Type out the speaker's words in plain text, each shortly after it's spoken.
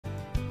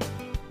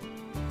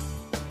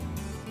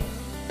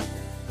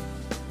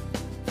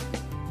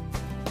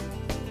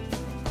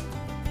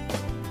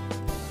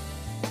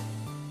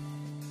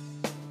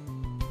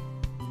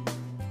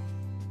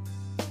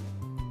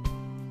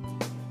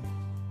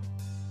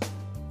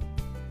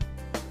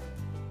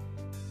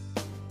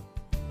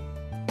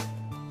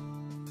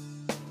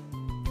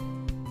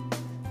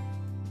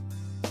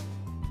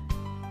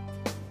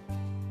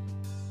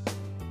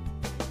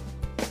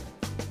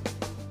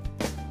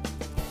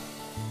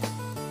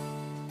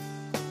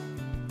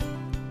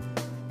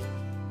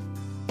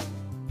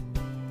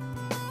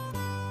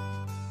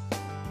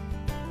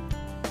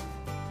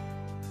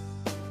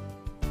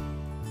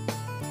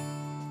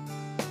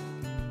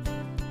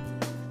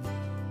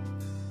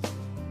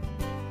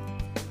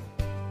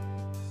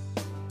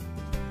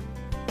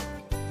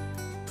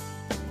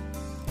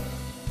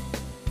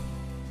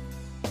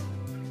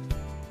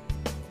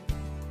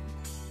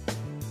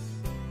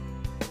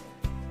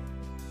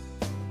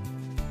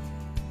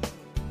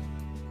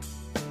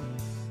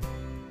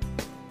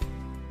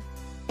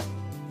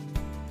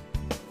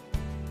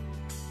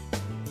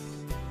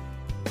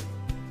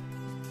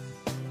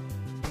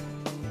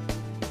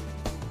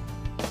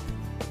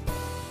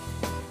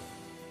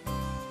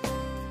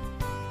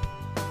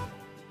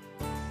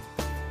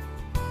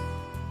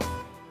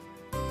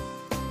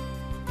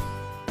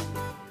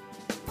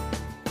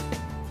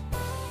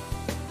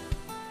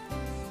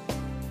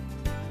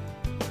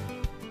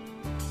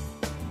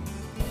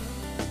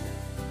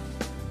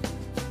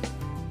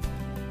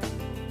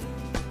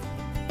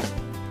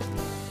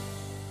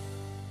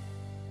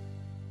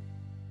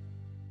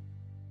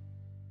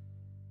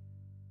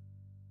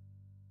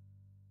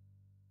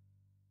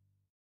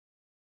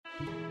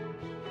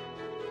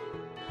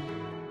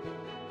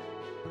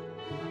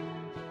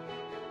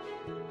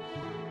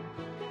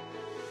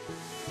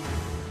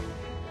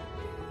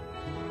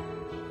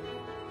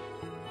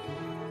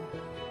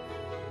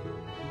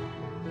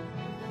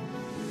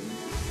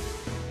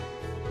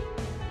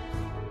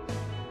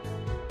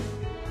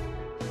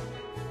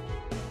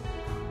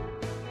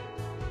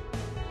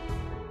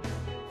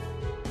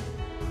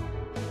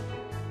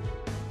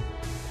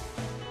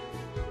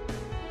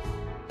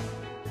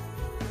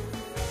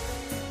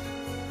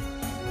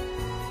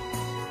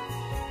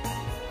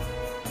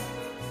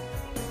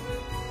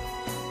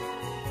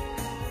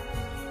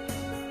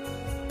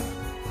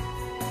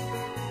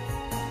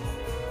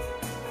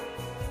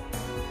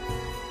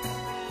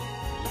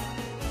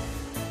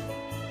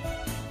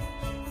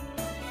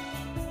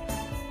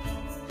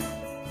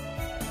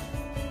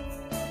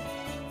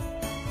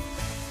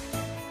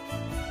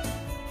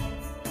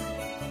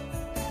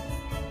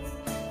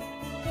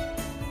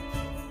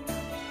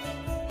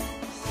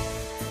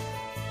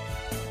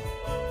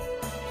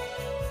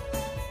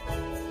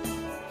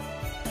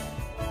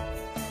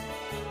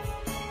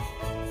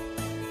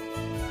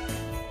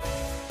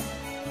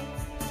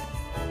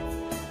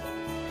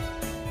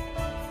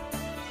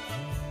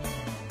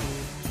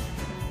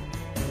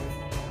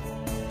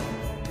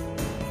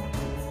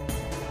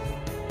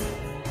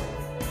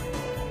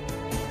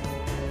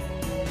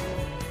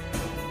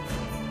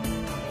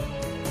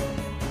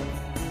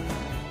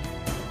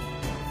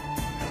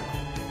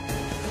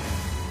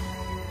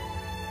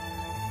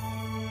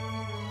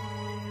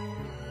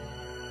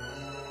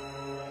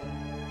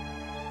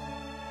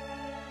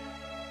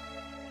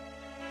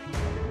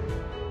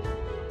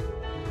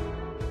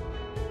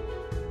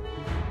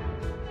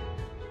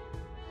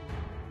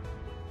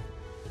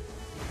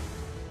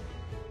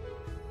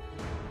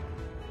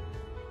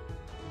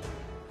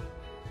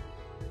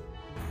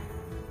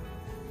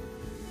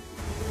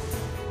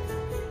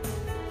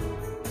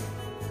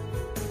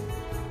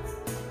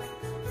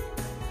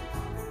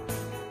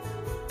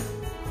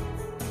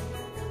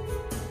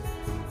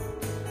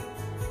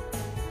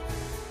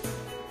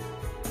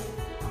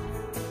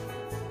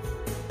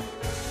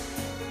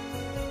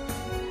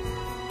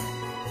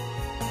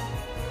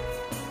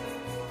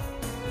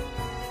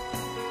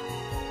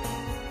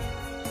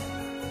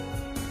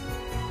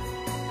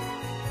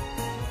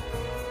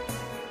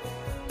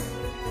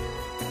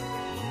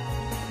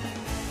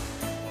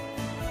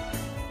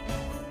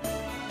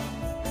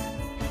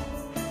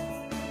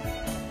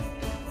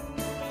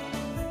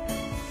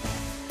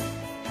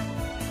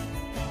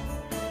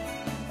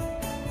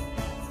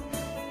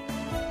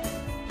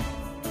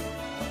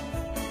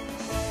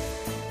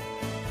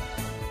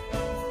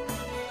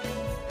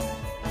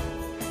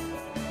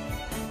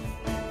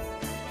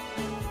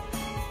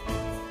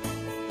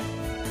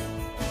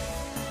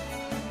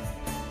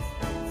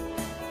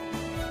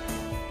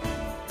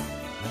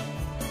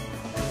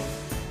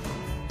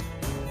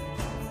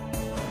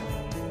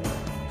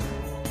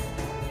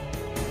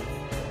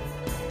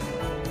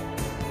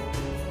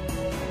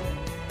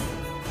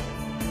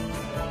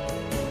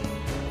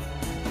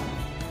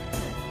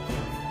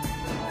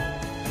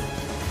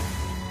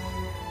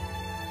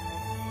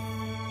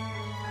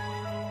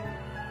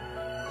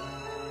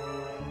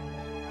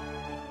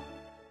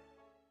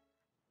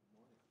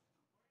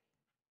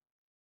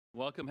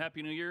welcome.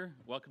 Happy New Year.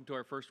 Welcome to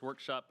our first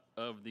workshop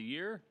of the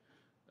year.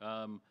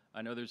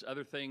 I know there's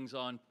other things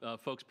on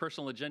folks'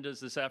 personal agendas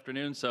this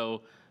afternoon,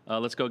 so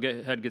let's go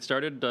ahead and get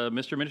started.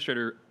 Mr.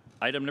 Administrator,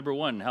 item number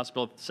 1, House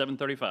Bill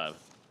 735.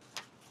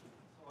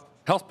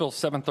 House Bill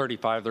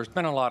 735, there's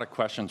been a lot of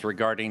questions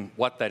regarding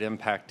what that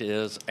impact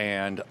is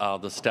and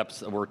the steps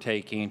that we're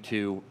taking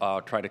to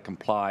try to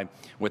comply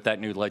with that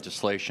new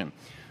legislation.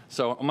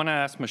 So I'm going to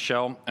ask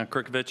Michelle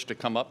Krikovic to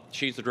come up.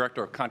 She's the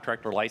Director of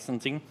Contractor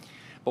Licensing.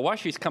 But while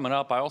she's coming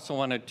up, I also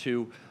wanted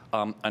to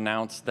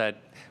announce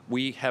that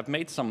we have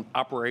made some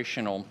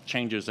operational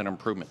changes and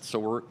improvements. So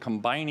we're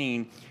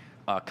combining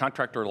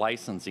contractor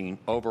licensing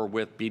over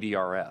with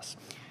BDRS.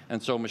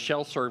 And so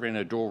Michelle's serving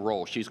a dual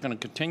role. She's going to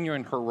continue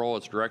in her role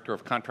as Director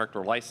of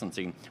Contractor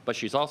Licensing, but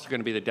she's also going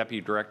to be the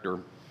Deputy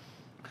Director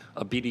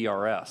of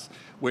BDRS,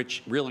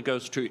 which really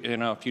goes to,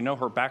 if you know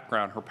her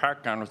background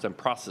was in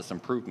process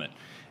improvement.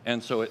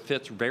 And so it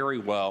fits very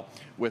well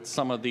with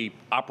some of the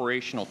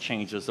operational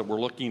changes that we're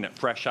looking at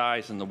fresh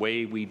eyes in the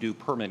way we do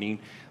permitting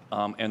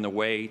and the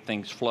way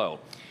things flow.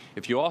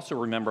 If you also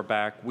remember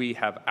back, we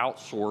have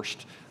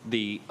outsourced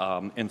the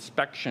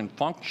inspection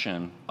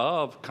function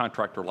of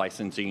contractor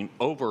licensing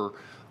over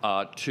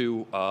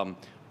to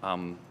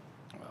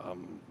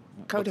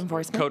Code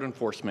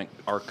enforcement.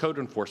 Our code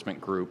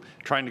enforcement group,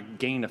 trying to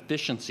gain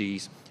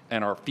efficiencies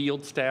in our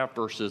field staff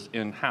versus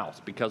in-house,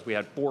 because we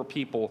had 4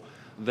 people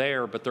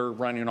there, but they're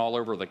running all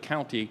over the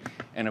county.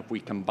 And if we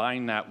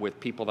combine that with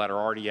people that are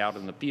already out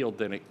in the field,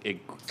 then it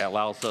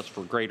allows us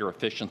for greater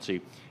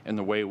efficiency in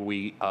the way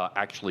we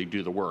actually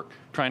do the work,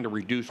 trying to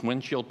reduce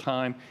windshield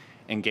time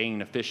and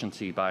gain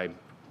efficiency by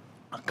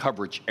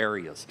coverage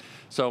areas.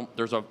 So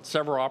there's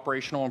several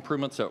operational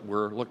improvements that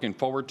we're looking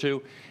forward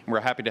to, and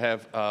we're happy to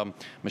have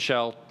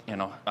Michelle,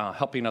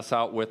 helping us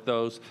out with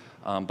those.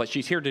 But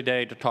she's here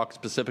today to talk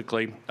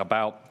specifically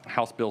about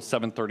House Bill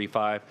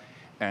 735.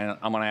 And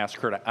I'm going to ask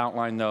her to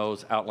outline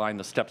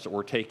the steps that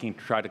we're taking to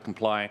try to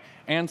comply,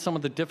 and some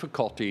of the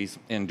difficulties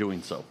in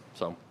doing so.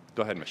 So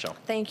go ahead, Michelle.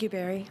 Thank you,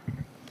 Barry.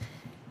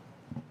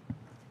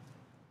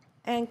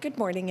 And good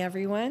morning,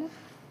 everyone.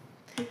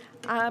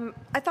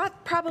 I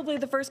thought probably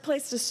the first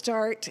place to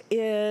start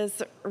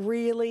is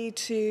really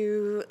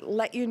to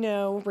let you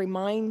know,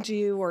 remind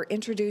you, or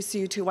introduce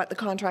you to what the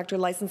Contractor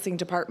Licensing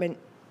Department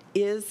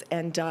is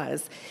and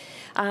does.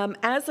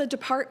 As a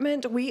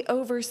department, we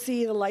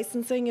oversee the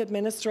licensing,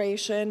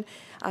 administration,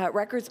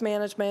 records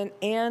management,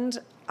 and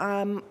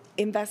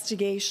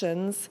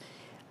investigations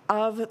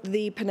of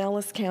the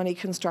Pinellas County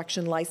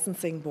Construction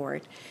Licensing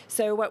Board.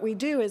 So what we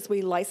do is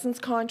we license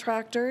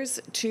contractors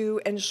to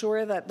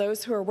ensure that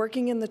those who are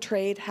working in the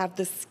trade have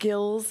the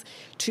skills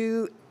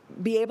to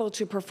be able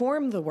to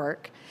perform the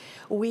work.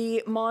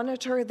 We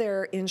monitor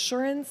their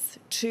insurance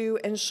to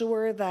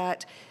ensure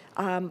that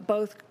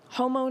both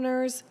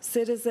homeowners,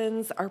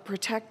 citizens are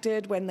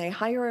protected when they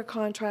hire a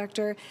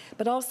contractor,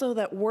 but also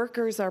that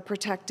workers are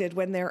protected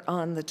when they're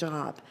on the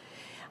job.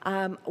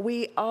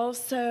 We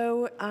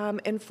also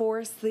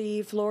enforce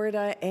the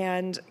Florida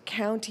and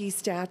county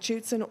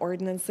statutes and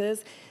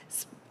ordinances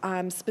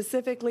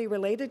specifically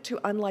related to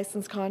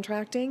unlicensed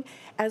contracting,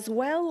 as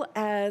well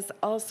as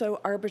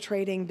also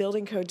arbitrating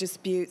building code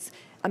disputes,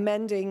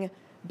 amending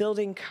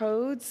building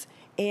codes,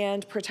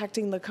 and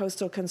protecting the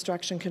coastal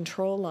construction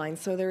control line.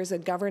 So there is a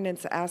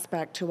governance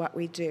aspect to what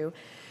we do.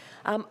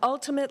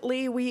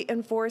 Ultimately, we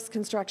enforce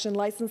construction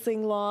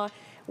licensing law.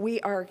 We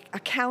are a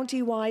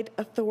county-wide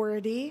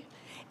authority,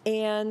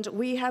 and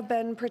we have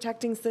been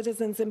protecting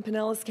citizens in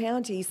Pinellas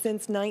County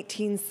since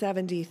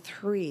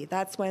 1973.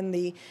 That's when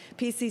the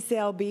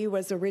PCCLB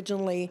was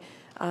originally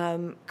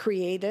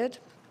created.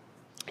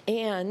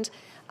 And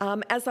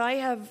as I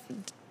have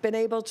been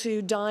able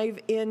to dive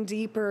in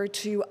deeper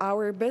to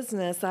our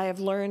business, I have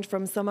learned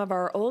from some of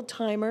our old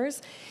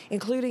timers,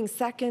 including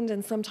second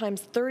and sometimes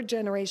third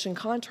generation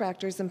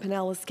contractors in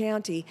Pinellas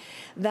County,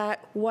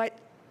 that what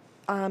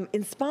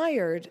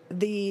inspired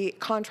the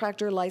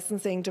contractor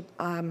licensing to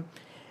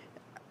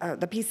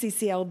the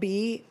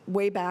PCCLB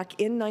way back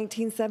in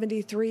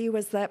 1973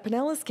 was that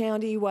Pinellas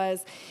County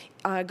was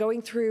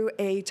going through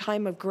a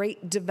time of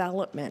great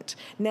development.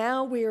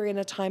 Now we're in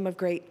a time of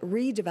great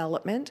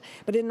redevelopment,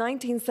 but in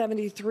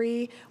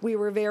 1973 we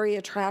were very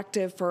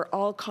attractive for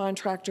all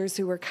contractors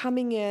who were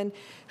coming in,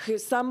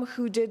 some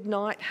who did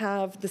not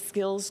have the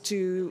skills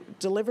to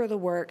deliver the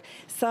work,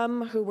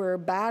 some who were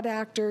bad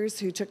actors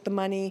who took the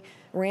money,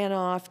 ran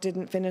off,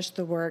 didn't finish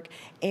the work,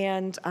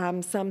 and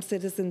some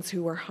citizens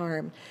who were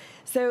harmed.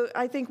 So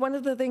I think one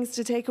of the things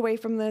to take away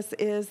from this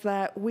is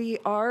that we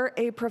are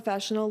a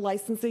professional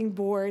licensing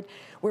board.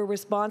 We're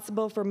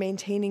responsible for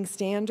maintaining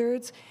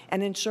standards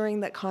and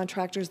ensuring that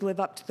contractors live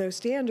up to those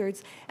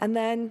standards, and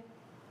then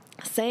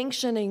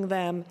sanctioning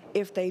them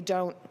if they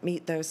don't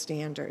meet those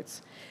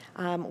standards.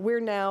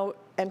 We're now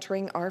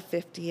entering our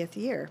 50th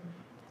year.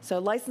 So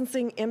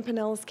licensing in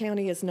Pinellas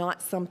County is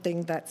not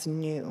something that's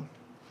new.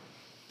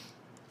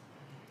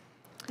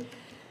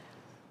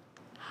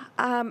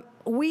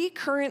 We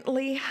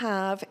currently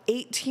have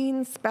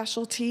 18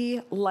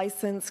 specialty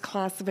license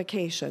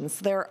classifications.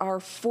 There are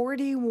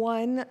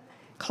 41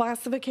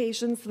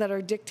 classifications that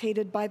are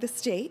dictated by the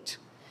state,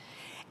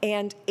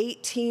 and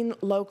 18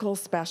 local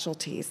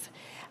specialties.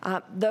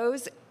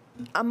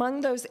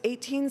 Among those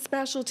 18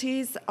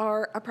 specialties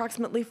are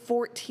approximately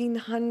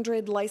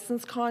 1,400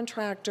 licensed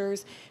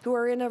contractors who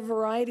are in a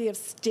variety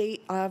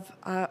of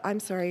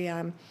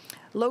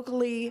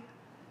locally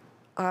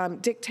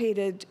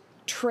dictated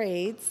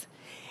trades.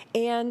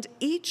 And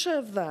each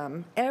of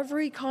them,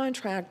 every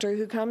contractor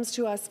who comes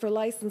to us for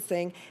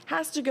licensing,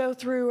 has to go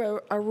through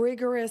a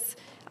rigorous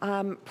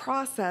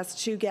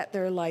process to get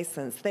their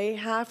license. They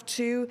have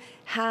to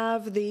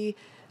have the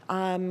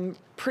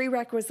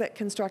prerequisite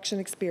construction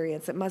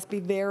experience. It must be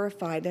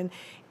verified. And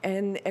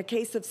in a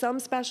case of some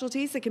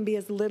specialties, it can be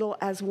as little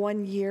as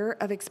 1 year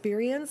of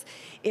experience.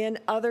 In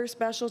other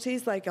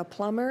specialties, like a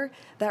plumber,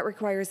 that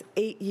requires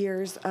 8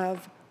 years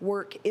of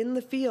work in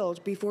the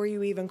field before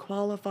you even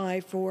qualify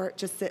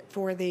to sit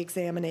for the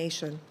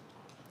examination.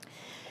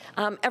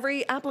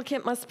 Every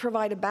applicant must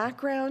provide a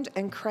background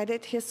and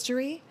credit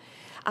history.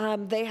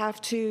 They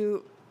have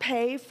to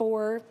pay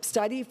for,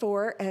 study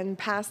for, and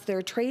pass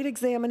their trade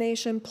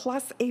examination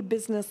plus a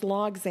business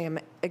law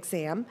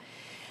exam.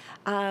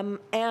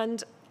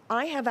 And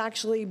I have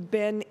actually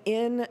been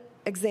in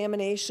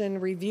examination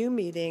review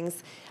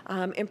meetings,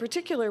 in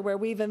particular where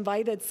we've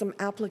invited some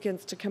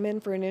applicants to come in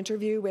for an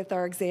interview with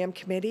our exam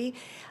committee.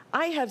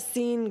 I have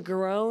seen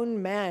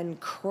grown men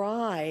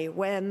cry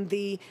when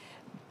the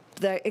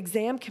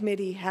exam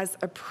committee has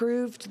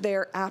approved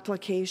their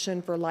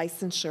application for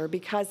licensure,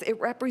 because it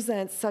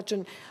represents such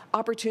an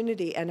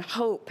opportunity and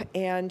hope,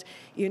 and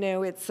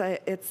it's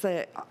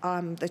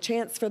the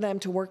chance for them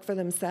to work for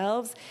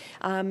themselves.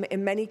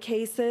 In many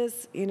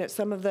cases,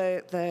 some of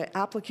the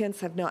applicants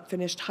have not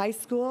finished high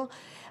school,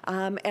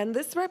 and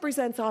this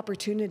represents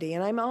opportunity.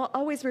 And I'm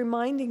always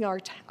reminding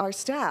our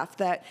staff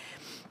that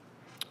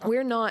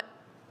we're not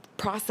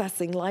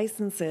processing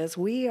licenses.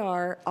 We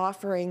are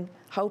offering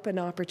hope and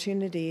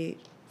opportunity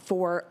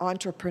for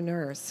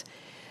entrepreneurs.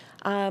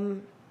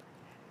 The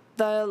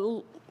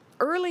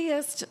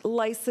earliest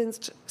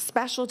licensed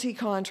specialty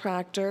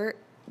contractor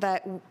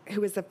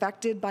who was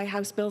affected by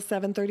House Bill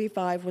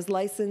 735 was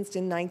licensed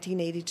in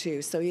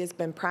 1982. So he has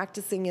been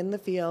practicing in the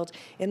field,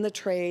 in the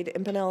trade,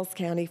 in Pinellas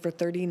County for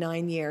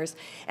 39 years.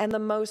 And the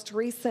most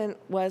recent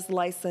was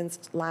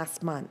licensed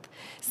last month.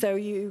 So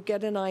you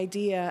get an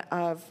idea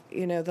of,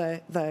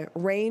 the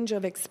range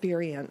of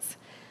experience.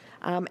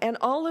 And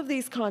all of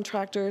these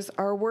contractors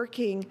are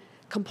working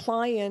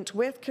compliant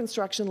with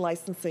construction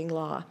licensing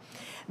law.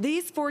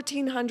 These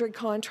 1,400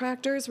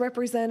 contractors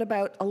represent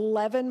about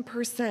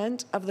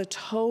 11% of the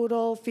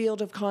total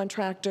field of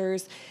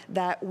contractors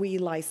that we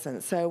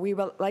license. So we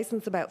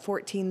license about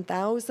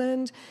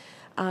 14,000.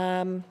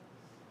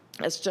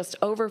 It's just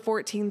over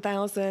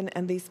 14,000,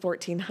 and these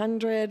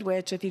 1,400,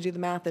 which if you do the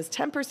math is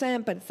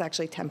 10%, but it's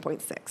actually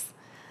 10.6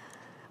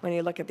 when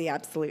you look at the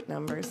absolute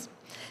numbers.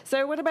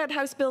 So what about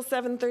House Bill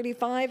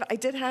 735? I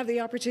did have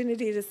the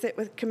opportunity to sit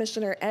with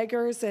Commissioner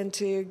Eggers and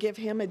to give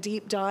him a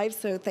deep dive,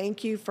 so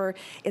thank you for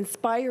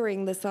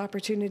inspiring this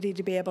opportunity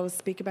to be able to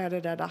speak about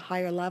it at a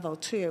higher level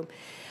too.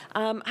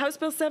 House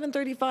Bill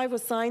 735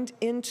 was signed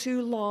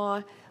into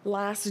law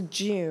last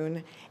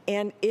June,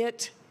 and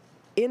it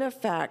in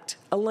effect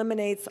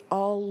eliminates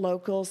all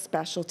local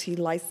specialty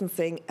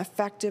licensing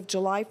effective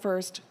July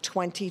 1st,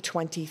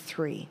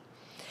 2023.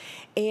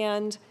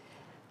 And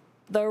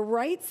the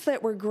rights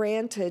that were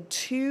granted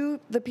to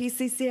the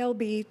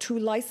PCCLB to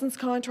licensed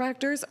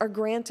contractors are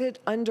granted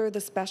under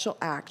the Special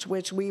Act,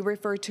 which we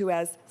refer to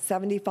as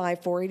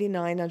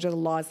 75-489 under the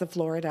laws of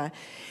Florida.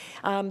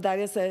 That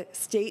is a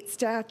state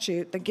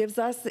statute that gives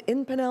us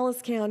in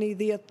Pinellas County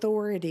the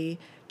authority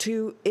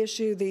to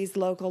issue these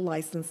local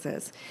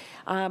licenses.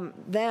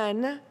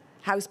 Then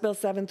House Bill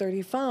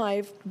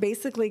 735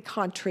 basically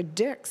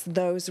contradicts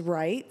those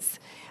rights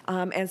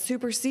and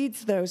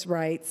supersedes those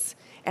rights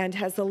and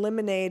has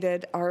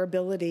eliminated our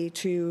ability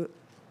to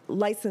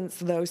license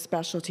those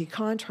specialty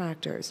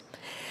contractors.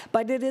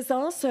 But it is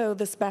also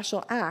the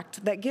Special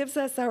Act that gives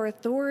us our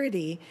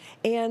authority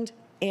and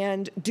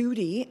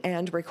duty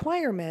and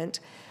requirement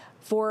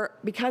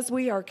because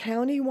we are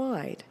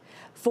county-wide,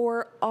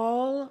 for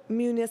all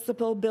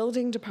municipal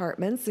building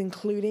departments,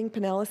 including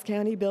Pinellas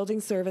County Building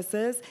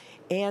Services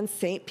and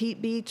St.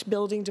 Pete Beach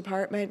Building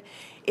Department,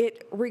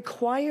 it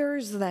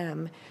requires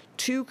them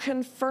to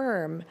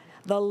confirm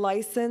the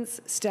license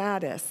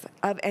status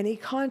of any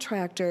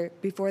contractor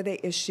before they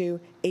issue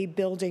a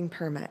building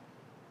permit.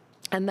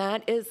 And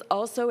that is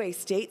also a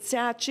state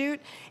statute,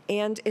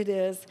 and it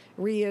is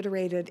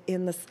reiterated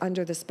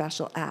under the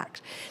Special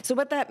Act. So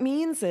what that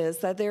means is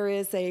that there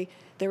is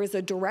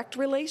a direct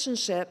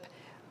relationship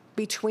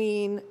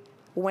between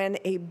when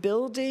a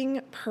building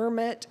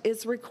permit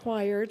is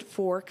required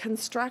for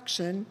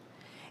construction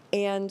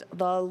and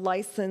the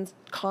licensed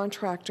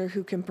contractor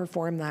who can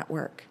perform that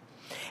work.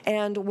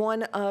 And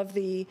one of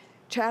the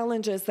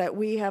challenges that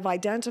we have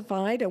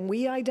identified, and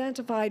we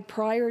identified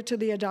prior to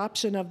the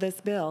adoption of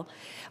this bill.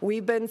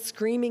 We've been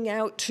screaming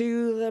out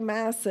to the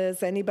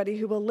masses, anybody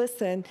who will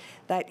listen,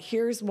 that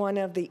here's one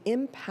of the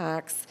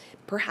impacts,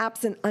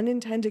 perhaps an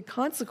unintended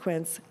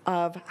consequence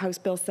of House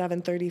Bill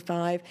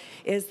 735,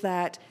 is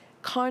that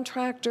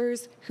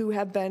contractors who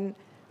have been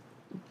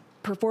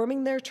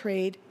performing their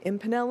trade in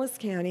Pinellas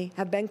County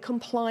have been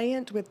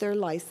compliant with their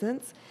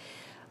license,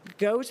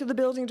 go to the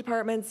building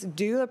departments,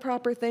 do the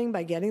proper thing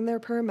by getting their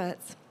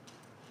permits.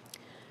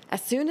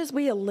 As soon as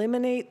we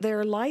eliminate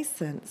their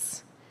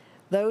license,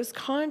 those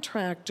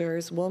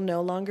contractors will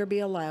no longer be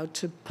allowed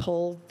to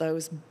pull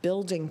those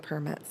building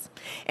permits.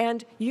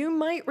 And you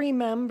might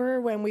remember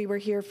when we were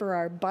here for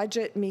our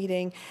budget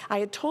meeting, I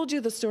had told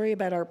you the story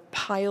about our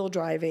pile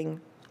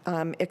driving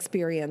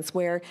experience,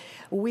 where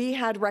we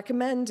had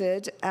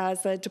recommended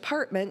as a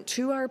department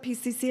to our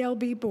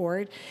PCCLB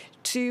board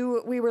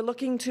we were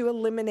looking to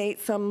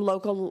eliminate some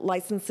local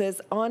licenses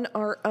on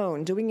our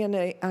own, doing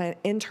an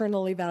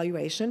internal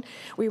evaluation.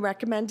 We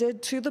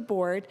recommended to the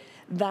board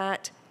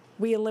that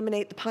we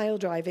eliminate the pile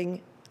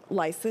driving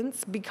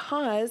license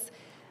because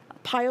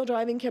pile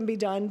driving can be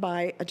done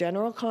by a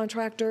general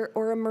contractor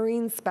or a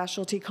marine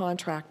specialty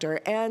contractor.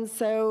 And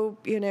so,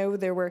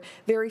 there were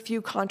very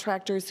few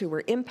contractors who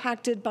were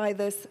impacted by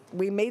this.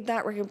 We made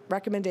that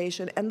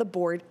recommendation, and the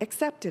board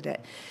accepted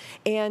it.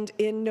 And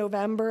in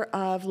November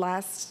of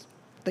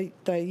the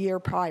year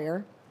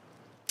prior,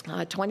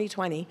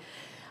 2020,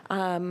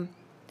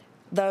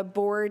 the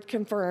board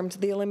confirmed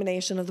the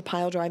elimination of the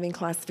pile driving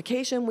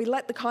classification. We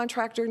let the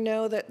contractor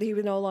know that he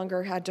no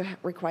longer had to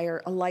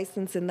require a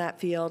license in that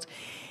field.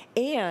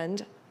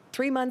 And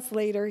 3 months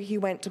later, he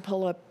went to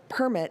pull a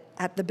permit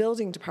at the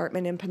building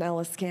department in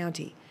Pinellas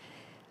County.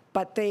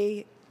 But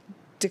they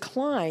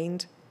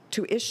declined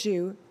to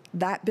issue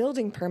that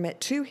building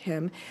permit to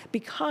him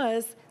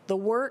because the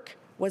work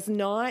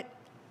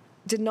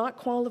did not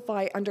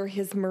qualify under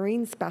his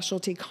marine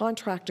specialty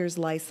contractor's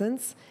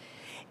license,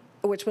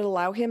 which would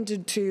allow him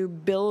to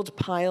build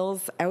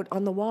piles out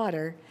on the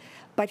water.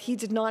 But he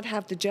did not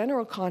have the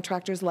general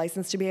contractor's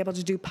license to be able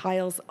to do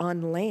piles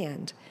on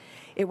land.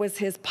 It was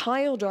his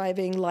pile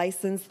driving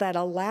license that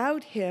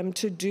allowed him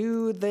to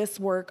do this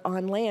work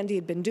on land. He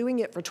had been doing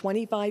it for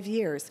 25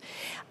 years.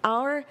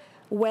 Our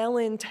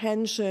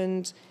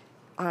well-intentioned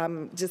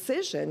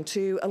decision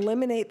to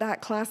eliminate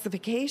that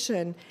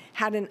classification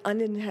had an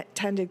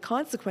unintended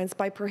consequence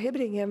by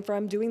prohibiting him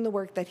from doing the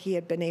work that he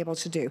had been able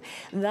to do.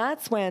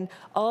 That's when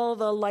all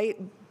the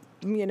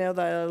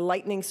the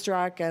lightning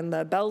struck and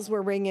the bells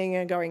were ringing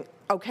and going,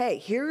 okay,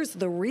 here's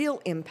the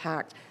real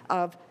impact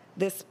of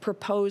this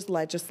proposed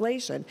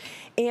legislation.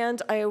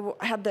 And I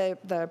had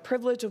the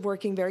privilege of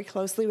working very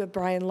closely with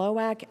Brian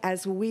Lowak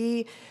as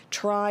we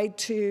tried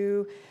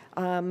to,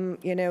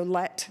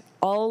 let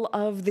all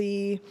of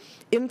the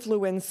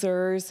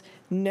influencers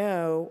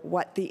know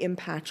what the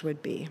impact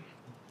would be.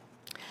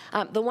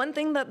 The one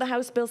thing that the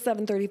House Bill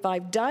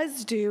 735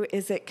 does do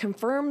is it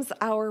confirms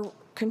our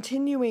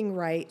continuing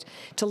right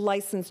to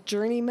license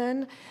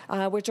journeymen,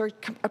 which are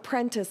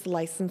apprentice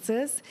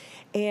licenses.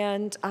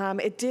 And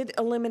it did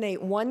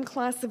eliminate one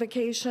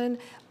classification,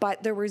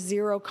 but there were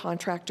 0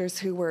 contractors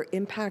who were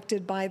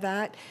impacted by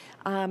that.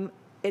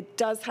 It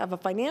does have a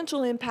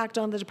financial impact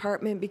on the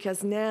department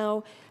because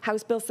now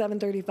House Bill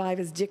 735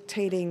 is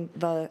dictating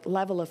the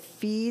level of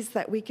fees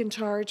that we can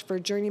charge for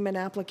journeyman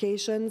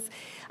applications.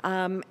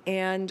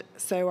 And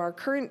so our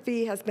current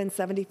fee has been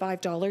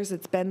 $75.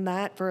 It's been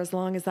that for as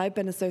long as I've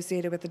been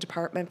associated with the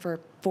department, for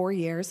 4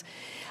 years.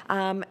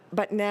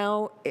 But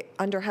now,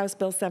 under House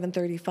Bill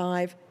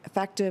 735,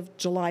 effective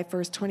July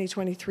 1st,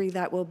 2023,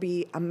 that will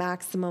be a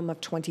maximum of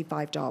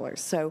 $25.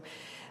 So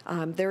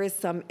there is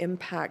some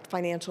impact,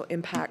 financial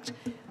impact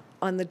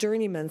on the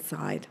journeyman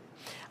side.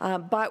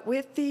 But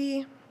with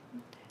the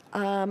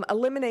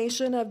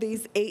elimination of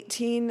these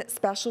 18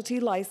 specialty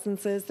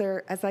licenses,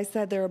 as I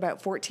said, there are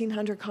about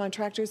 1,400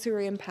 contractors who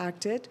are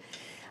impacted.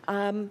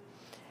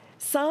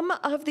 Some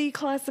of the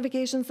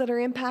classifications that are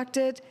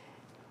impacted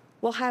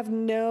will have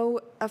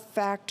no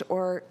effect,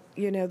 or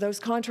those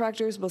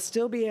contractors will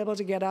still be able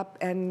to get up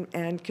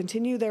and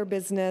continue their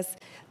business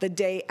the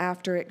day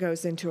after it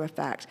goes into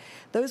effect.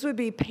 Those would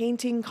be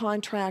painting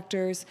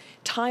contractors,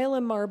 tile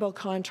and marble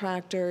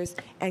contractors,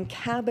 and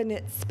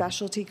cabinet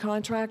specialty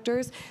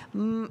contractors.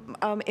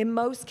 In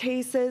most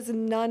cases,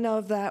 none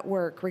of that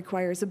work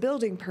requires a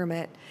building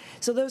permit,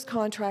 so those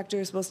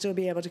contractors will still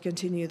be able to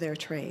continue their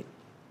trade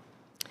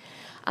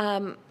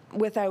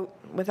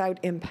without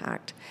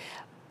impact.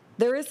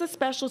 There is a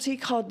specialty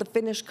called the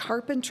finished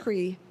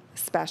carpentry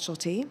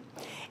specialty,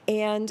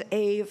 and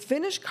a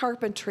finished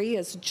carpentry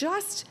is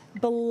just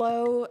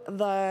below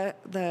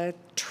the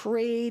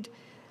trade.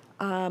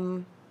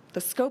 The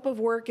scope of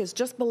work is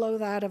just below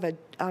that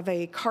of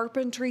a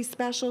carpentry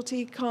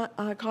specialty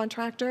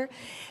contractor.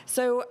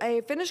 So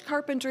a finished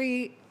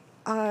carpentry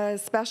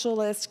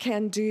specialist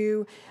can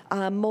do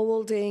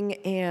molding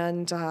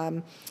and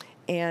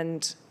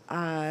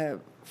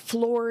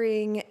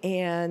flooring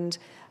and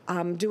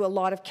do a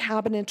lot of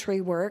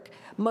cabinetry work.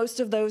 Most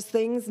of those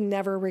things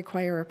never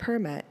require a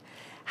permit.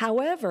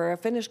 However, a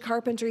finished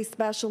carpentry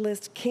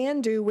specialist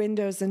can do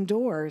windows and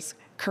doors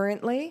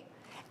currently,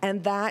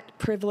 and that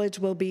privilege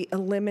will be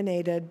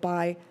eliminated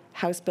by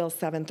House Bill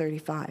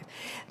 735.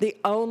 The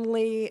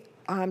only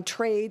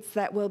trades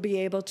that will be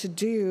able to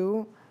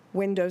do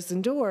windows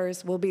and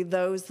doors will be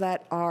those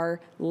that are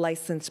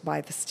licensed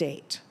by the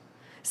state.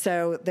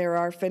 So there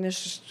are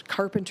finished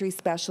carpentry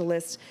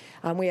specialists.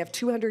 We have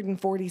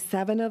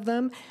 247 of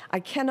them. I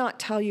cannot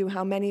tell you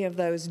how many of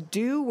those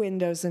do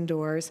windows and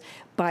doors,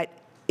 but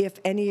if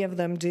any of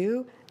them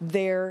do,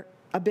 their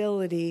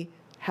ability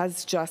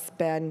has just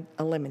been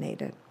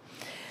eliminated.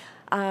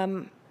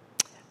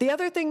 The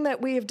other thing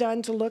that we have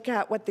done to look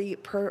at what the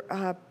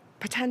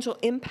potential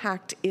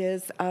impact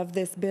is of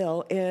this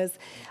bill is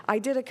I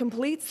did a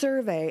complete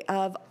survey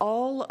of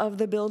all of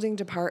the building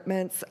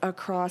departments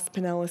across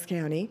Pinellas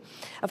County.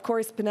 Of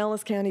course,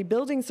 Pinellas County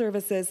Building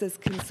Services is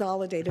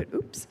consolidated,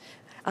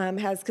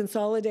 has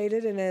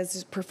consolidated and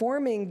is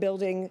performing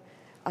building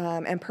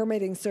and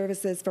permitting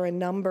services for a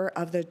number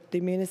of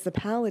the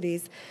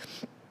municipalities.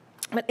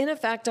 But in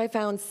effect, I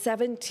found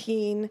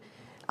 17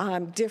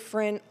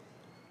 different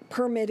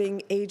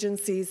permitting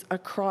agencies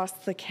across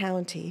the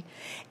county.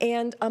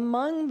 And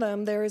among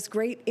them, there is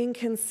great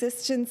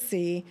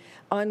inconsistency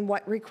on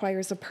what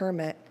requires a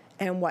permit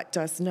and what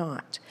does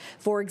not.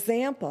 For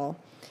example,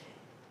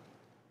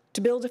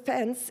 to build a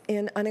fence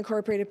in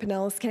unincorporated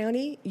Pinellas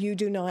County, you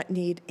do not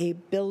need a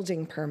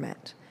building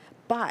permit.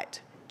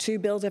 But to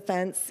build a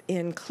fence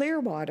in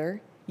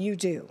Clearwater, you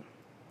do.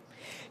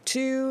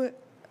 To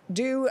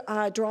do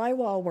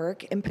drywall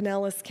work in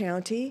Pinellas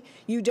County,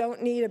 you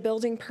don't need a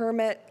building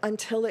permit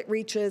until it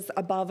reaches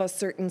above a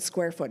certain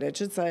square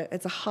footage. It's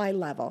a high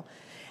level.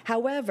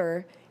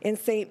 However, in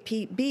St.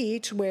 Pete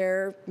Beach,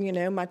 where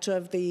much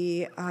of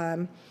the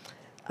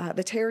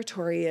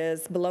territory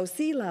is below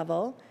sea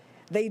level,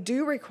 they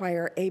do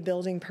require a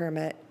building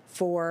permit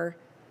for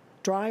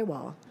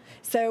drywall.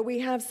 So we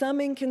have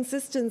some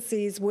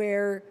inconsistencies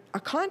where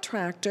a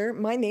contractor,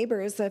 my neighbor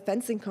is a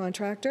fencing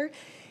contractor,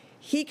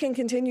 he can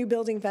continue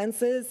building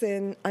fences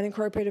in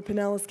unincorporated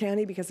Pinellas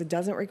County because it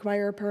doesn't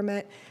require a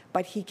permit,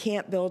 but he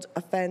can't build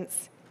a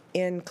fence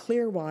in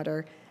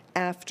Clearwater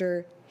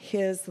after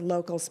his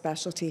local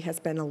specialty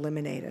has been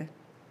eliminated.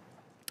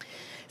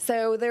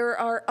 So there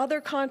are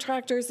other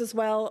contractors as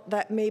well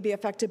that may be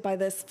affected by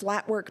this: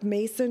 flatwork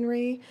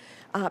masonry,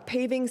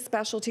 paving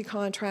specialty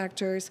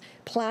contractors,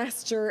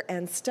 plaster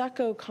and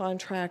stucco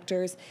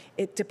contractors.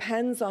 It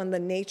depends on the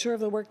nature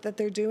of the work that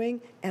they're doing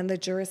and the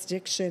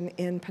jurisdiction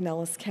in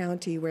Pinellas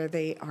County where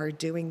they are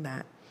doing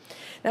that.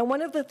 Now,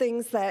 one of the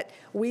things that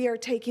we are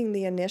taking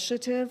the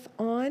initiative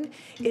on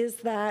is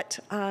that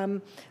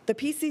the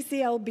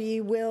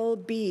PCCLB will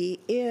be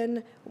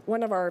in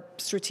one of our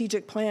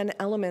strategic plan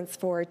elements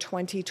for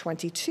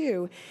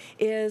 2022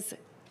 is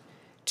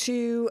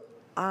to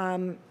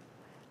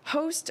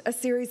host a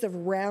series of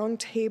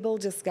roundtable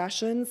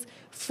discussions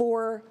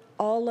for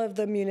all of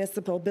the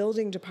municipal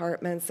building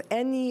departments,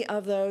 any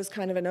of those,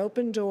 kind of an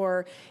open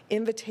door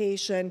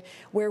invitation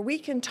where we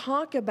can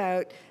talk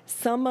about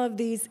some of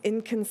these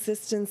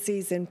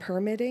inconsistencies in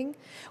permitting.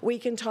 We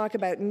can talk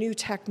about new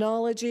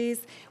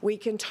technologies. We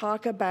can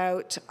talk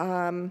about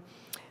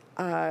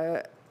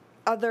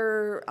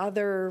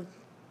other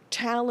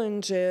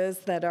challenges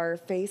that are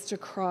faced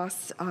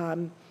across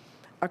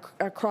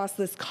across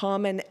this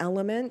common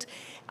element.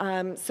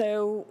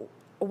 So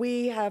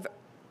we have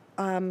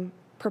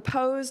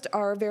proposed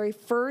our very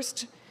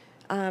first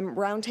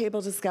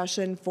roundtable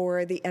discussion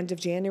for the end of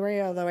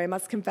January, although I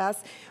must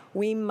confess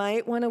we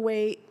might want to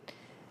wait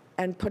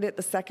and put it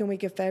the second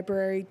week of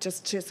February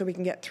so we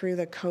can get through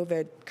the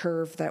COVID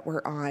curve that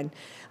we're on.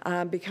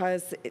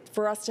 Because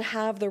for us to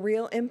have the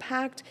real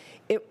impact,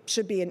 it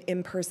should be an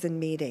in-person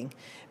meeting,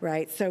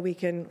 right? So we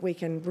can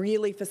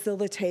really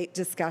facilitate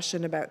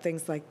discussion about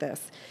things like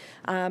this.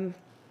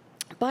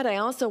 But I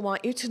also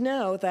want you to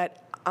know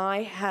that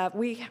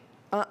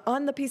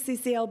on the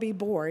PCCLB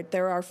board,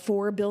 there are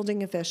 4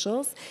 building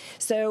officials.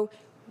 So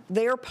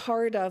they're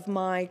part of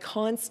my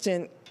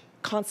constant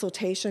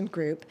consultation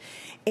group.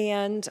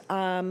 And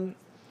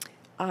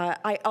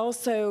I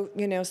also,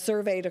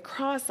 surveyed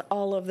across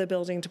all of the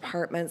building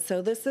departments.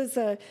 So this is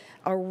a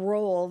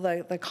role.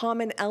 The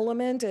common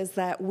element is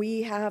that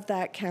we have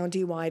that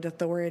county-wide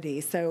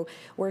authority. So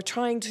we're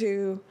trying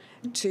to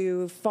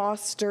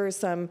foster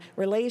some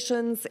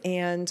relations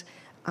and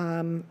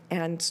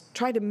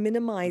try to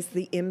minimize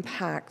the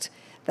impact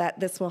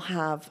that this will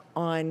have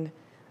on,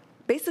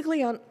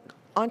 basically on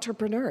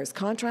entrepreneurs.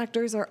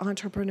 Contractors are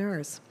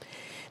entrepreneurs.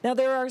 Now,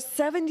 there are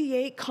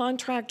 78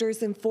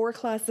 contractors in 4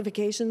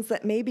 classifications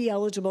that may be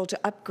eligible to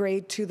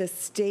upgrade to the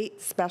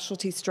state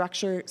specialty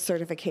structure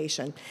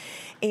certification.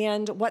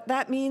 And what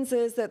that means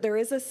is that there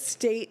is a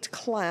state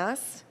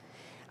class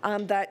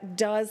that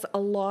does a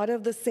lot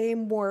of the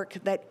same work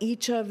that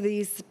each of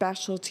these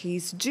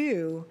specialties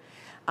do,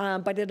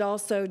 but it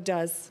also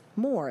does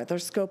more. Their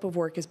scope of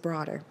work is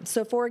broader.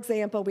 So for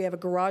example, we have a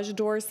garage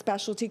door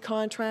specialty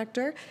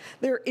contractor.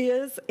 There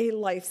is a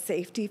life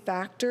safety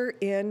factor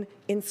in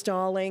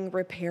installing,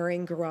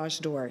 repairing garage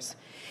doors,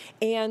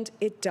 and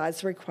it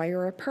does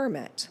require a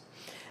permit.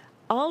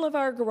 All of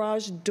our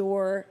garage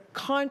door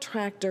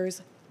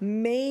contractors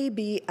may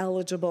be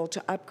eligible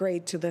to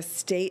upgrade to the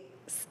state,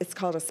 it's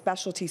called a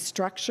specialty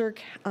structure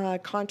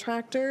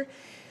contractor,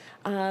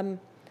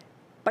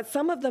 but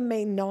some of them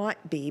may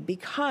not be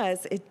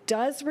because it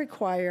does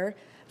require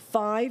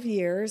 5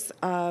 years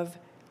of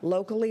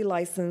locally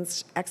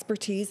licensed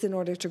expertise in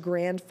order to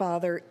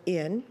grandfather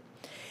in.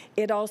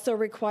 It also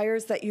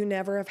requires that you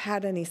never have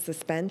had any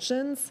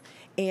suspensions,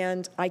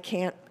 and I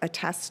can't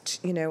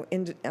attest,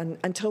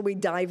 until we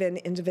dive in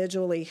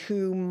individually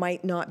who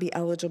might not be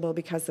eligible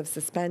because of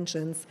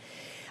suspensions.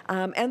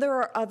 And there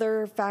are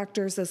other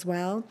factors as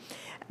well.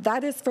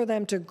 That is for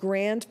them to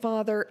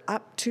grandfather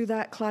up to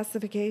that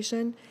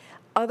classification.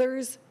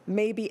 Others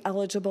may be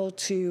eligible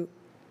to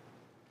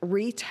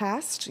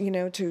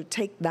retest, to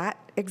take that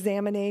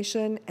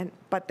examination,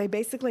 but they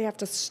basically have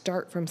to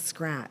start from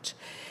scratch.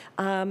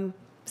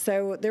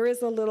 So there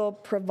is a little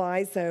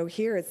proviso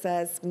here. It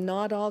says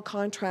not all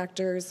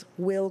contractors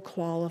will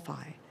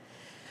qualify.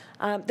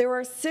 There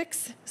are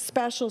 6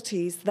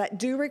 specialties that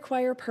do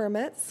require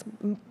permits,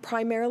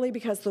 primarily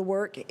because the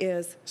work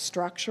is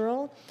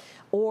structural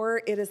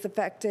or it is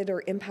affected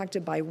or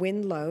impacted by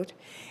wind load,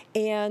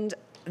 and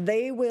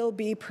they will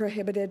be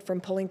prohibited from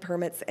pulling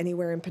permits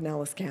anywhere in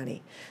Pinellas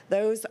County.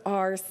 Those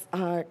are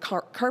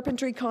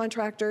carpentry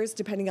contractors,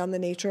 depending on the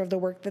nature of the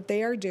work that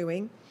they are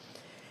doing.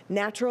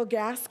 Natural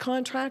gas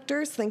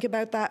contractors, think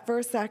about that for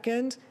a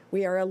second.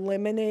 We are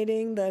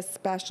eliminating the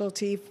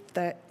specialty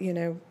that,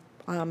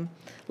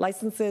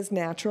 licenses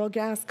natural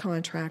gas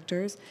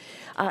contractors,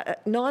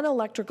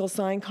 non-electrical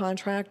sign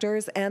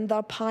contractors, and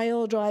the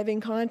pile driving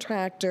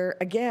contractor.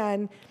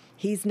 Again,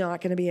 he's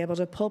not going to be able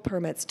to pull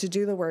permits to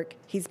do the work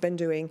he's been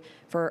doing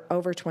for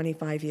over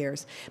 25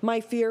 years. My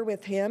fear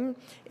with him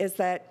is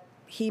that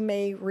he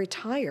may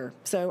retire.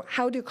 So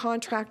how do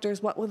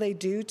contractors, what will they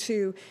do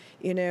to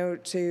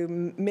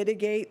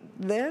mitigate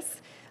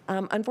this?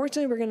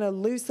 Unfortunately, we're going to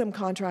lose some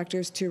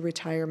contractors to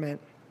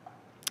retirement.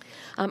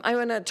 I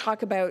want to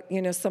talk about,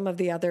 some of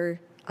the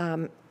other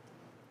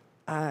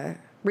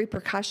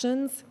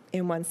repercussions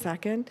in 1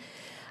 second.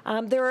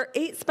 There are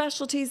 8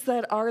 specialties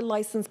that are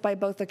licensed by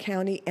both the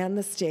county and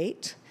the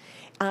state.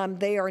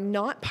 They are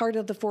not part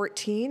of the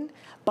 14,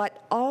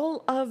 but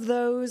all of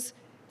those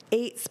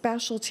 8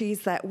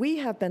 specialties that we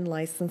have been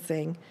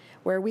licensing,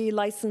 where we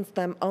license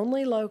them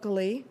only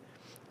locally,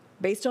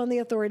 based on the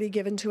authority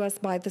given to us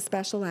by the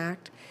Special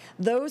Act,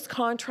 those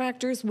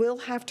contractors will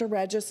have to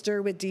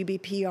register with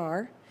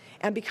DBPR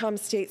and become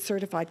state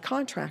certified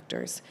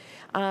contractors.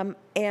 And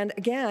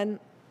again,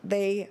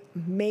 they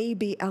may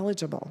be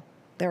eligible.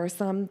 There are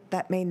some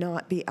that may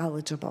not be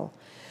eligible.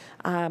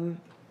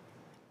 And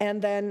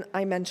then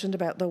I mentioned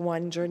about the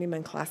 1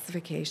 journeyman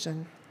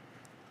classification.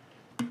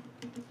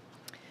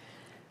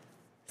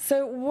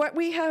 So what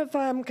we have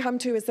come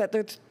to is that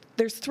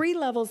there's 3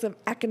 levels of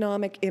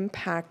economic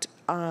impact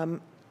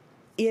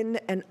in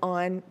and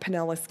on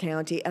Pinellas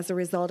County as a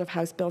result of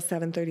House Bill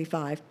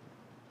 735.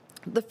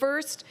 The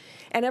first,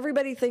 and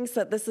everybody thinks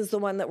that this is the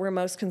one that we're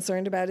most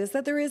concerned about, is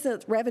that there is a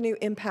revenue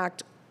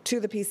impact to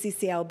the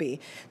PCCLB.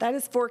 That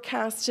is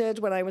forecasted,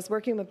 when I was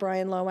working with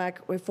Brian Lowak,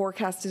 we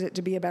forecasted it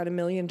to be about $1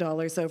 million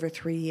over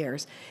 3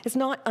 years. It's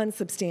not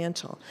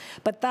unsubstantial,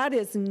 but that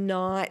is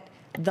not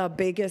the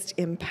biggest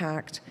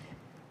impact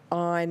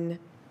on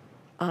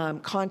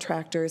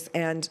contractors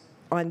and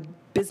on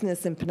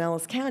business in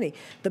Pinellas County.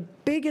 The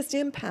biggest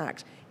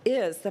impact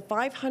is the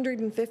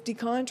 550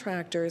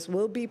 contractors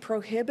will be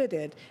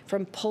prohibited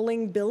from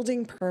pulling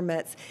building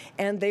permits,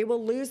 and they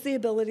will lose the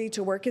ability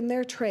to work in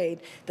their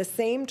trade, the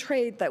same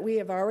trade that we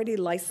have already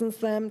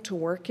licensed them to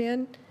work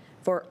in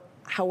for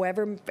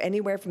however,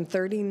 anywhere from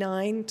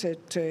 39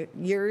 to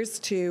years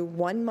to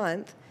 1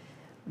 month.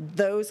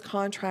 Those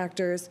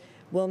contractors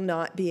will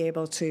not be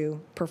able to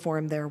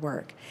perform their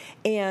work.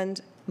 And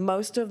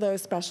most of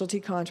those specialty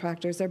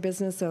contractors are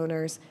business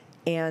owners,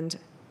 and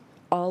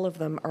all of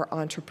them are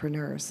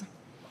entrepreneurs.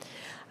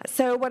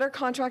 So what are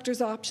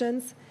contractors'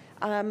 options?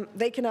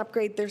 They can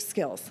upgrade their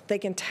skills. They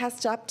can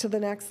test up to the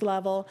next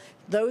level.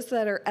 Those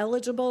that are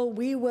eligible,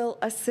 we will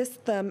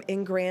assist them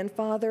in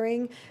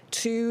grandfathering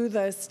to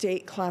the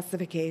state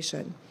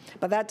classification.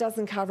 But that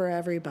doesn't cover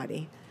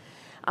everybody.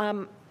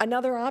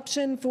 Another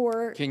option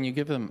for... Can you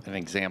give them an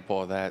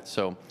example of that?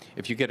 So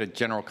if you get a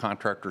general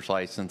contractor's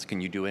license,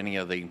 can you do any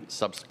of the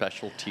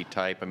subspecialty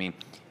type? I mean,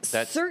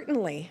 that's...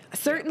 Certainly. Yeah,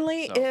 so.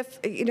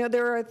 If,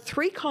 there are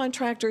 3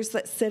 contractors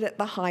that sit at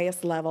the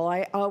highest level.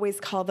 I always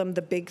call them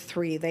the big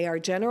 3. They are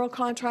general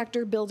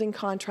contractor, building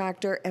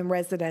contractor, and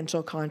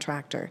residential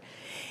contractor.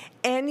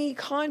 Any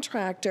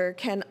contractor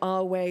can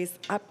always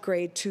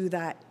upgrade to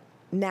that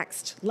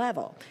next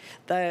level.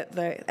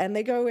 And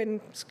they go in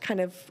kind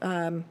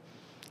of...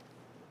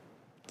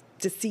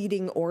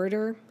 descending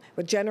order.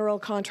 with general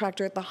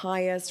contractor at the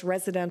highest,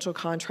 residential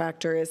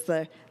contractor is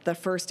the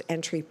first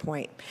entry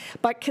point.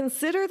 But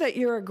consider that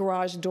you're a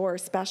garage door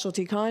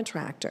specialty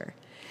contractor.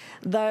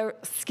 The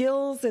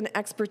skills and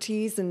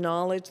expertise and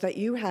knowledge that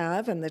you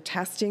have and the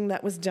testing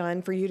that was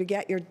done for you to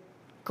get your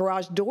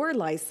garage door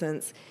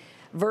license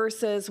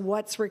versus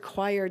what's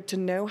required to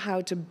know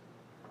how to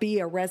be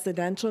a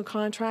residential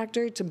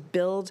contractor, to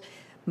build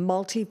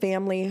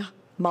multifamily,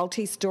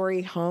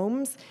 multi-story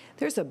homes,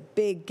 there's a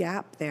big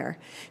gap there.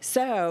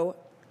 So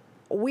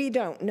we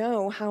don't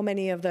know how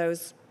many of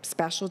those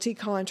specialty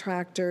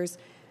contractors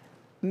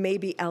may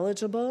be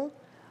eligible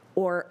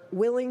or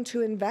willing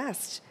to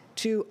invest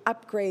to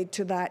upgrade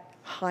to that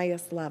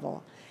highest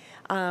level.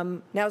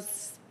 Now,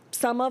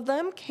 some of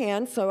them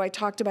can, so I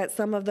talked about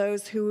some of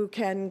those who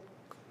can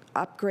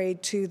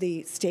upgrade to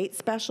the state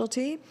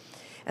specialty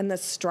and the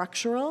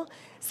structural.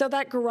 So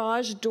that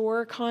garage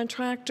door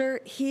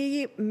contractor,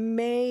 he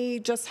may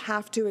just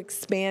have to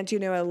expand,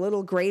 a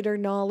little greater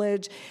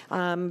knowledge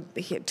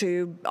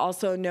to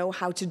also know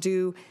how to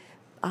do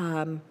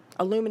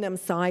aluminum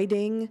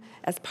siding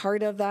as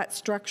part of that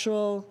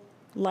structural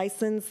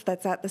license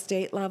that's at the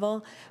state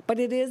level. But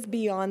it is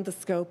beyond the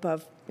scope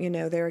of,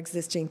 their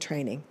existing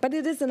training. But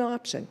it is an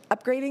option.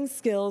 Upgrading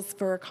skills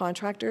for a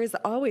contractor is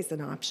always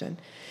an option.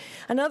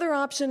 Another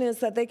option is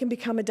that they can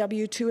become a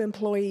W-2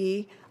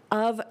 employee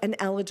of an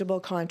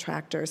eligible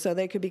contractor. So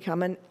they could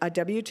become a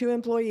W-2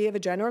 employee of a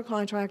general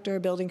contractor,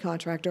 a building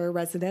contractor, a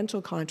residential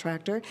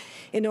contractor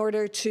in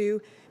order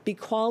to be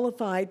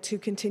qualified to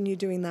continue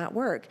doing that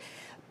work.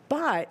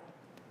 But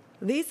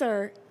these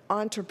are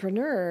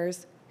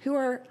entrepreneurs who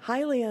are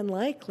highly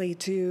unlikely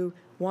to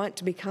want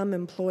to become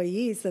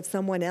employees of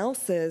someone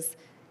else's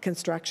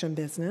construction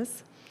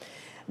business.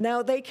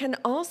 Now, they can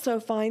also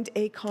find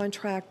a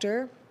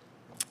contractor.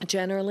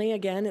 Generally,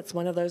 again, it's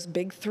one of those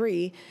big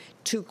three,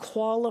 to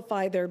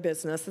qualify their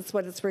business. That's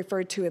what it's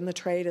referred to in the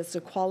trade, is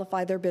to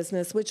qualify their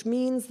business, which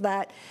means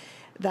that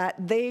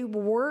they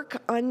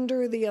work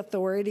under the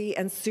authority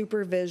and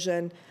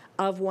supervision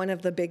of one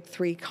of the big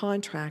three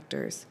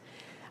contractors.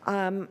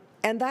 And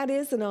that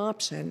is an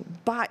option.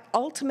 But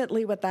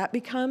ultimately what that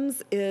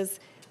becomes is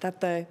that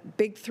the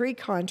big three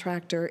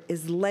contractor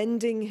is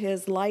lending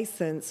his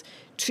license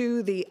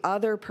to the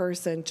other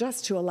person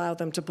just to allow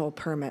them to pull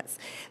permits.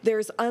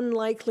 There's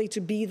unlikely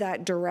to be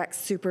that direct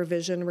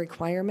supervision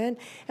requirement.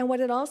 And what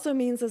it also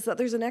means is that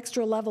there's an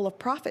extra level of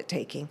profit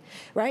taking,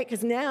 right?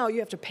 Because now you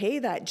have to pay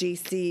that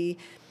GC,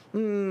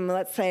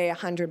 let's say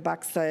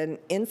 $100 an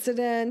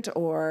incident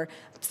or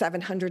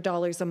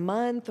 $700 a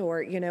month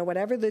or,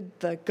 whatever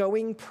the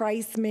going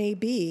price may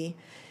be.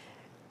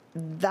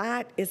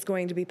 That is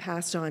going to be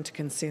passed on to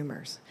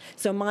consumers.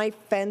 So my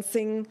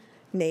fencing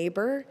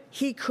neighbor,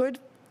 he could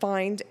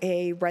find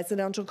a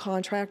residential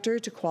contractor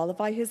to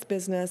qualify his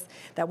business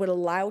that would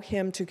allow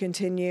him to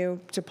continue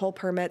to pull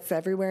permits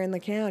everywhere in the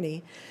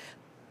county.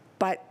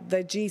 But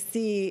the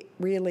GC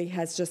really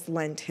has just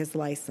lent his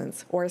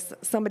license. Or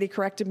somebody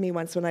corrected me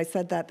once when I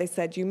said that. They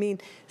said, you mean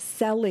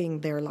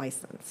selling their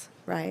license,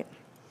 right?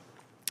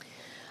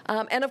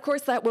 And of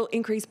course, that will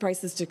increase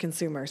prices to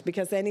consumers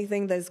because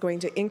anything that is going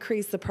to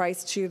increase the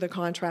price to the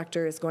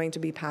contractor is going to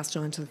be passed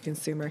on to the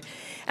consumer.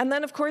 And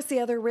then, of course, the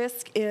other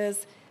risk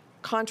is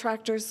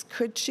contractors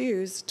could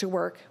choose to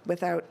work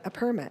without a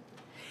permit.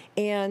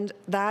 And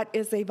that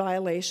is a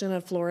violation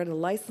of Florida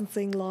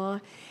licensing law.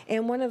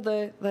 And one of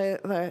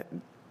the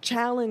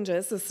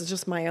challenges, this is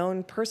just my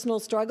own personal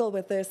struggle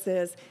with this,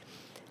 is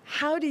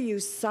how do you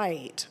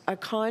cite a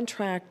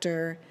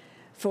contractor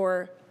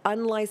for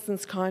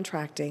unlicensed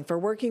contracting, for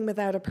working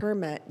without a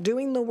permit,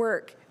 doing the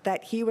work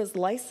that he was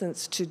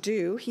licensed to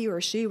do, he or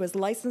she was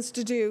licensed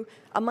to do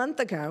a month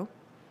ago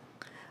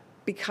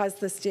because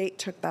the state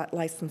took that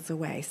license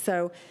away.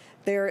 So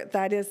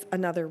that is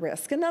another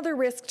risk. Another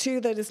risk,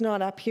 too, that is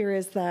not up here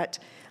is that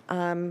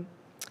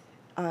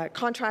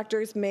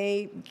contractors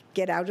may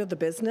get out of the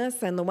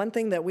business. And the one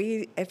thing that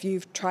if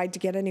you've tried to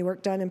get any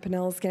work done in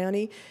Pinellas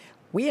County,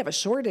 we have a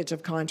shortage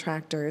of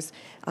contractors,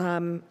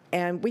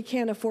 and we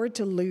can't afford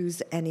to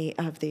lose any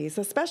of these,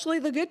 especially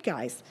the good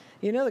guys,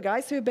 the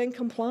guys who have been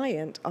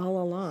compliant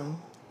all along.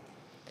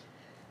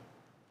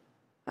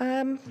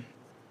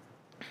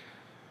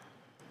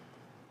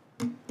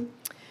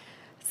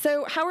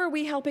 So how are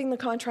we helping the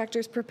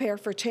contractors prepare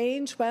for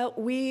change? Well,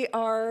 we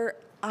are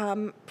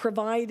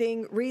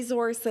providing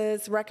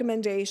resources,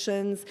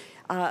 recommendations.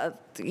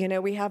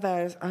 We have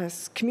a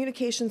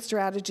communication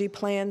strategy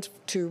planned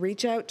to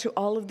reach out to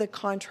all of the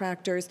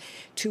contractors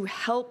to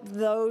help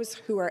those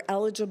who are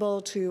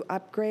eligible to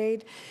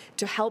upgrade,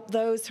 to help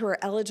those who are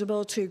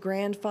eligible to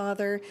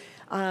grandfather.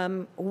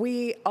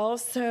 We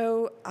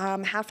also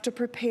have to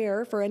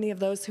prepare for any of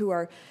those who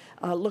are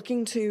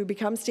looking to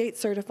become state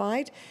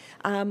certified.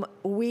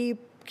 We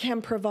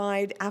can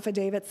provide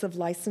affidavits of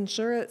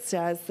licensure. It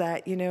says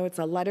that, it's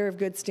a letter of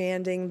good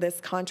standing. This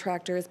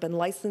contractor has been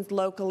licensed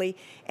locally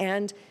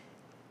and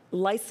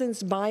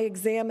licensed by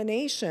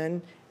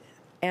examination,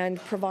 and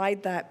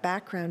provide that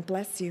background.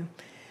 Bless you.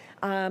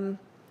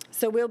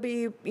 So we'll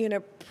be,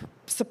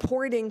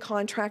 supporting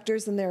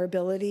contractors in their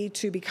ability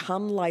to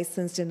become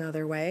licensed in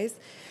other ways.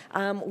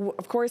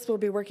 Of course, we'll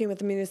be working with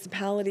the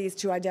municipalities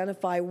to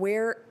identify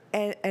where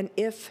and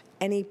if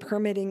any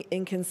permitting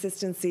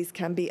inconsistencies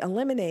can be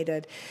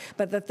eliminated.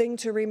 But the thing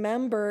to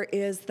remember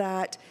is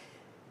that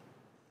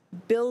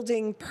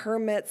building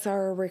permits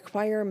are a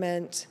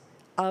requirement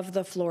of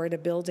the Florida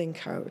Building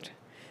Code.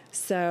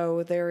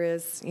 So there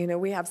is,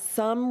 we have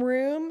some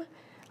room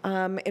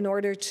in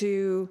order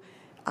to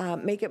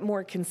make it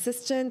more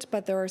consistent,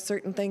 but there are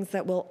certain things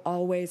that will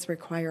always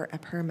require a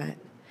permit.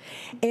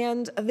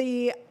 And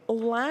the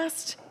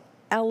last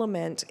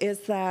element is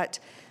that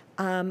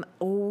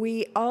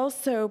we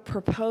also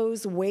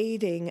propose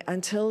waiting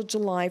until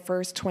July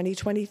 1st,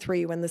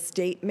 2023, when the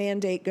state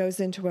mandate goes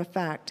into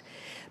effect,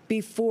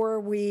 before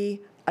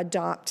we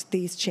adopt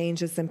these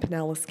changes in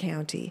Pinellas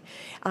County.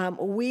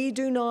 We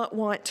do not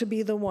want to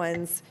be the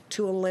ones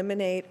to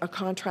eliminate a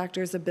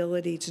contractor's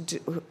ability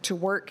to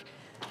work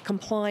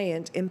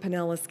compliant in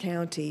Pinellas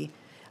County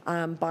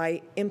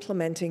by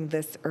implementing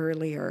this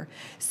earlier.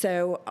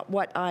 So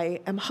what I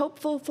am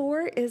hopeful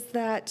for is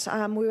that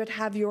we would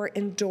have your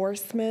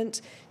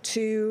endorsement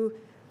to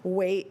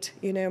wait,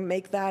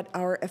 make that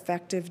our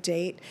effective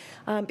date.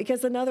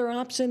 Because another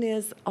option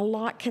is a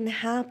lot can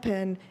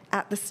happen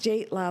at the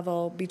state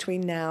level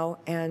between now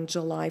and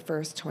July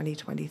 1st,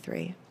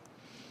 2023.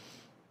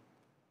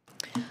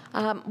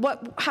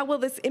 How will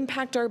this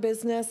impact our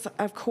business?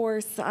 Of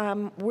course,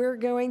 we're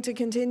going to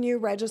continue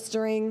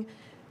registering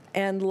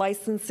and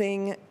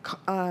licensing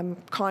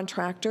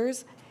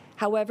contractors.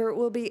 However, it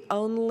will be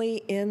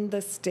only in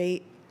the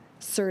state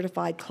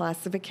certified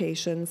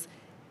classifications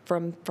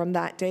from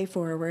that day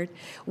forward.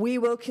 We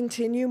will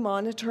continue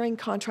monitoring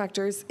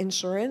contractors'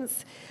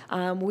 insurance.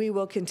 We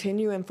will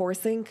continue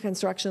enforcing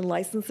construction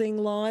licensing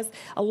laws.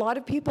 A lot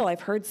of people,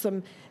 I've heard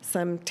some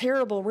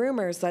terrible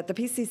rumors that the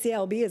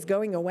PCCLB is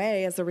going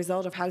away as a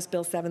result of House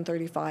Bill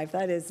 735.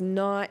 That is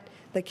not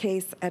the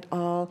case at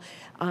all.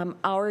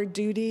 Our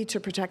duty to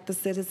protect the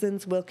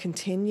citizens will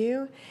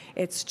continue.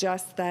 It's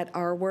just that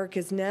our work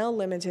is now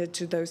limited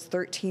to those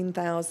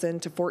 13,000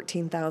 to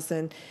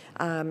 14,000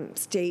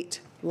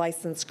 state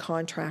licensed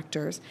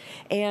contractors.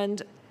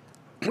 And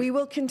we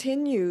will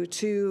continue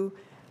to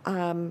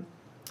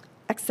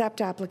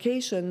accept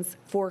applications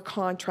for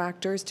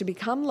contractors to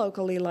become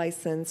locally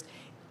licensed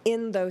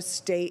in those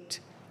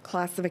state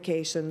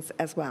classifications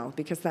as well,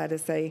 because that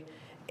is a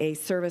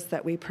service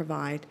that we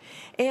provide.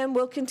 And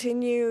we'll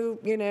continue,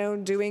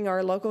 doing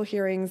our local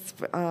hearings,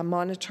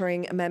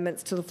 monitoring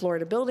amendments to the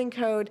Florida Building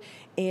Code,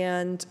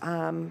 and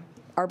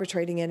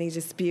arbitrating any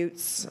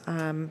disputes.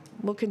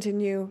 We'll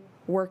continue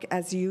work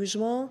as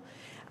usual.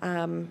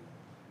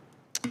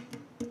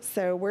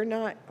 So we're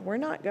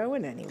not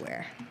going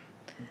anywhere.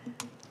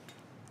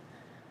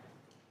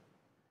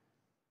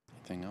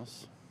 Anything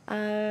else?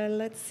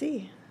 Let's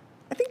see.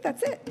 I think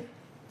that's it.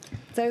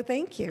 So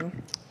thank you.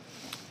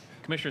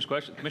 Commissioner's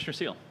question. Commissioner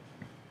Seal.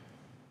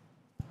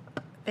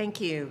 Thank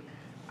you.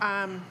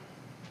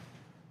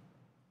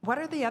 What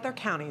are the other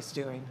counties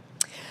doing?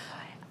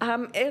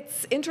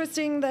 It's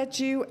interesting that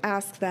you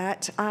ask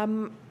that.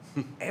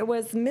 It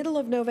was middle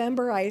of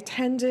November. I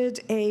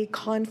attended a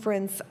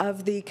conference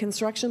of the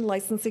Construction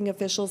Licensing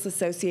Officials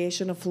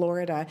Association of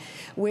Florida,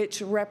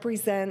 which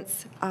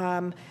represents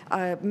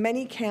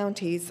many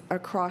counties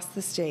across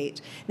the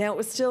state. Now, it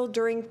was still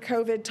during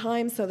COVID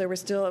time, so it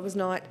was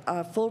not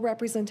a full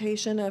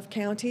representation of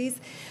counties,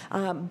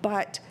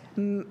 but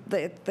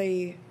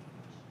the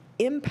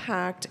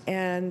impact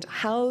and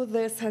how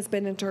this has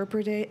been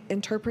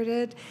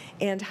interpreted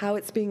and how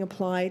it's being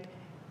applied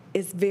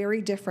is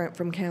very different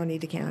from county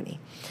to county.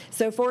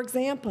 So, for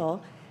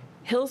example,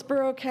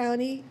 Hillsborough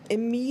County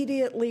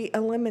immediately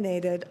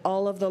eliminated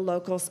all of the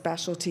local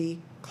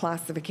specialty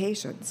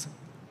classifications.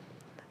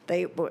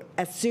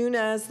 As soon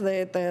as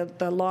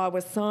the law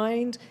was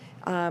signed,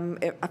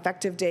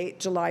 effective date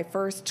July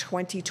 1st,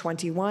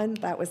 2021,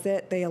 that was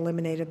it. They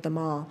eliminated them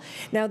all.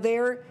 Now,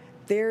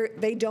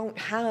 they don't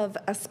have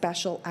a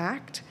special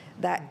act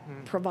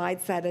that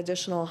provides that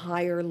additional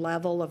higher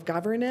level of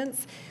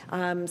governance.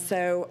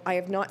 So I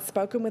have not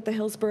spoken with the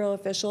Hillsborough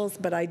officials,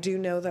 but I do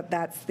know that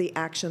that's the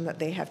action that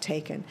they have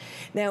taken.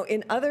 Now,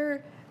 in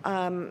other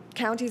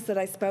counties that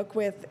I spoke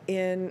with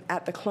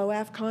at the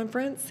CLOAF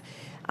conference,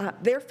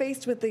 they're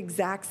faced with the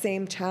exact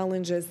same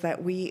challenges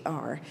that we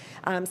are.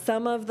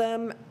 Some of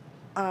them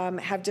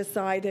have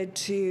decided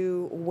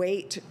to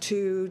wait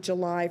to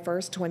July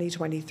 1st,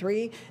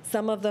 2023.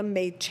 Some of them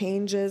made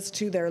changes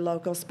to their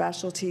local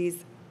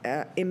specialties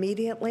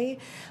immediately,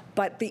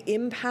 but the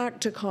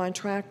impact to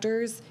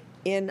contractors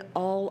in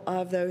all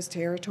of those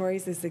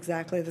territories is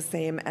exactly the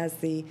same as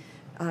the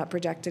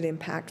projected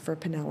impact for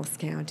Pinellas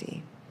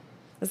County.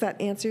 Does that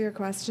answer your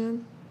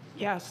question?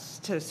 Yes,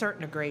 to a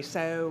certain degree.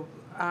 So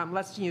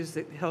let's use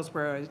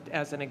Hillsborough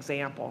as an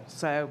example.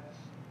 So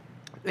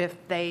if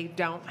they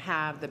don't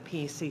have the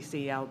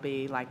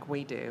PCCLB like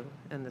we do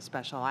in the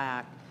Special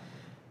Act,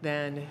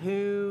 then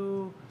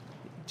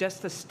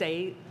just the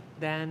state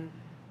then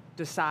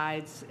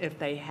decides if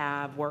they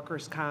have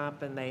workers'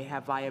 comp and they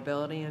have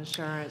liability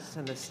insurance,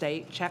 and the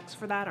state checks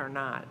for that or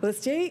not? The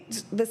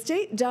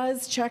state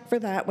does check for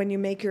that when you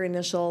make your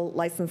initial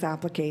license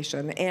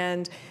application,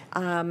 and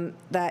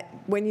that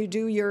when you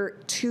do your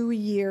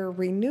 2-year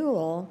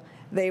renewal,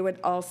 they would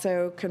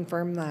also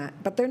confirm that.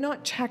 But they're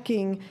not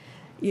checking,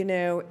 you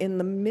know, in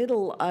the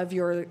middle of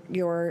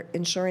your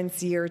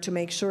insurance year to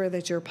make sure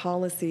that your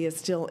policy is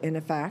still in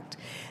effect.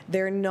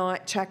 They're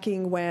not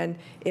checking when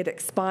it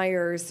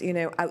expires, you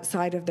know,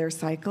 outside of their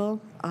cycle.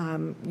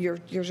 Once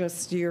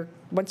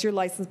you're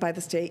licensed by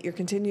the state, you're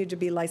continued to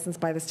be licensed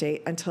by the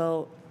state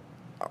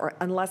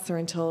unless or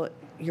until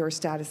your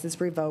status is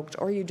revoked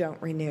or you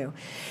don't renew.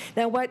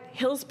 Now, what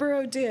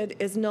Hillsborough did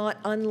is not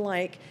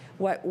unlike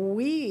what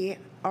we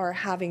are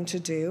having to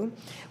do,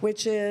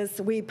 which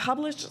is we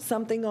published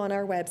something on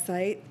our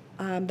website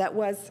that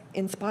was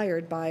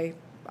inspired by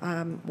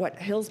what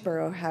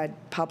Hillsborough had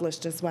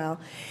published as well.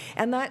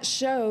 And that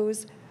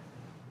shows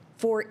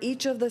for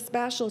each of the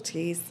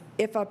specialties,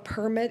 if a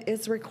permit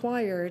is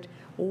required,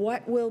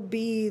 what will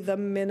be the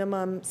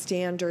minimum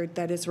standard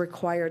that is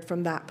required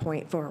from that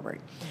point forward.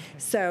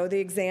 So the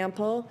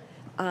example,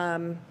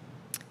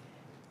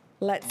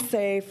 let's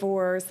say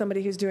for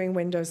somebody who's doing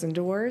windows and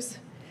doors,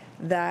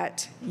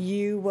 that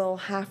you will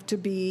have to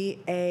be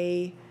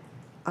a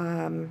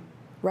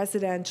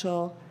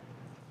residential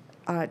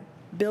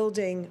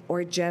building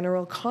or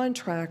general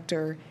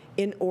contractor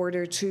in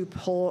order to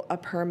pull a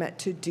permit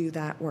to do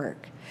that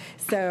work.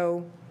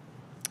 So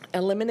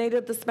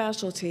eliminated the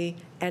specialty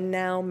and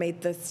now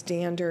made the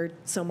standard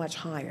so much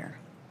higher.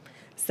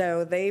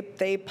 So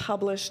they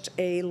published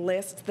a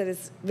list that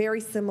is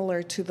very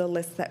similar to the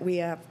list that we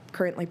have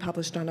currently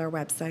published on our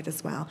website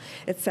as well.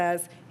 It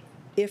says,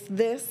 if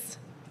this,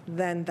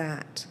 then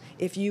that.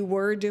 If you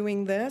were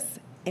doing this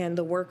and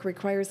the work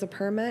requires a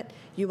permit,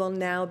 you will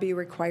now be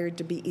required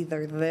to be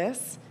either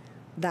this,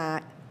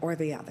 that, or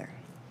the other.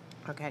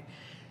 Okay.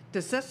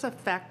 Does this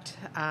affect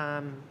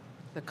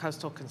the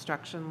coastal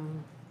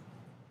construction?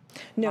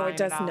 No, line it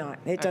does at all? not.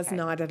 It does Okay.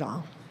 not at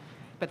all.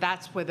 But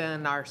that's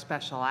within our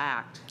special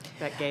act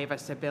that gave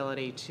us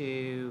ability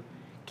to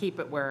keep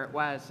it where it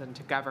was and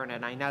to govern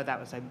it. I know that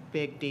was a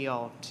big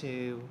deal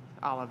to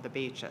all of the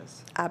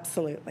beaches.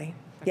 Absolutely.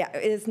 Yeah,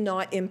 it is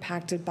not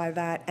impacted by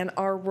that, and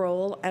our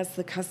role as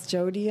the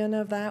custodian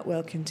of that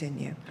will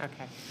continue.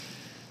 Okay.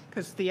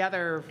 Because the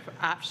other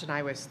option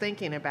I was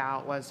thinking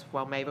about was,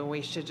 well, maybe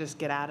we should just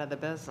get out of the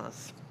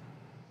business.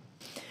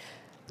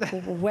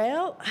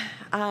 Well,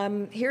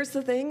 here's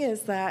the thing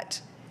is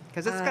that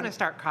Because it's going to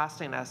start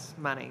costing us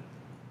money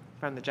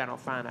from the general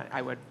fund,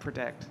 I would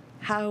predict.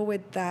 how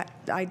would that,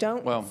 I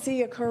don't Well-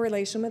 see a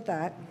correlation with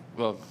that.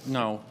 Well,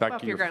 no, Well, back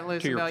if to you're your, going to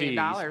lose to $1 your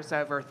million fees.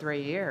 over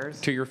 3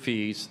 years. To your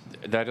fees,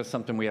 that is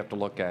something we have to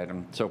look at.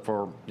 And so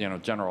for, you know,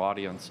 general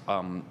audience,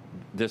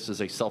 this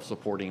is a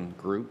self-supporting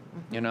group,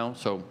 you know,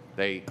 so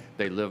they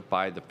live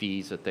by the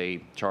fees that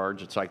they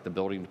charge. It's like the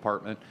building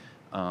department.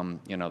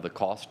 You know, the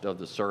cost of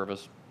the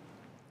service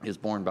is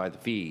borne by the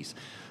fees.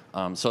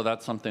 So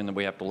that's something that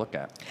we have to look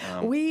at.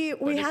 We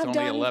But it's have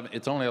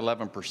only done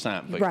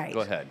 11%, but right.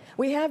 go ahead.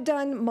 We have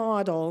done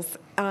models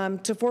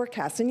to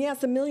forecast, and yes,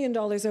 $1 million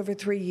over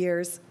 3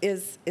 years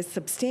is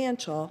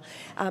substantial,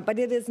 but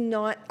it is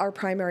not our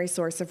primary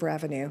source of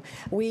revenue.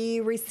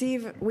 We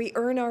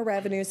earn our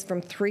revenues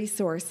from 3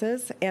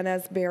 sources, and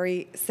as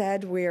Barry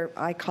said,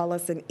 I call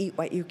us an eat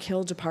what you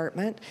kill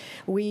department.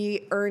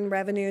 We earn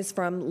revenues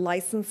from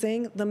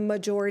licensing, the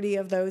majority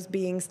of those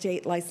being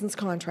state licensed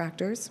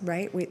contractors,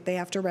 right? They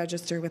have to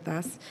register with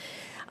us.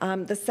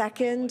 The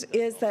second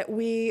is that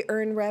we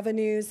earn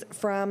revenues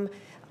from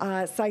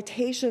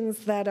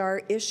citations that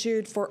are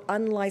issued for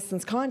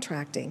unlicensed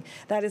contracting.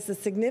 That is a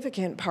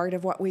significant part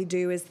of what we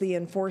do, is the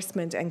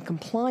enforcement and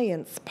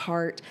compliance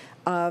part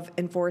of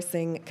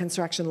enforcing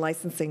construction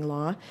licensing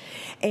law.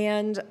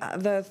 And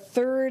the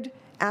third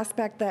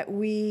aspect that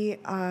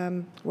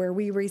where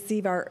we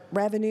receive our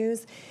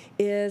revenues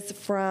is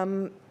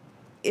from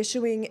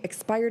issuing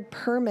expired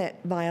permit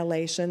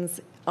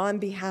violations on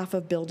behalf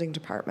of building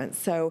departments.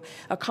 So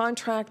a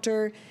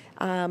contractor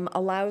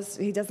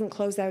he doesn't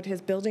close out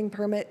his building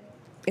permit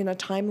in a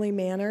timely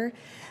manner,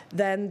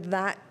 then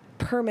that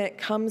permit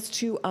comes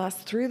to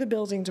us through the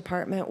building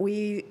department.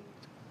 We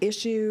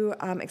issue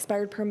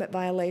expired permit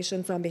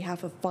violations on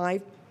behalf of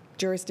 5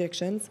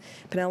 jurisdictions,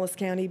 Pinellas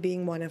County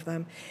being one of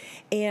them.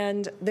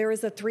 And there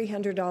is a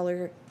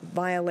 $300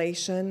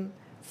 violation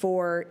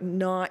for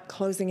not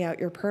closing out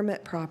your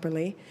permit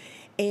properly.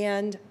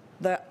 And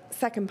the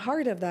second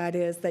part of that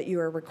is that you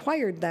are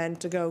required then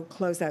to go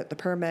close out the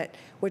permit,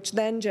 which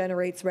then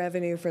generates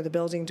revenue for the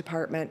building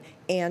department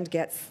and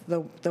gets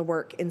the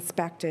work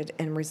inspected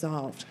and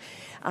resolved.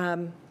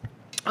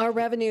 Our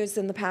revenues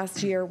in the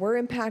past year were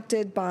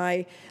impacted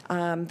by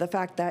the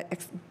fact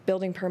that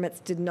building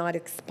permits did not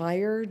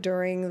expire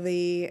during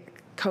the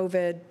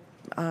COVID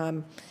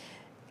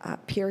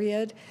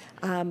period,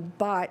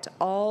 but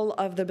all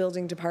of the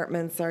building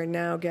departments are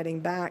now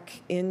getting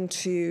back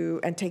into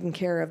and taking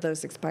care of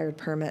those expired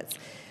permits.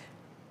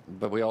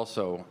 But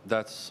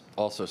that's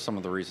also some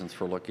of the reasons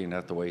for looking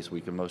at the ways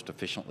we can most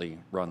efficiently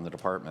run the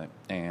department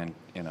and,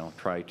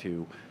 try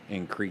to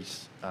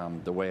increase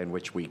the way in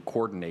which we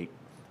coordinate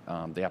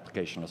the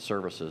application of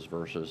services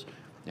versus,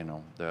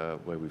 the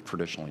way we've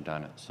traditionally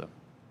done it, so.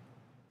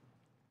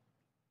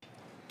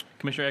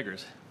 Commissioner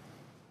Eggers.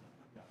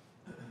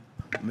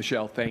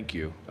 Michelle, thank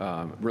you.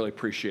 Really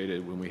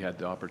appreciated when we had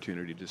the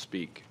opportunity to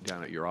speak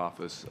down at your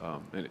office.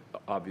 And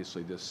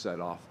obviously this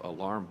set off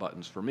alarm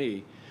buttons for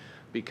me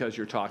because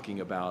you're talking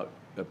about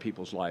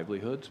people's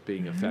livelihoods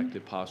being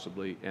affected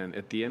possibly. And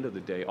at the end of the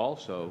day,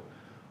 also,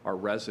 our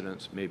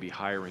residents may be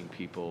hiring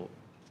people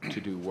to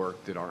do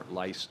work that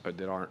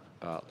aren't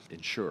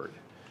insured.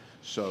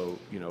 So,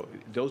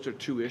 those are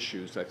two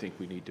issues I think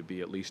we need to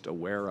be at least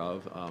aware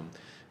of,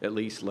 at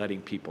least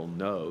letting people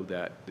know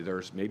that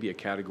there's maybe a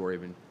category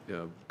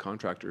of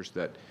contractors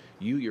that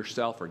you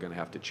yourself are going to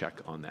have to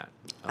check on that.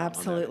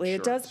 Absolutely.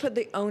 It does put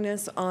the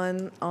onus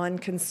on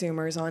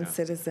consumers, on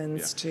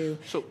citizens to.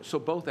 So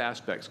both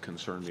aspects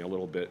concern me a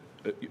little bit.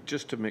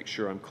 Just to make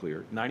sure I'm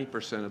clear,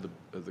 90%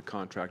 of the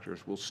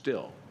contractors will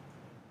still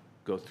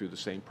go through the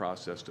same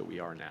process that we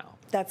are now.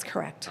 That's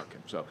correct. Okay,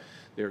 so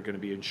they're going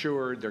to be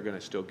insured, they're going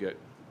to still get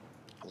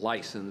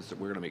licensed,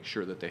 we're going to make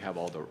sure that they have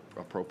all the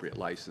appropriate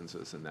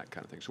licenses and that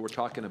kind of thing. So we're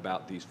talking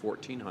about these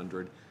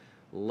 1,400,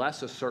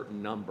 less a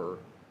certain number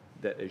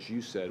that, as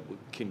you said,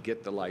 can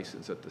get the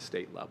license at the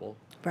state level.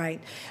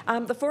 Right.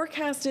 The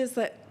forecast is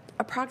that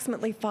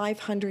approximately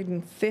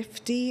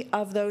 550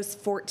 of those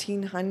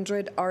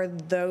 1,400 are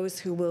those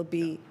who will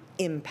be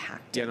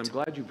impacted. Yeah, and I'm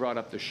glad you brought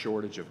up the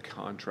shortage of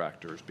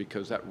contractors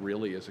because that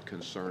really is a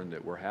concern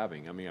that we're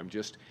having. I mean,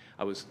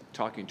 I was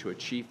talking to a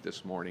chief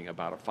this morning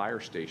about a fire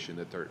station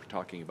that they're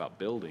talking about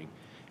building.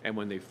 And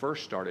when they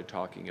first started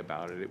talking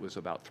about it, it was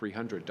about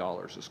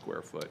 $300 a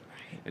square foot.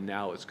 And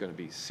now it's going to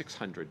be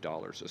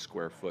 $600 a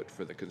square foot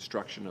for the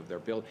construction of their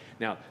building.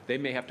 Now, they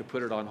may have to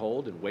put it on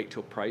hold and wait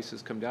till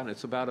prices come down.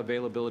 It's about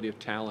availability of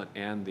talent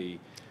and the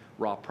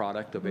raw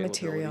product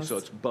availability. Materials. So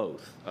it's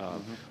both,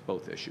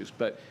 both issues.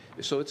 But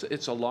so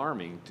it's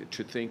alarming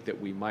to think that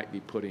we might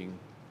be putting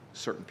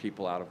certain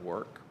people out of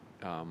work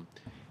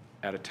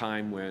at a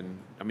time when,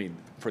 I mean,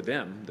 for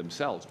them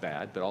themselves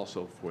bad, but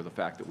also for the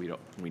fact that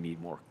we need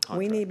more contractors.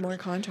 We need more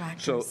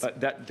contractors. So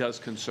that does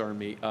concern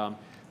me.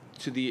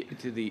 To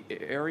the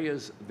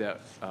areas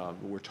that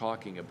we're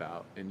talking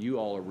about, and you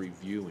all are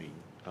reviewing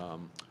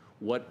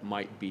what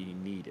might be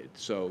needed.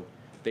 So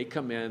they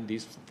come in,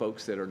 these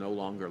folks that are no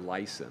longer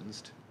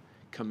licensed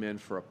come in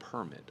for a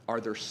permit.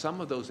 Are there some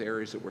of those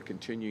areas that we're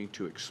continuing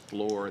to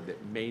explore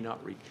that may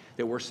not,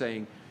 that we're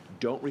saying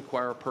don't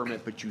require a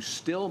permit, but you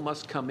still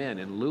must come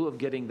in lieu of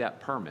getting that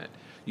permit,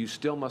 you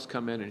still must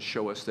come in and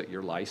show us that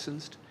you're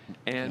licensed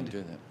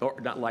and, or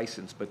not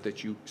licensed, but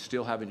that you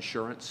still have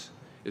insurance?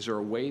 Is there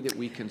a way that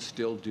we can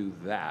still do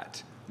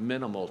that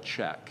minimal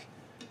check?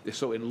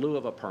 So in lieu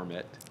of a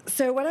permit.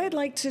 So what I'd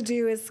like to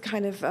do is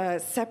kind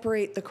of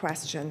separate the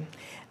question.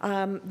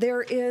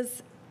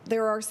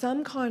 There are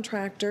some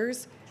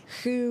contractors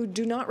who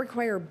do not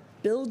require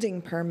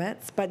building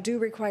permits, but do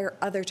require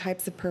other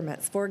types of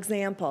permits. For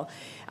example,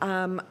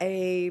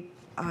 a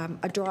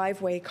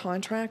driveway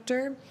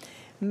contractor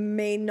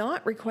may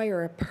not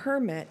require a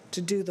permit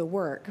to do the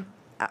work.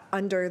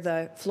 Under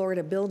the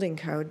Florida Building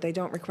Code, they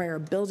don't require a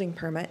building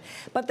permit,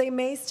 but they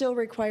may still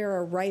require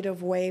a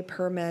right-of-way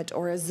permit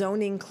or a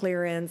zoning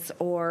clearance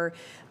or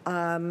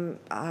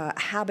a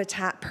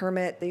habitat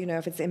permit,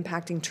 if it's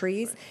impacting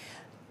trees.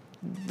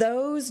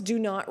 Those do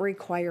not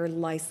require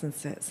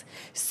licenses.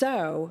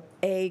 So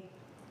a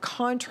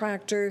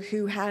contractor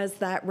who has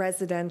that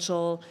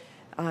residential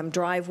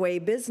driveway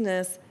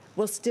business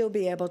will still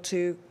be able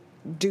to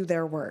do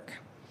their work.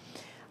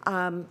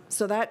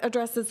 So that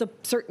addresses a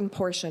certain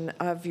portion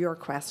of your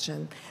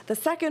question. The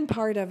second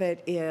part of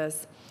it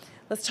is,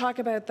 let's talk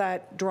about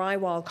that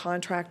drywall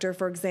contractor,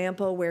 for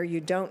example, where you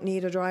don't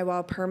need a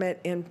drywall permit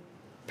in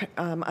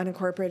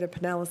unincorporated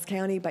Pinellas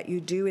County, but you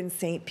do in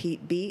St.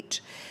 Pete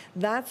Beach.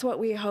 That's what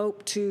we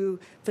hope to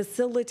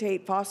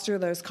facilitate, foster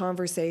those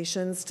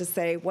conversations to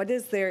say, what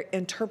is their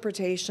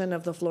interpretation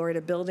of the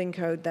Florida Building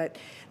Code that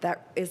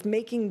is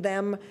making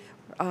them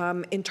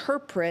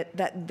interpret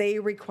that they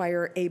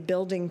require a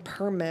building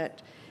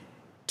permit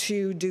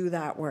to do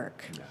that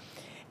work. Yeah.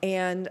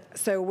 And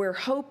so we're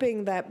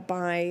hoping that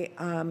by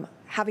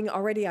having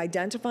already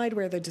identified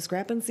where the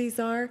discrepancies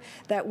are,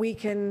 that we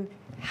can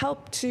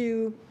help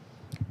to,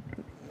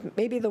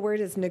 maybe the word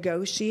is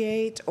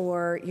negotiate,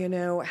 or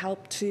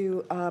help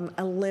to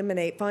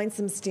eliminate, find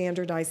some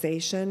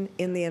standardization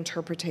in the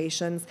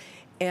interpretations,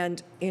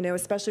 and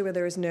especially where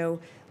there is no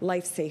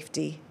life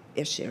safety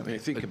issue. I mean,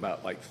 think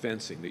about like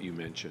fencing that you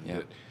mentioned,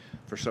 that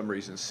for some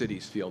reason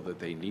cities feel that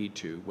they need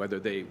to, whether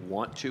they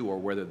want to or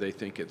whether they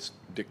think it's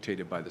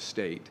dictated by the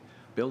state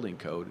building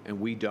code, and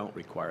we don't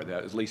require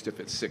that, at least if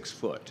it's 6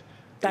 foot.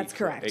 That's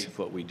correct. 8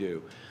 foot we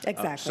do.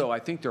 Exactly. So I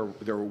think there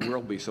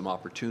will be some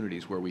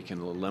opportunities where we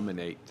can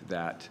eliminate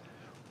that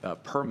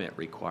permit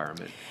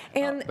requirement.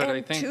 And But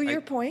I think to your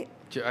point,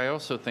 I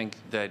also think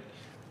that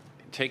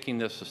taking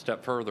this a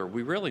step further,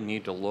 we really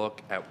need to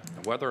look at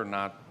whether or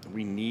not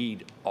we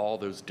need all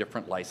those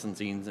different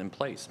licensings in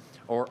place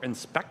or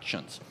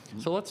inspections.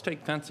 So let's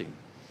take fencing.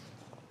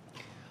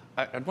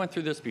 I went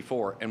through this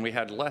before, and we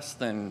had less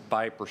than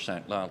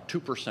 5%,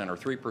 2%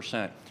 or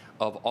 3%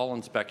 of all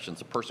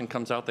inspections. A person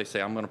comes out, they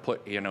say, I'm going to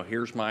put,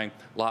 here's my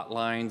lot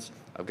lines,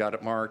 I've got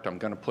it marked, I'm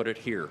going to put it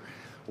here.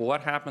 Well,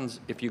 what happens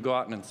if you go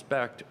out and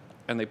inspect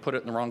and they put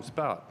it in the wrong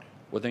spot?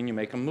 Well, then you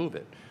make them move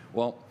it.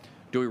 Well,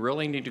 do we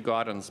really need to go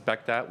out and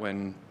inspect that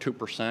when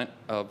 2%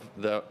 of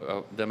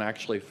them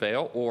actually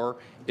fail? Or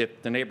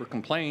if the neighbor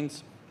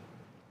complains,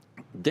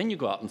 then you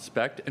go out and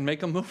inspect and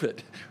make them move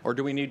it? Or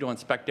do we need to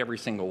inspect every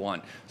single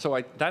one?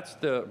 So that's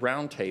the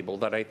round table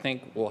that I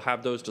think will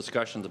have those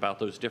discussions about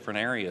those different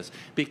areas,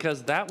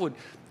 because that would,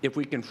 if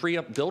we can free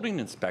up building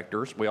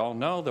inspectors, we all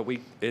know that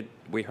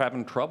we're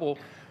having trouble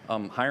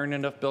hiring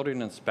enough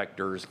building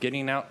inspectors,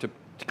 getting out to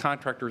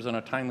contractors in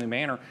a timely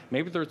manner.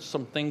 Maybe there's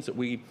some things that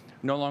we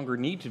no longer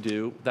need to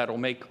do that'll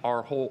make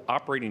our whole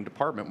operating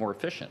department more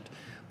efficient.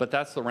 But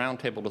that's the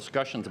roundtable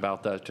discussions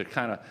about that, to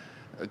kind of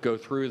go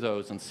through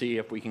those and see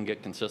if we can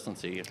get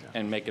consistency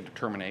and make a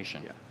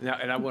determination. Yeah. Now,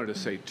 and I wanted to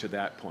say to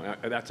that point,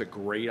 that's a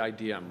great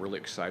idea. I'm really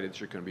excited that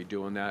you're going to be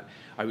doing that.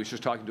 I was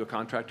just talking to a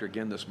contractor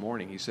again this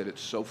morning. He said it's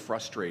so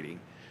frustrating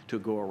to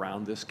go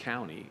around this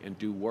county and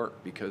do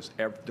work because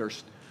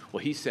there's,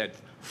 well, he said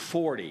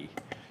 40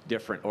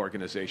 different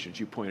organizations.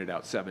 You pointed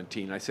out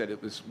 17. I said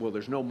it was, well,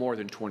 there's no more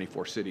than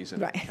 24 cities in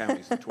the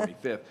county's the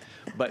 25th,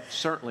 but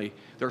certainly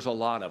there's a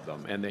lot of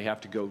them, and they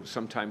have to go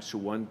sometimes to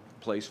one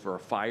place for a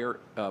fire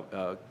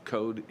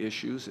code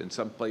issues, and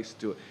some place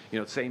to,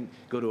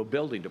 go to a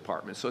building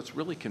department. So it's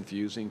really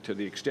confusing. To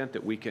the extent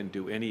that we can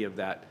do any of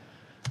that,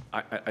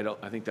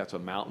 I think that's a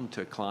mountain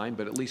to climb,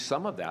 but at least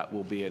some of that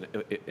will be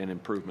an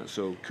improvement.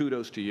 So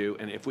kudos to you.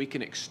 And if we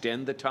can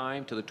extend the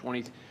time to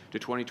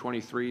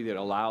 2023, that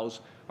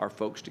allows our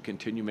folks to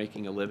continue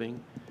making a living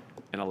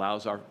and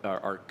allows our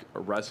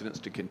residents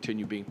to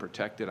continue being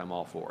protected, I'm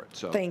all for it.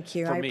 So thank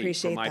you. For I me,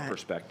 appreciate from my that.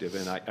 perspective,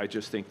 and I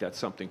just think that's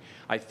something.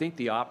 I think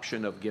the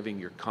option of giving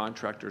your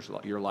contractors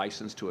your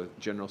license to a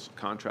general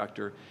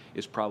contractor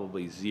is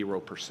probably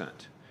 0%.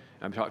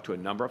 I've talked to a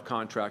number of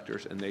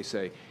contractors, and they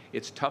say,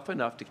 it's tough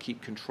enough to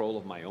keep control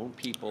of my own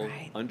people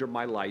under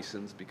my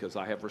license because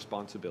I have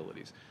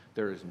responsibilities.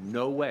 There is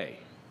no way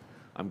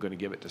I'm going to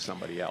give it to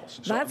somebody else.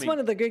 So, That's one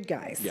of the good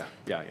guys.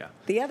 Yeah.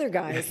 The other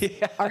guys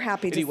are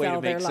happy to Any sell way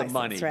to their make some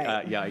license, money.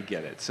 right? Yeah, I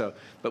get it. So,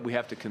 but we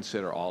have to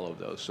consider all of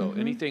those. So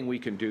anything we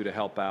can do to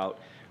help out,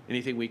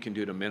 anything we can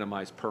do to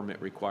minimize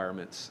permit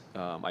requirements,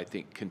 I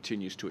think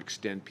continues to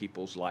extend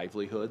people's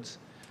livelihoods.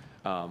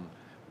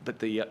 But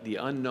the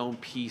unknown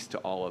piece to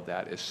all of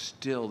that is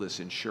still this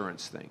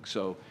insurance thing.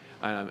 So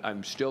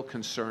I'm still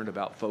concerned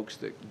about folks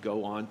that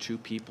go onto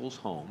people's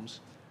homes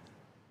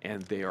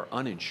and they are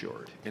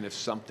uninsured. And if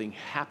something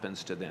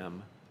happens to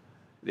them,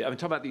 I'm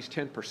talking about these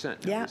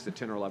 10% numbers, the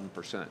 10 or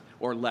 11%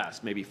 or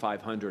less, maybe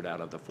 500 out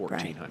of the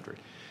 1,400.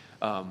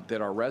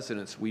 That our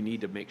residents, we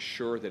need to make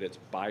sure that it's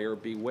buyer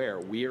beware.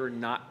 We are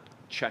not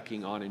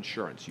checking on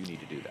insurance. You need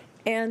to do that.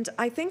 And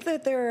I think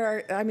that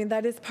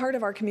that is part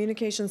of our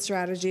communication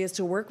strategy, is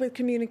to work with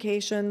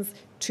communications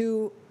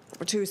to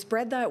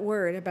spread that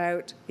word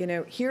about,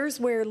 here's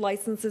where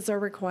licenses are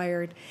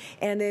required.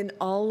 And in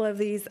all of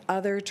these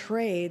other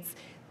trades,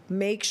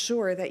 make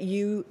sure that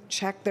you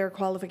check their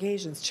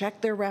qualifications,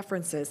 check their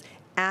references,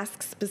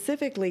 ask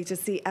specifically to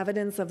see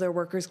evidence of their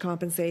workers'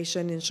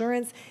 compensation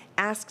insurance,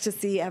 ask to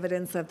see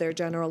evidence of their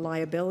general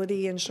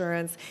liability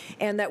insurance,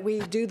 and that we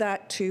do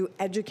that to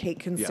educate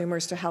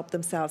consumers to help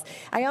themselves.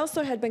 I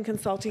also had been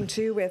consulting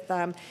too with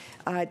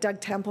Doug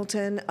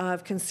Templeton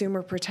of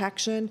Consumer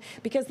Protection,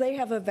 because they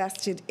have a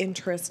vested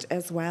interest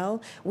as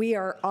well. We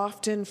are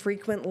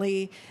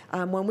frequently,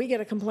 when we get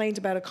a complaint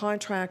about a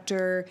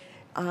contractor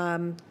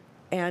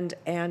and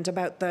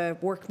about the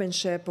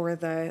workmanship or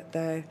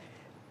the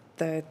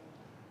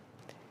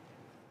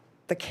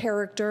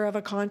character of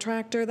a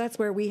contractor, that's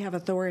where we have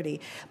authority.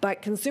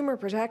 But Consumer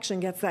Protection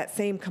gets that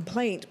same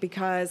complaint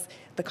because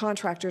the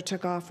contractor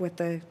took off with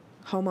the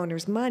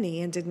homeowner's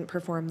money and didn't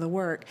perform the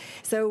work.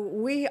 So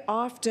we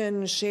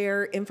often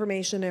share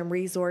information and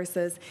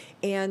resources,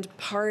 and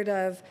part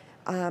of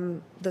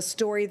the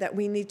story that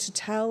we need to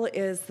tell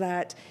is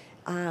that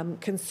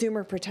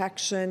Consumer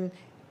Protection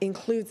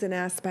includes an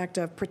aspect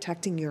of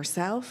protecting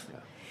yourself.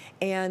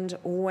 And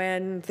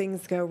when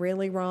things go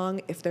really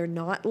wrong, if they're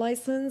not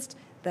licensed,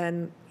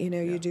 then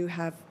you do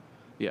have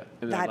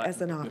and that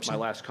as an option. My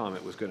last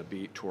comment was going to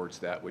be towards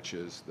that, which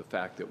is the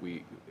fact that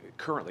we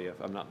currently, if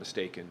I'm not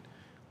mistaken,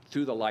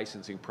 through the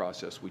licensing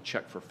process, we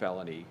check for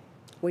felony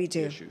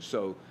issues.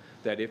 So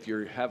that if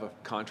you have a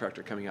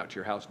contractor coming out to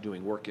your house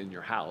doing work in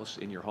your house,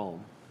 in your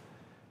home,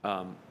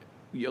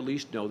 you at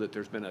least know that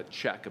there's been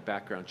a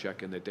background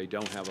check, and that they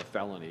don't have a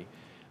felony.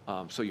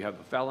 So you have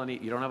a felony,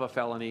 you don't have a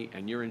felony,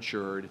 and you're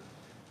insured.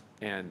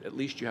 and at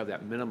least you have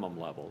that minimum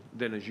level.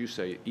 Then, as you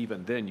say,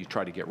 even then, you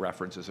try to get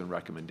references and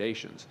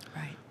recommendations.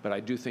 Right. But I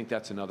do think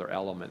that's another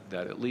element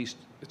that at least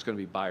it's going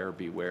to be buyer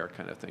beware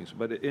kind of things.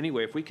 But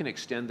anyway, if we can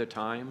extend the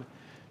time,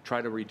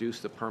 try to reduce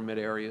the permit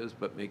areas,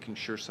 but making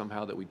sure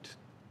somehow that we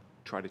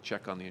try to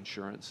check on the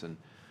insurance and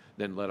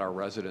then let our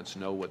residents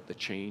know what the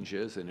change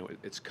is and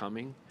it's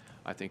coming,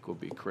 I think will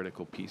be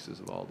critical pieces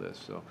of all this.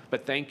 So,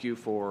 but thank you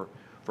for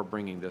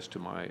bringing this to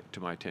my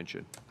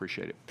attention.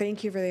 Appreciate it.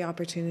 Thank you for the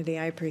opportunity.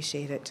 I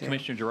appreciate it, too.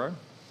 Commissioner Gerard?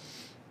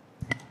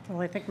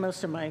 Well, I think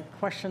most of my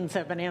questions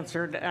have been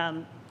answered.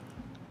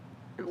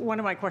 One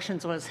of my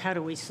questions was, how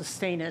do we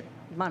sustain it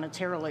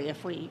monetarily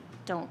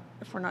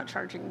if we're not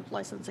charging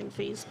licensing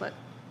fees? But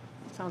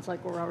it sounds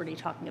like we're already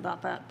talking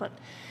about that. But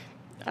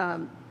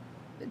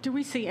do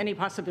we see any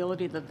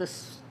possibility that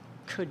this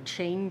could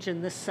change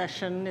in this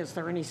session? Is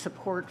there any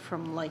support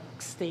from like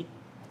state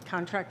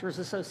contractors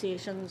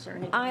associations or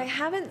anything? I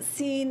haven't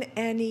seen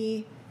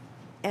any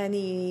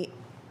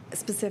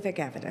specific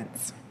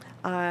evidence.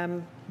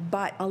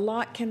 But a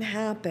lot can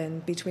happen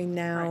between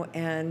now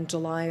and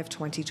July of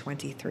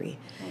 2023.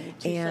 Only 2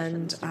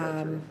 sessions to go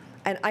through.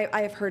 And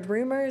I have heard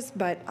rumors,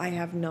 but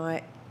I've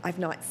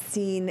not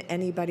seen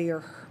anybody,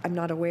 or I'm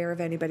not aware of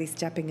anybody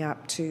stepping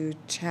up to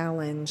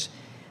challenge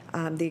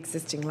the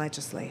existing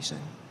legislation.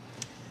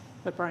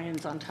 But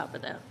Brian's on top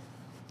of that.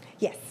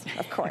 Yes,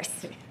 of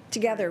course.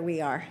 Together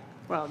we are.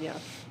 Well, yeah.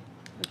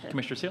 Okay.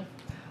 Commissioner Seal?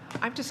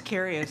 I'm just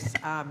curious,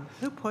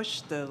 who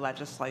pushed the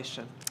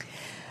legislation?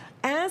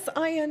 As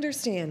I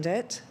understand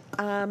it,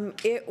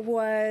 it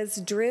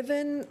was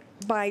driven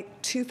by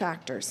two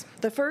factors.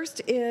 The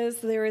first is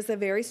there is a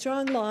very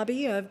strong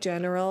lobby of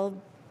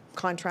general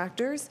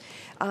contractors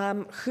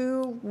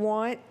who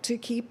want to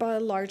keep a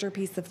larger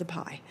piece of the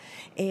pie.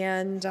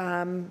 And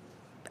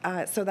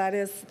so that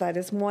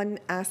is one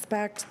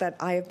aspect that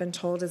I have been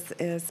told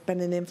has been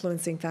an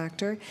influencing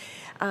factor.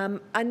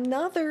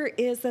 Another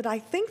is that I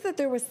think that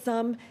there was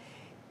some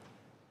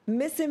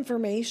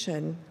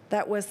misinformation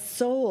that was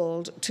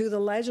sold to the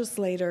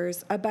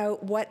legislators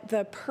about what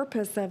the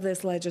purpose of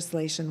this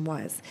legislation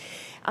was.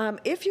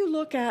 If you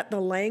look at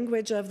the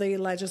language of the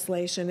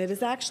legislation, it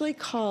is actually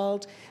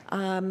called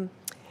the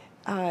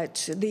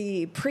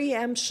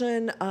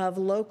preemption of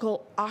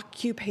local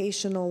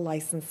occupational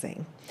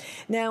licensing.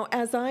 Now,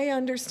 as I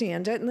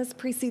understand it, and this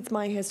precedes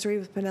my history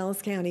with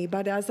Pinellas County,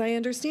 but as I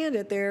understand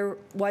it, there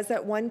was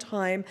at one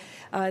time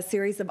a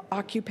series of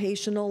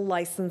occupational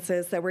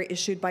licenses that were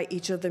issued by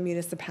each of the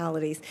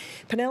municipalities.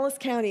 Pinellas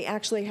County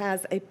actually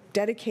has a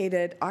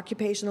dedicated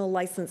occupational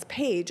license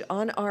page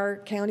on our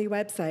county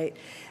website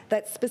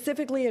that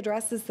specifically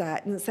addresses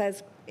that and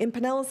says, in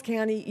Pinellas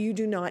County, you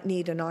do not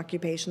need an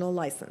occupational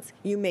license.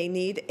 You may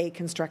need a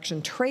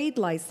construction trade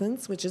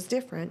license, which is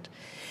different,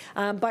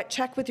 but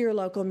check with your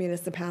local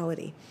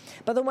municipality.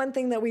 But the one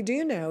thing that we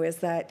do know is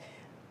that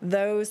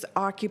those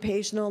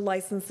occupational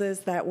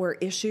licenses that were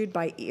issued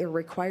by or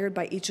required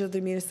by each of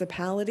the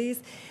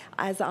municipalities,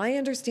 as I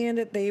understand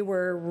it, they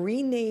were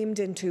renamed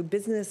into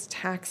business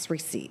tax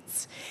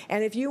receipts.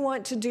 And if you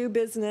want to do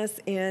business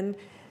in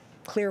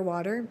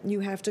Clearwater,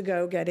 you have to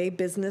go get a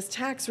business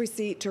tax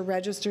receipt to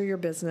register your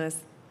business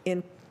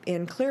in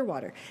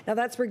Clearwater. Now,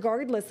 that's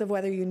regardless of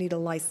whether you need a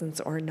license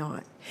or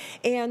not.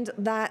 And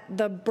that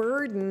the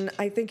burden,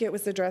 I think it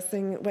was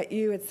addressing what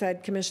you had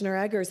said, Commissioner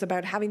Eggers,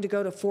 about having to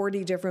go to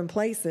 40 different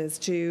places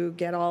to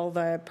get all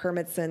the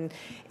permits and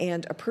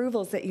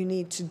approvals that you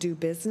need to do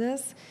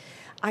business.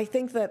 I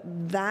think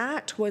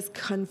that was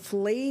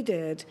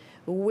conflated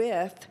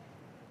with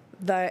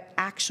the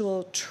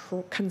actual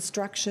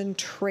construction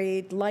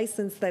trade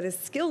license that is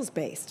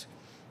skills-based,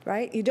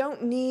 right? You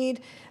don't need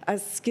a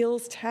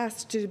skills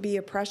test to be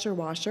a pressure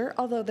washer,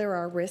 although there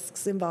are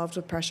risks involved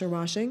with pressure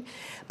washing.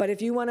 But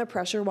if you want to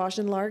pressure wash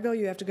in Largo,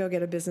 you have to go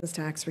get a business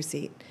tax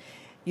receipt.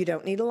 You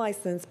don't need a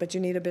license, but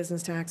you need a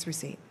business tax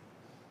receipt.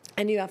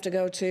 And you have to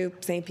go to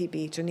St. Pete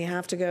Beach, and you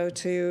have to go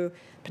to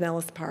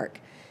Pinellas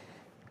Park.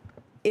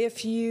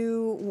 If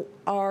you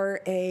are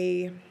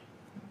a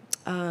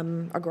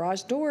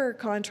garage door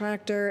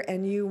contractor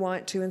and you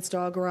want to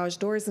install garage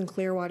doors in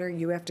Clearwater,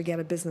 you have to get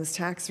a business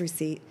tax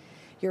receipt.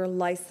 You're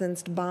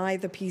licensed by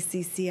the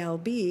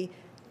PCCLB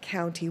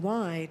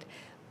countywide,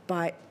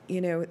 but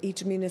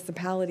each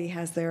municipality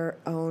has their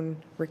own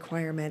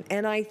requirement.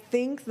 And I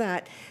think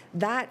that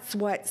that's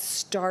what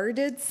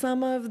started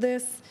some of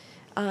this,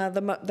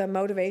 the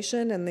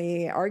motivation and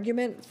the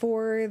argument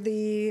for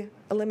the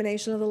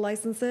elimination of the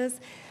licenses,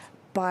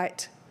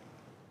 but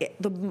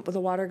the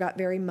water got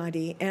very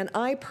muddy. And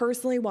I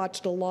personally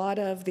watched a lot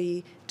of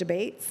the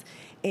debates,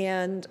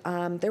 and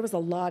there was a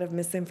lot of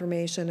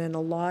misinformation and a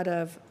lot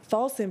of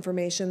false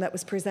information that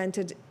was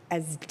presented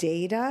as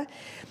data.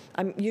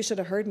 You should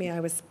have heard me. I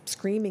was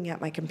screaming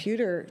at my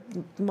computer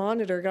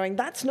monitor going,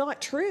 that's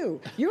not true.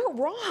 You're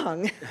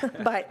wrong.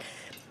 But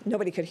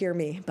nobody could hear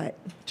me. But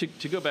To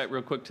go back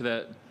real quick to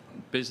that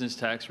business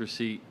tax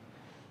receipt,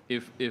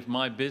 if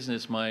my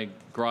business, my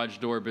garage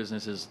door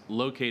business is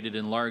located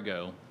in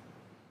Largo,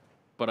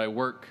 but I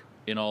work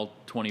in all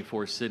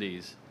 24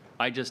 cities,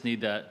 I just need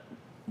that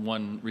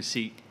one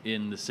receipt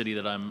in the city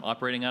that I'm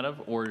operating out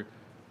of, or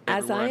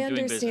As everywhere I I'm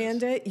doing understand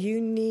business? it,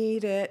 you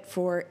need it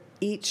for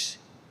each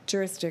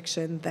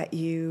jurisdiction that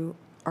you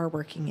are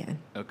working in.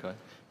 Okay.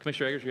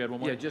 Commissioner Eggers, you had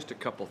one more? Yeah, just a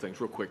couple things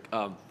real quick.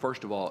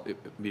 First of all, it'd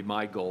be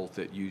my goal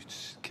that you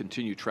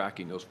continue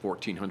tracking those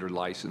 1,400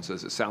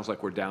 licenses. It sounds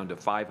like we're down to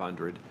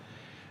 500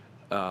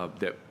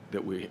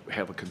 that we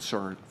have a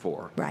concern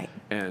for. Right.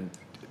 And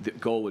the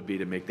goal would be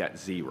to make that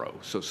 0.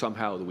 So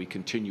somehow that we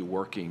continue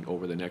working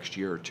over the next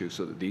year or two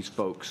so that these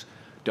folks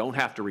don't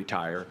have to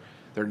retire.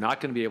 They're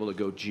not going to be able to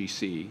go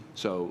GC,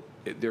 so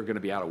they're going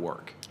to be out of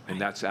work.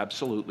 And that's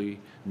absolutely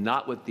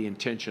not what the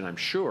intention, I'm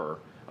sure,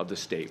 of the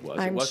state was.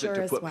 It I'm wasn't sure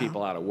to as put well.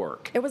 people out of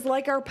work. It was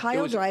like our It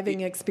pile was-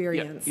 driving yeah,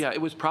 experience. Yeah,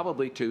 it was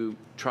probably to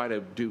try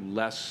to do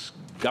less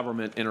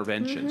government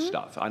intervention Mm-hmm.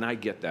 stuff, and I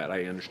get that,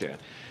 I understand.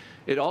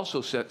 It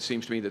also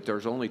seems to me that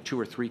there's only 2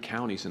 or 3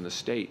 counties in the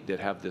state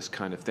that have this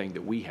kind of thing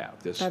that we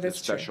have, this That is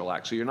true. special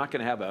act. So you're not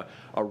going to have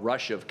a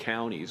rush of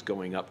counties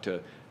going up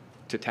to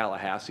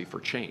Tallahassee for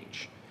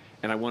change.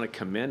 And I want to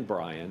commend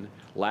Brian.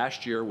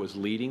 Last year was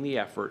leading the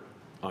effort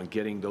on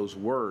getting those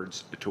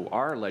words to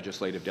our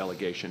legislative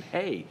delegation.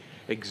 Hey,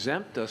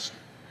 exempt us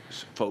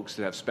folks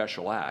that have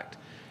special act.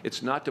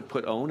 It's not to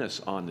put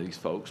onus on these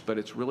folks, but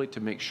it's really to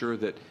make sure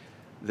that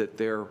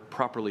they're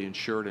properly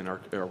insured and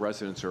our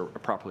residents are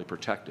properly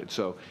protected.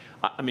 So,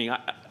 I mean,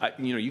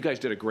 you know, you guys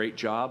did a great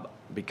job.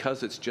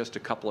 Because it's just a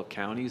couple of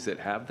counties that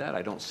have that,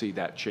 I don't see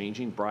that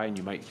changing. Brian,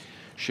 you might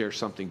share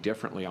something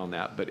differently on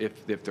that. But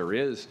if there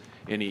is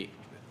any,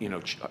 you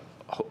know,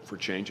 hope for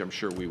change, I'm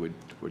sure we would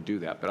do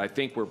that. But I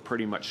think we're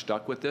pretty much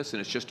stuck with this, and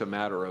it's just a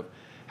matter of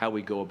how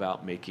we go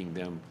about making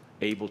them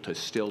able to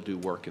still do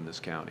work in this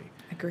county.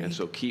 Agreed. And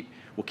so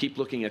we'll keep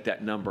looking at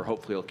that number.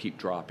 Hopefully it'll keep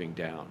dropping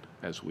down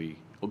as we'll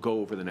go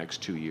over the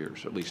next 2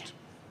 years, at least.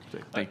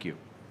 Thank you.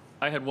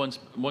 I had one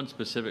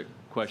specific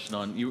question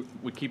on,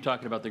 we keep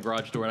talking about the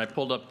garage door, and I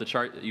pulled up the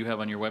chart that you have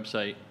on your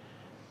website.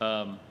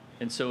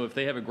 And so if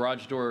they have a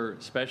garage door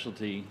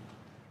specialty,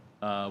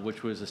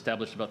 which was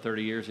established about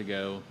 30 years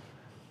ago,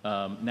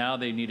 now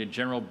they need a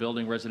general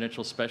building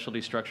residential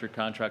specialty structured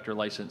contractor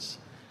license.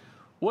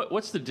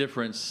 What's the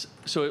difference?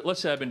 So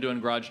let's say I've been doing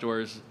garage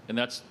doors, and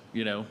that's,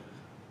 you know,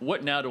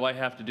 what now do I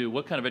have to do?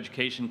 What kind of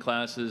education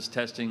classes,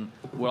 testing,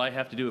 will I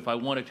have to do if I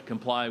wanted to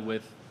comply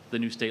with the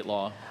new state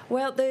law?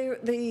 Well,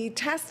 the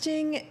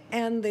testing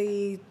and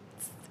the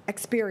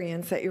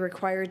experience that you're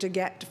required to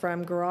get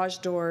from garage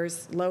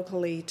doors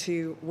locally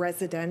to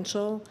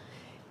residential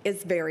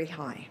is very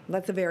high.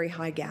 That's a very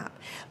high gap.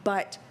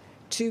 But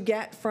to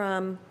get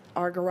from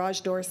our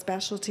garage door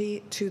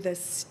specialty to the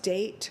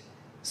state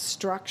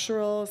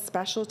structural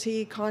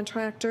specialty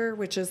contractor,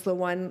 which is the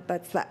one,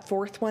 that's that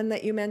 4th one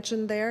that you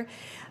mentioned there,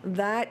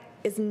 that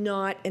is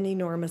not an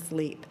enormous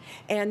leap.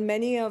 And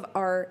many of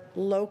our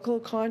local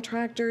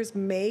contractors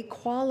may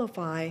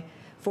qualify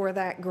for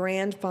that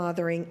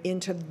grandfathering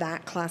into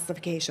that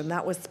classification.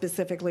 That was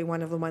specifically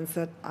one of the ones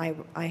that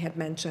I had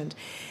mentioned.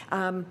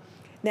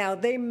 Now,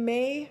 they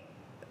may,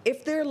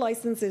 if their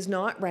license is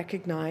not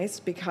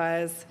recognized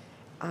because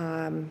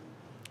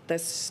the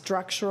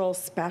structural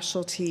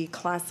specialty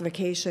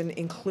classification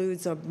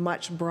includes a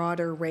much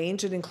broader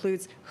range. It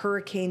includes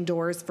hurricane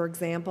doors, for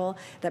example,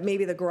 that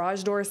maybe the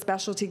garage door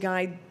specialty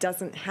guide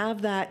doesn't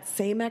have that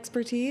same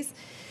expertise.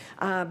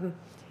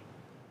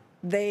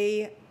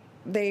 They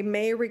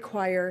may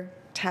require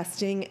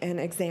testing and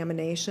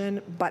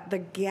examination, but the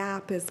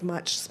gap is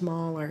much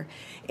smaller.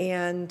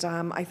 And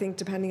I think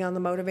depending on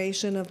the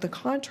motivation of the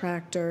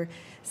contractor,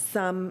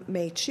 some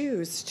may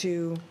choose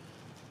to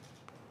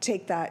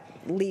take that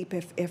leap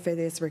if it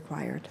is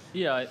required.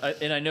 Yeah,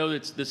 and I know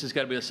this has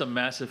got to be some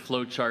massive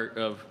flow chart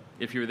of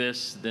if you're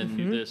this, then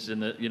you're this,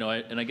 and you know,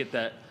 and I get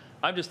that.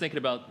 I'm just thinking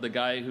about the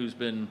guy who's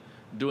been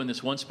doing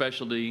this one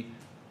specialty,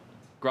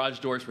 garage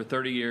doors for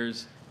 30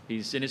 years.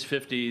 He's in his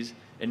 50s,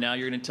 and now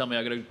you're going to tell me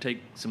I got to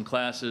take some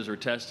classes or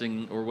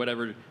testing or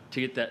whatever to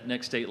get that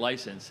next state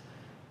license,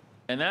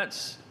 and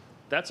that's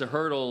a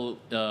hurdle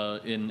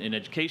in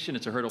education.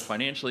 It's a hurdle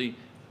financially,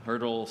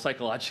 hurdle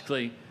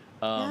psychologically.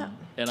 And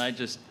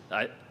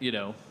you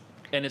know,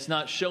 and it's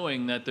not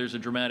showing that there's a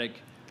dramatic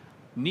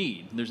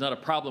need. There's not a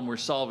problem we're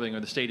solving or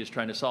the state is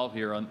trying to solve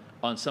here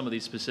on some of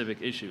these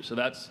specific issues.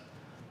 So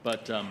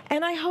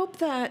And I hope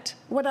that,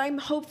 what I'm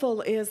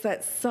hopeful is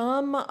that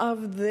some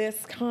of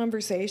this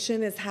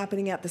conversation is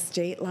happening at the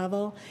state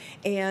level,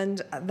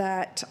 and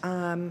that,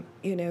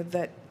 you know,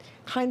 that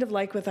kind of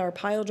like with our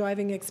pile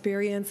driving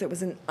experience, it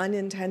was an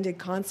unintended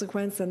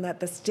consequence, and that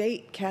the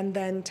state can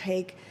then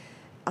take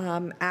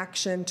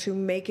action to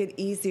make it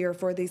easier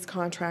for these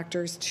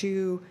contractors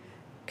to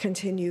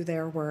continue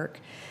their work.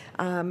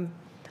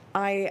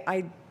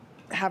 I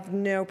have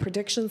no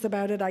predictions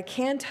about it. I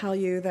can tell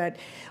you that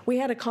we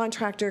had a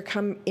contractor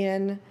come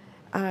in,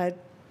 I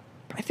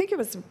think it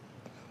was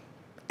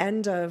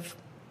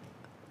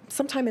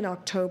sometime in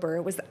October.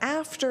 It was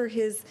after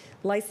his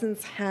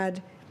license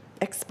had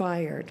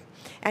expired.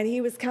 And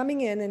he was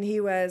coming in and he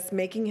was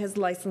making his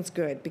license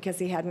good because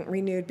he hadn't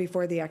renewed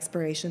before the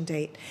expiration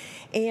date.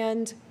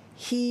 And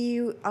He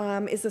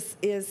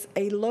is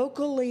a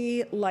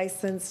locally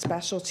licensed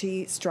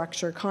specialty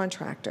structure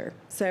contractor.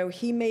 So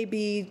he may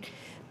be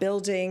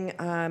building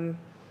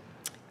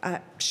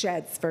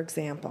sheds, for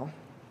example.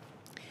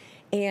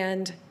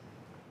 And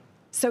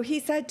so he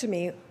said to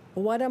me,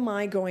 what am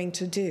I going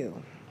to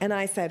do? And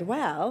I said,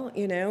 well,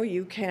 you know,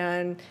 you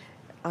can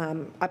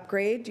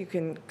upgrade. You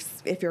can,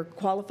 if you're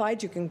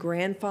qualified, you can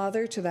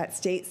grandfather to that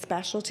state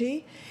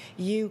specialty.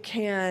 You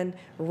can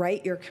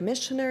write your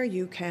commissioner.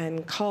 You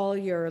can call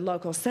your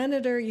local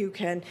senator.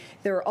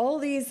 There are all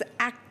these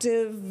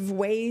active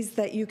ways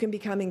that you can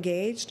become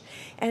engaged.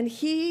 And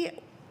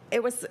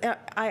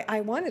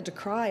I wanted to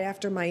cry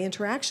after my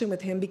interaction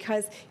with him,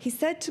 because he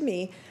said to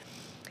me,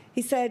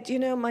 he said, you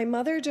know, my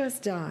mother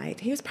just died.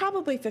 He was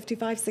probably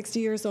 55, 60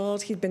 years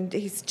old. He's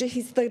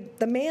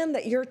the man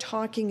that you're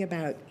talking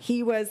about.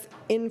 He was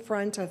in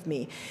front of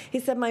me. He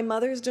said, my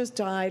mother's just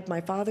died.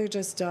 My father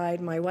just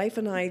died. My wife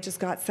and I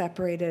just got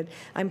separated.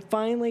 I'm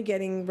finally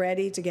getting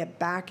ready to get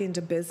back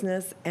into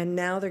business, and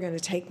now they're going to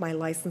take my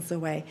license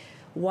away.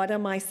 What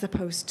am I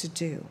supposed to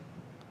do?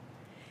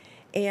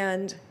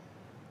 And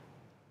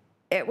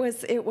it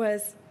was,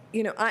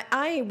 you know,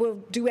 I will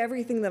do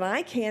everything that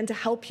I can to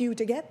help you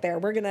to get there.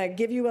 We're going to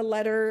give you a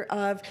letter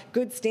of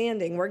good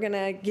standing. We're going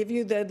to give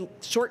you the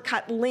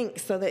shortcut link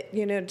so that,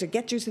 you know, to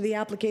get you to the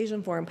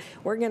application form.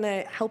 We're going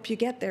to help you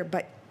get there,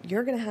 but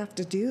you're going to have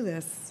to do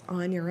this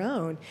on your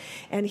own.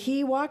 And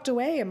he walked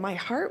away, and my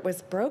heart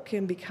was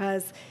broken,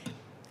 because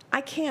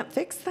I can't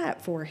fix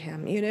that for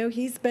him. You know,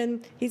 he's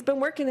been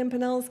working in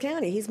Pinellas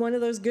County. He's one of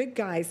those good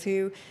guys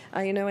who,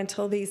 you know,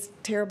 until these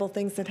terrible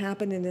things that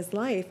happened in his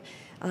life,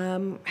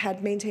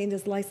 had maintained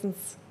his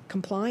license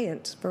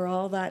compliant for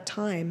all that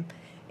time,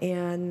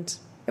 and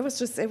it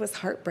was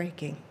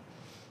heartbreaking.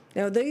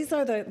 You know, these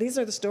are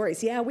the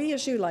stories. Yeah, we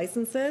issue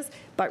licenses,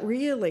 but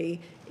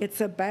really,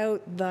 it's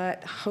about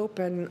that hope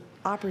and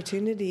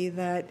opportunity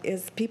that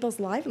is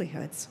people's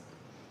livelihoods.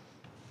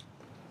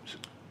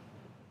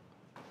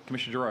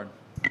 Commissioner Gerard.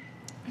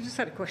 I just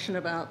had a question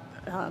about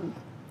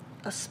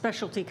a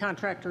specialty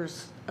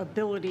contractor's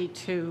ability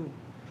to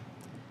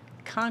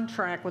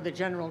contract with a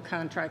general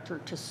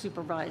contractor to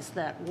supervise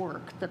that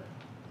work that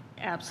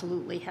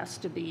absolutely has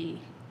to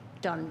be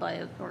done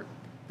by or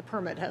the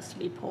permit has to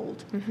be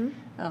pulled.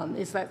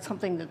 Is that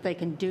something that they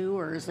can do,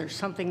 or is there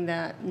something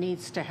that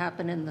needs to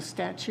happen in the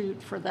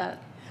statute for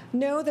that?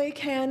 No, they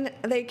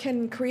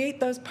can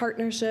create those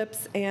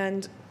partnerships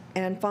and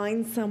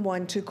find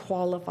someone to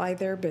qualify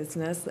their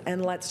business,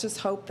 and let's just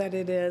hope that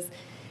it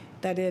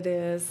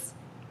is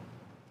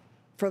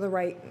for the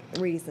right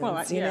reasons.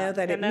 Well, you know,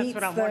 that and it that's meets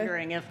what I'm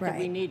wondering, if do we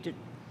right. need to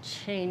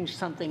change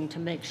something to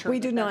make sure We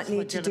do not that's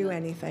need to do legitimate?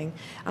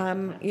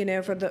 anything. You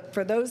know,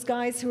 for those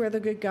guys who are the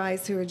good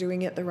guys who are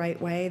doing it the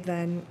right way,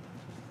 then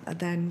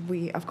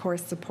we of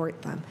course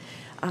support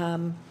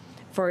them.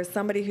 For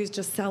somebody who's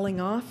just selling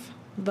off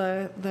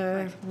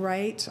the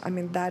right, I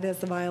mean, that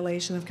is a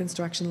violation of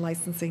construction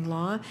licensing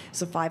law.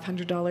 It's a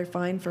 $500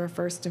 fine for a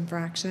first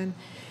infraction,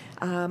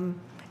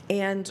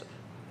 and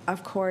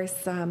of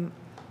course,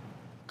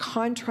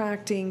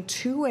 contracting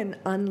to an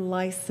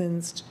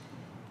unlicensed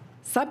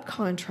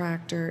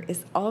subcontractor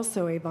is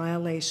also a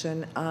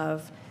violation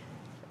of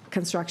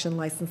construction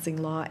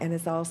licensing law, and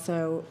is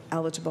also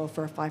eligible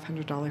for a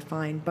 $500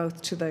 fine,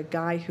 both to the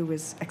guy who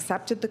was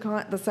accepted the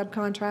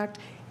subcontract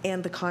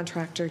and the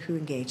contractor who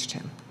engaged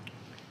him.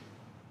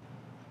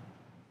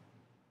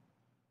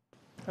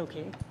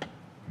 Okay.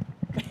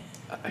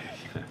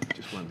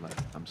 Just one last,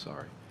 I'm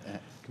sorry.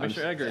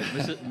 Commissioner Egger,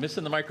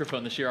 missing the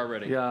microphone this year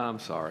already. Yeah, I'm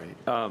sorry.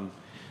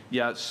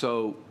 Yeah,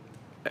 so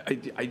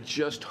I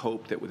just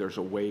hope that there's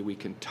a way we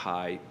can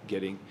tie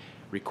getting,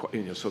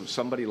 you know, so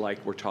somebody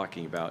like we're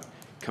talking about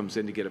comes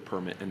in to get a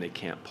permit and they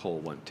can't pull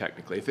one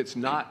technically. If it's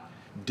not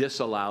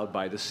disallowed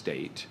by the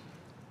state,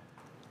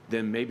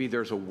 then maybe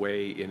there's a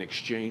way in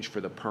exchange for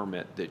the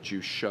permit that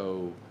you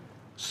show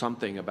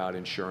something about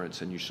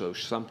insurance and you show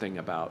something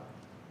about,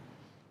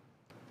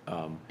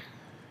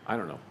 I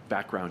don't know,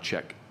 background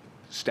check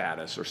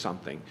status or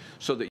something,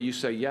 so that you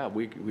say, yeah,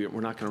 we're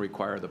not going to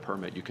require the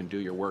permit. You can do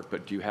your work,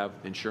 but do you have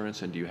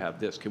insurance and do you have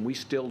this? Can we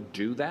still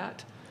do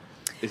that?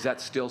 Is that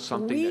still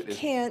something We that is?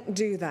 can't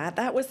do that.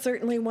 That was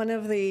certainly one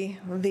of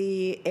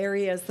the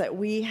areas that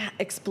we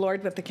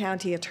explored with the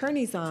county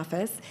attorney's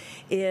office.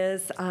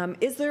 Is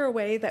there a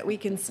way that we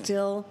can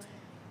still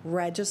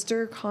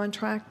register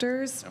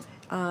contractors?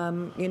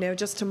 You know,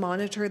 just to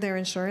monitor their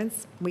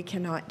insurance? We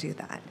cannot do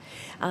that.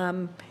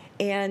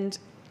 And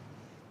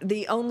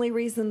the only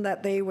reason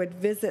that they would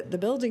visit the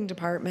building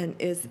department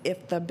is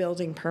if the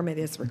building permit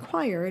is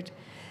required.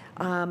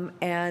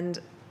 And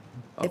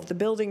if the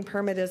building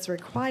permit is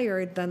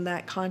required, then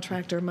that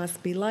contractor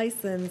must be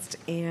licensed,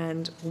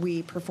 and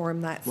we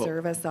perform that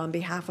service on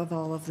behalf of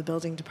all of the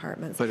building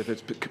departments. But if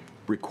it's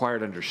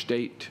required under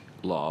state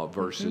law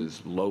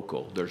versus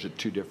local. There's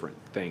two different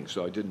things,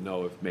 so I didn't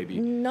know if maybe.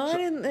 Not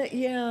in the,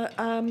 yeah.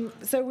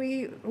 So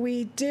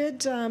we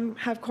did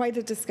have quite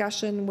a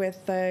discussion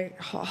with the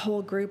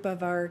whole group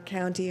of our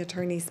county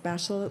attorney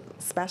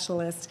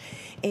specialists.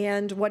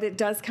 And what it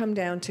does come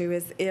down to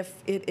is if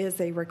it is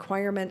a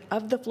requirement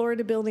of the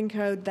Florida Building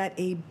Code that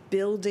a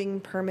building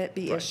permit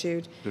be Right.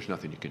 issued, There's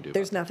nothing you can do.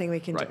 there's about it. nothing we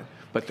can Right. do.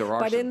 But there are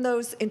But some- in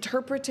those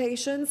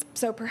interpretations,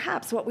 so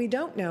perhaps what we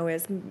don't know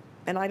is,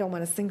 and I don't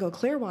want to single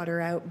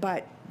Clearwater out,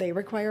 but they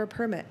require a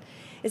permit.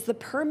 Is the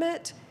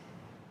permit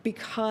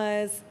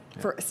because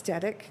for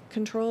aesthetic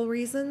control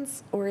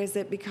reasons, or is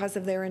it because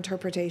of their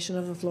interpretation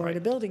of the Florida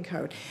Right. Building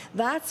Code?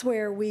 That's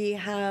where we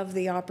have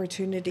the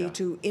opportunity Yeah.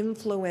 to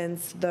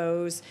influence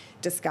those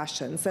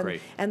discussions.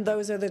 Great. And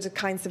those are the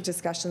kinds of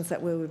discussions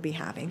that we would be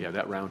having. Yeah,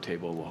 that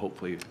roundtable will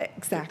hopefully. get that.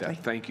 Exactly.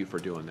 Thank you for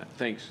doing that.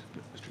 Thanks,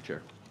 Mr.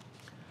 Chair.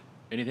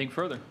 Anything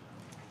further?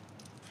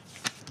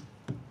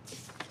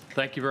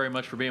 Thank you very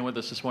much for being with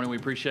us this morning. We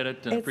appreciate it,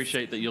 and It's-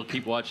 appreciate that you'll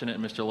keep watching it,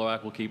 and Mr.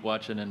 Loack will keep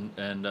watching,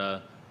 and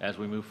as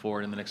we move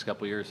forward in the next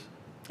couple of years.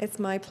 It's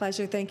my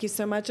pleasure. Thank you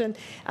so much. And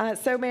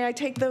so may I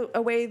take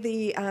away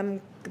the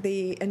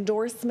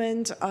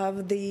endorsement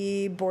of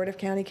the Board of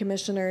County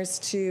Commissioners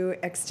to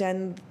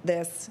extend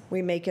this,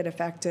 we make it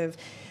effective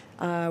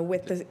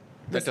with the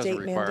That state doesn't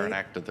mandate? require an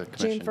act of the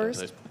commission, June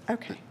does 1st? it?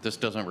 Okay. This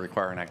doesn't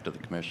require an act of the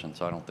commission,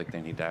 so I don't think they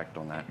need to act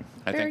on that.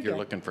 I Very think you're good.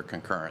 looking for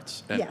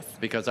concurrence. Yes.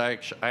 Because I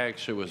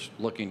actually was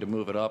looking to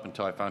move it up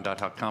until I found out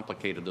how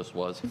complicated this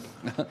was.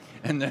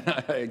 And then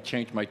I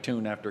changed my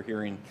tune after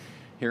hearing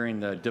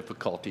the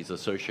difficulties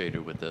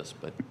associated with this,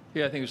 but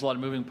Yeah, I think there's a lot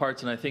of moving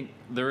parts, and I think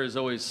there is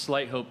always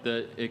slight hope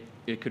that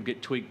it could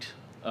get tweaked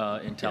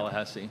in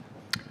Tallahassee.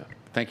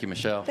 thank you,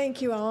 Michelle.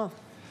 Thank you all.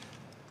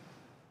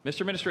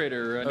 Mr.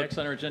 Administrator, next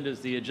on our agenda is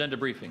the agenda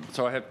briefing.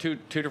 So I have two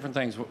different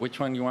things. Which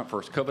one you want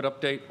first, COVID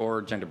update or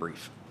agenda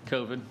brief?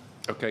 COVID.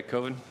 Okay,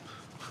 COVID.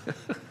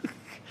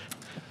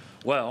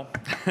 Well,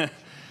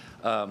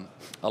 a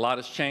lot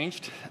has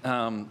changed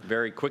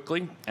very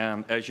quickly,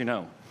 as you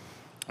know.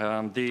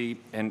 We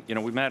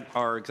met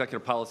our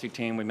executive policy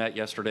team. We met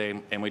yesterday,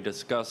 and we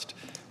discussed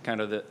kind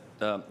of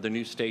the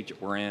new stage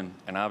that we're in.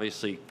 And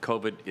obviously,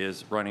 COVID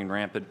is running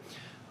rampant.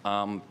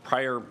 About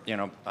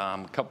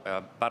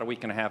a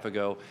week and a half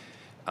ago,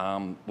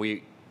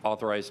 we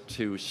authorized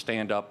to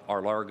stand up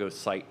our Largo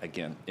site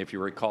again. If you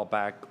recall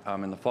back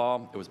in the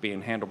fall, it was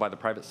being handled by the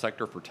private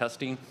sector for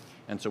testing,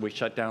 and so we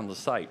shut down the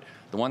site.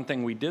 The one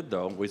thing we did,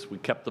 though, was we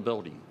kept the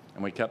building,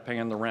 and we kept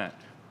paying the rent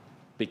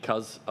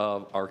because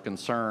of our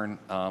concern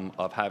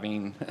of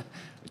having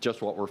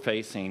just what we're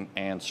facing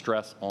and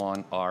stress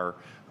on our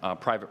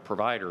private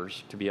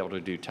providers to be able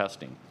to do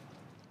testing.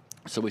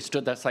 So we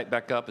stood that site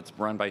back up. It's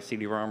run by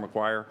CD-ROM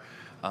McGuire.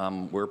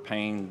 We're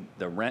paying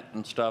the rent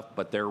and stuff,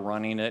 but they're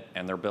running it,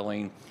 and they're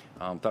billing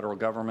federal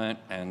government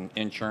and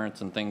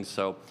insurance and things.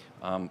 So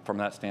from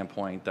that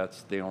standpoint,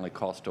 that's the only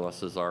cost to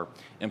us is our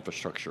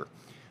infrastructure.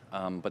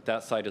 But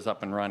that site is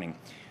up and running.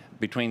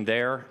 Between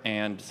there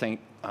and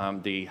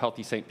the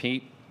Healthy St.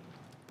 Pete,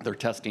 they're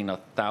testing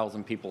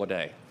 1,000 people a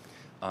day.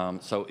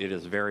 So it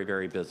is very,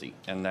 very busy.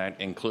 And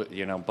that includes,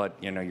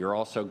 you're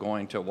also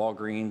going to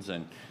Walgreens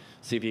and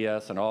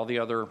CVS and all the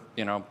other,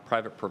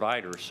 private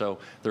providers. So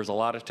there's a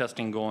lot of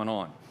testing going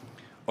on.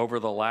 Over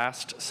the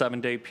last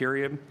 7-day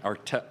period, our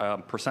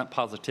percent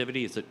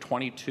positivity is at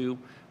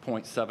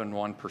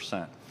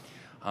 22.71%.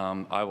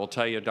 I will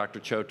tell you,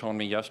 Dr. Cho told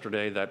me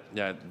yesterday that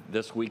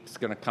this week's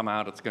going to come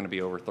out, it's going to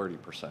be over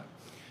 30%.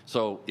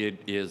 So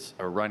it is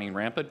running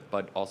rampant,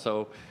 but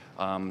also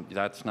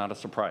that's not a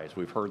surprise.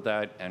 We've heard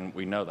that and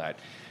we know that.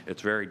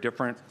 It's very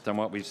different than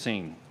what we've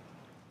seen.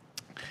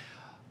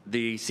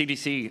 The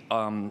CDC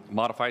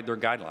modified their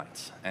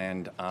guidelines,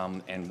 and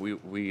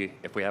we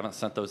if we haven't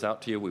sent those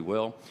out to you, we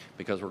will,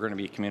 because we're going to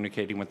be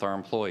communicating with our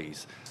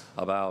employees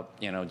about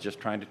just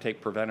trying to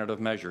take preventative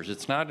measures.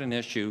 It's not an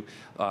issue.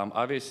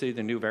 Obviously,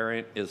 the new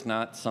variant is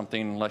not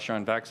something, unless you're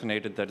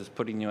unvaccinated, that is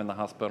putting you in the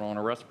hospital on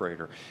a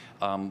respirator.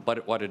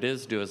 But what it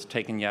is doing is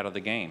taking you out of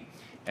the game,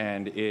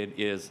 and it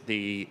is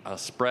the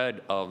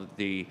spread of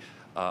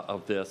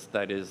this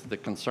that is the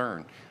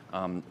concern.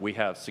 We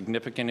have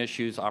significant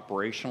issues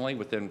operationally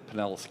within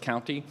Pinellas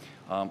County.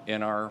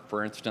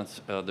 For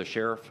instance, the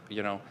sheriff,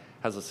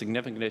 has a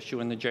significant issue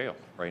in the jail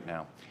right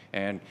now.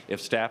 And if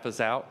staff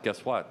is out,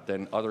 guess what?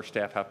 Then other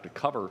staff have to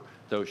cover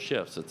those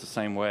shifts. It's the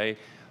same way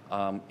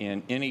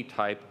in any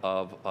type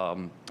of,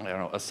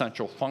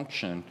 essential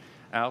function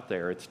out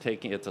there.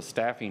 It's a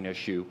staffing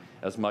issue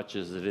as much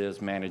as it is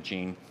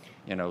managing,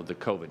 the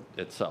COVID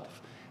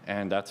itself.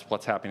 And that's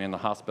what's happening in the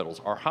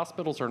hospitals. Our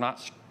hospitals are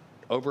not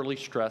overly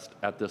stressed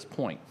at this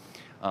point.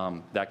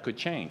 That could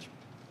change.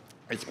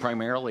 It's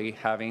primarily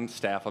having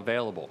staff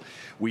available.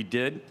 We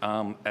did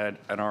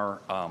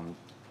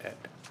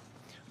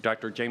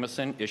Dr.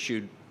 Jameson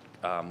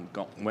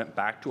went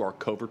back to our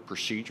COVID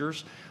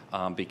procedures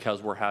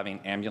because we're having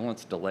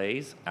ambulance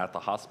delays at the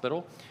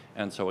hospital.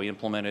 And so we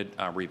implemented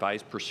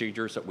revised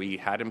procedures that we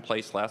had in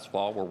place last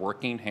fall. We're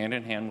working hand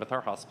in hand with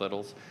our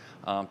hospitals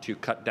to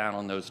cut down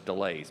on those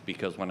delays,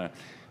 because when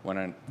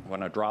When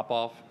a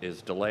drop-off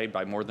is delayed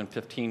by more than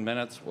 15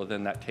 minutes, well,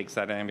 then that takes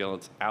that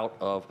ambulance out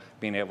of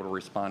being able to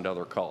respond to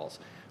other calls.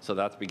 So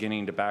that's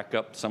beginning to back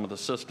up some of the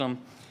system,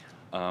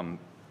 and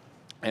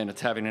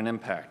it's having an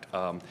impact.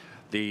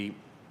 The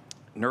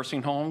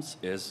nursing homes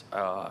is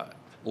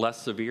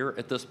less severe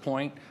at this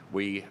point.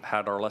 We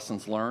had our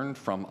lessons learned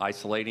from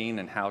isolating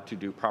and how to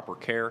do proper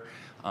care.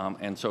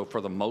 And so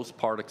for the most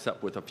part,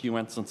 except with a few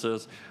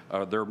instances,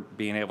 they're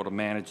being able to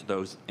manage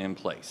those in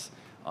place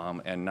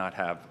and not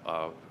have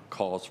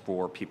calls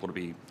for people to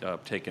be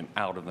taken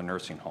out of the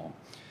nursing home.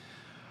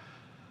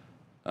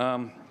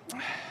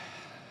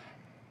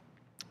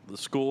 The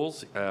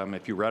schools,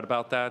 if you read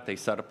about that, they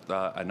set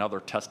up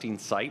another testing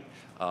site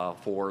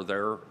for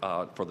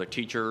the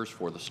teachers,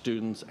 for the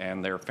students,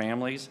 and their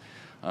families.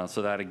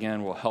 So that,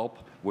 again, will help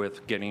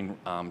with getting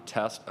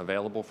tests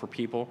available for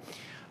people.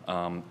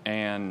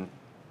 And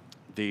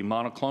the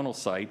monoclonal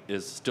site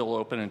is still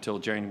open until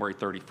January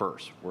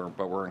 31st,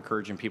 but we're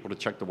encouraging people to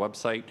check the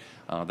website.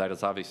 That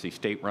is obviously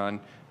state-run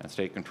and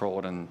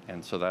state-controlled,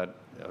 and so that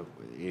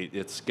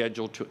it's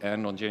scheduled to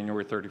end on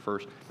January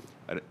 31st.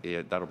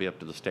 That'll be up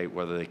to the state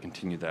whether they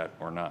continue that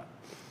or not.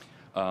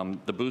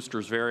 The booster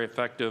is very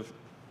effective.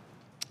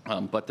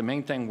 But the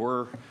main thing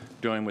we're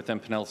doing within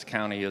Pinellas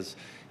County is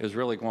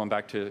really going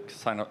back to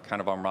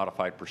kind of our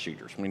modified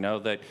procedures. We know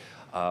that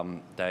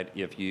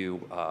if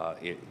you,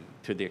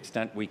 to the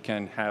extent we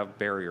can have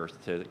barriers,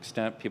 to the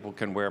extent people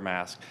can wear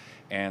masks,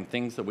 and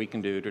things that we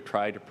can do to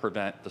try to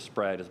prevent the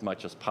spread as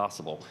much as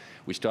possible.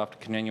 We still have to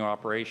continue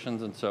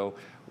operations, and so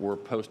we're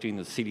posting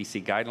the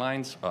CDC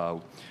guidelines,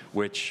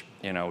 which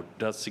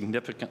does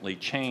significantly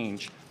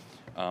change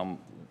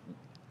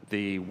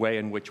the way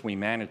in which we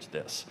manage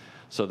this.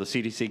 So the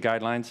CDC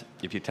guidelines,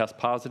 if you test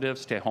positive,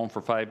 stay home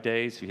for 5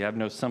 days. If you have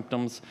no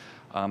symptoms,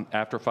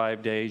 after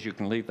 5 days, you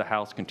can leave the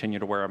house, continue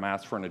to wear a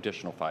mask for an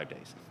additional 5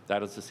 days.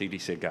 That is the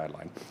CDC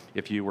guideline.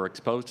 If you were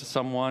exposed to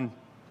someone,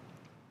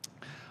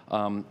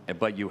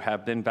 but you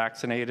have been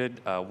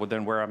vaccinated, will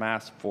then wear a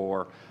mask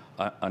for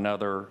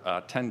another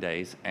 10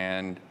 days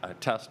and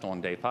test on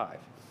day 5.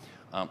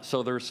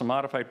 So there's some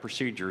modified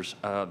procedures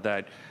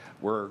that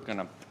we're going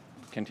to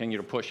continue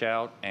to push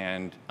out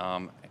and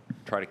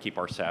try to keep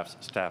our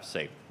staff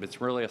safe.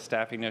 It's really a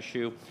staffing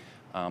issue,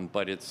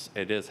 but it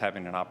is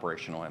having an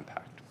operational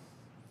impact.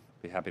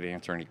 Be happy to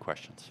answer any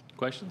questions.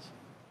 Questions?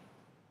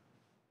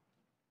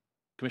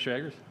 Commissioner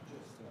Eggers?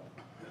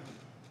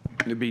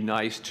 It'd be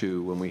nice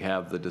to, when we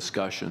have the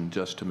discussion,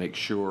 just to make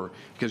sure,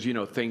 because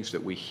things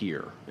that we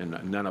hear, and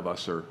none of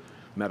us are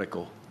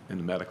medical in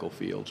the medical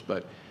fields,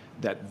 but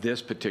that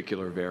this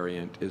particular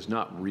variant is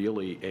not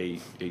really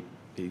a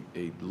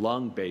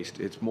lung-based,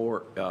 it's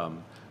more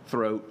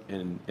throat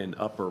and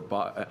upper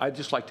body. I'd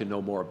just like to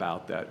know more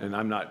about that. And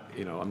I'm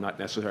not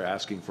necessarily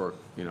asking for,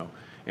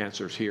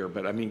 answers here,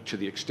 but I mean, to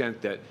the extent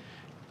that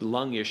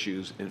lung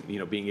issues and,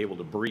 being able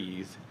to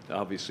breathe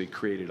obviously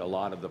created a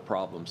lot of the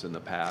problems in the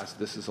past.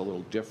 This is a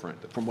little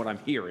different from what I'm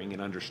hearing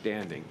and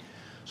understanding.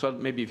 So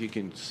maybe if you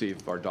can see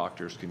if our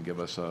doctors can give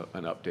us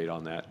an update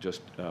on that,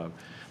 just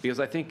because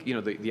I think,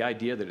 the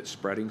idea that it's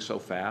spreading so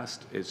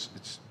fast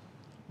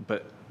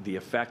but the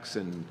effects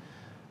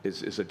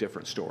is a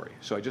different story.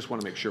 So I just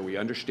want to make sure we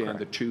understand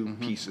the two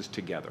pieces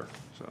together.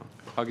 So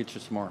I'll get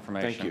you some more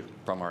information Thank you.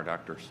 From our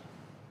doctors.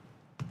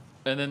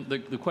 And then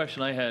the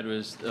question I had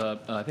was,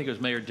 I think it was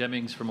Mayor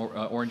Demings from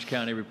Orange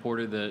County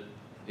reported that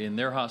in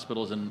their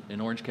hospitals in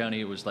Orange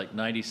County, it was like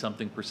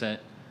 90-something%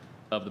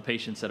 of the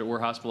patients that were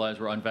hospitalized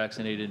were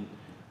unvaccinated.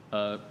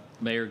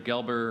 Mayor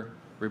Gelber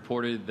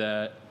reported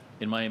that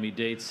in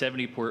Miami-Dade,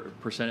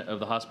 70% of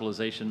the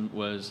hospitalization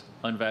was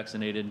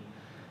unvaccinated.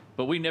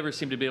 But we never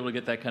seem to be able to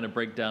get that kind of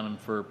breakdown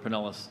for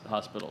Pinellas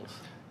hospitals.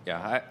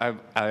 Yeah,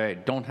 I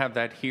don't have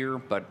that here,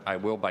 but I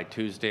will by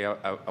Tuesday.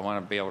 I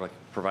want to be able to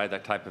provide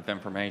that type of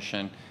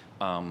information,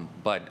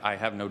 but I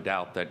have no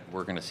doubt that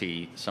we're going to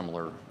see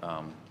similar,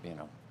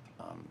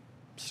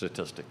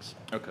 statistics.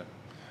 Okay.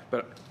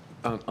 But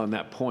on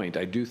that point,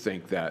 I do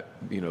think that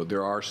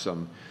there are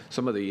some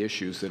of the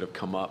issues that have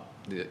come up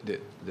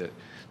that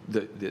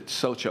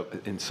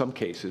in some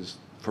cases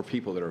for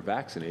people that are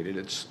vaccinated,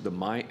 it's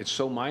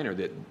so minor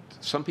that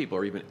some people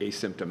are even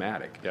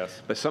asymptomatic.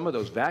 Yes. But some of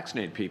those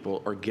vaccinated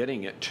people are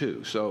getting it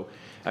too. So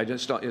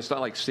it's not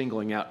like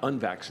singling out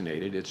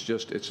unvaccinated.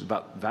 It's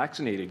about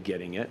vaccinated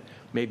getting it,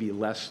 maybe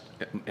less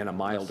in a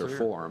milder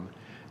form.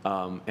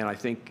 And I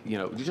think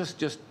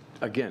just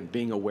again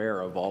being aware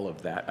of all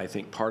of that. I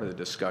think part of the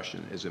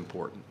discussion is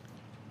important.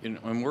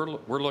 And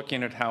we're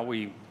looking at how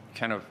we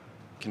kind of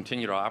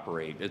continue to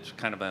operate. It's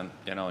kind of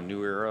a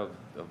new era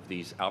of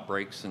these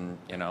outbreaks, and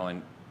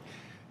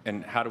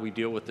how do we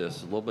deal with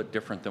this? A little bit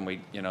different than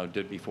we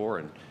did before,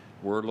 and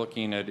we're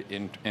looking at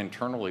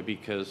internally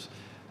because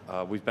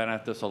we've been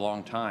at this a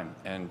long time,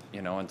 and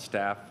and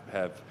staff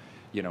have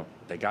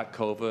they got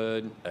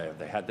COVID,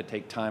 they had to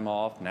take time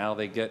off, now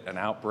they get an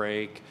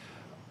outbreak.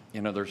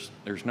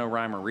 There's no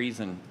rhyme or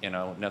reason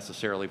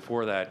necessarily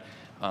for that.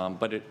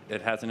 But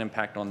it has an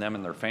impact on them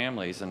and their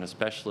families, and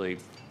especially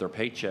their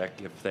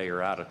paycheck if they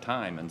are out of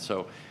time. And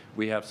so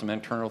we have some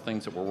internal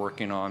things that we're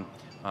working on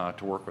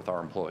to work with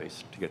our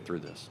employees to get through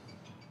this.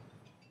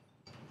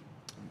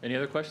 Any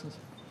other questions?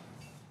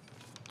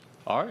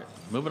 All right,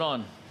 moving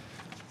on.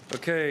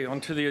 Okay,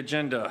 onto the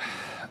agenda.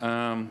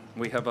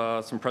 We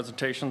have some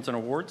presentations and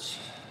awards,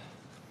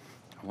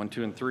 1,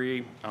 2, and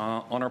 3.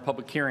 On our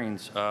public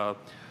hearings,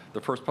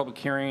 the first public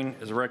hearing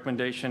is a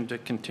recommendation to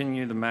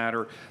continue the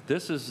matter.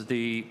 This is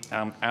the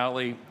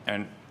alley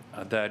and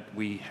that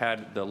we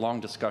had the long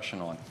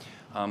discussion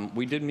on.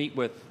 We did meet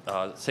with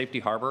Safety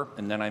Harbor,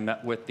 and then I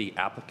met with the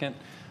applicant.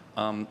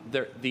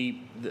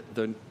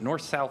 The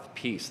north-south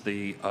piece,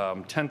 the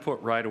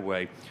 10-foot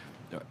right-of-way,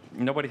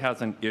 nobody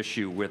has an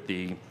issue with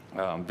the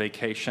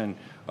vacation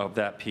of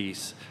that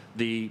piece.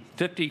 The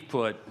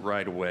 50-foot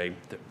right-of-way,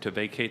 to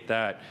vacate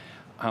that,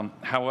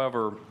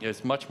 however,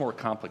 is much more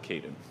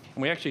complicated.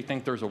 And we actually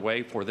think there's a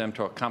way for them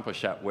to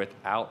accomplish that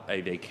without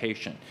a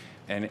vacation,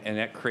 and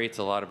that creates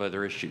a lot of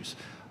other issues.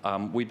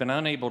 We've been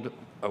unable to,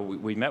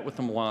 we met with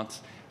them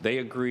once. They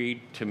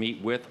agreed to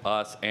meet with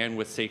us and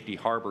with Safety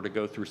Harbor to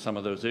go through some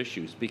of those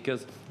issues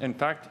because, in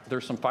fact,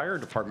 there's some fire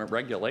department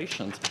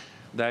regulations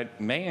that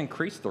may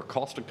increase their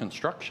cost of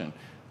construction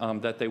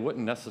that they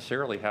wouldn't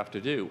necessarily have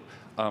to do.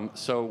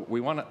 So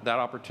we wanted that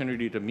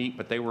opportunity to meet,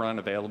 but they were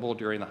unavailable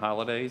during the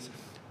holidays.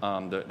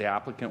 The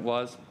applicant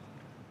was.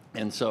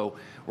 And so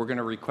we're going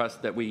to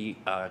request that we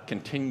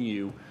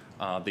continue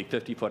the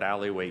 50-foot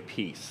alleyway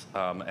piece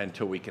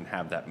until we can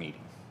have that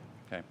meeting.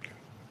 Okay.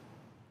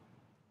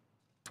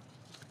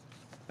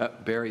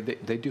 Barry,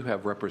 they do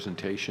have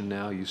representation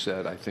now, you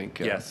said, I think.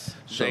 Yes.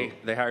 So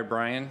They hired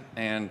Brian,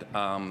 and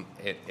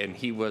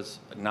he was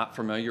not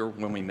familiar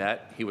when we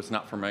met. He was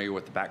not familiar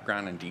with the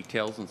background and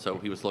details, and so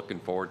he was looking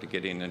forward to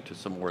getting into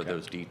some more of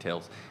those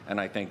details. And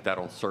I think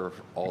that'll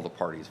serve all the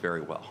parties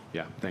very well.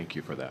 yeah, thank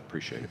you for that.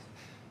 Appreciate it.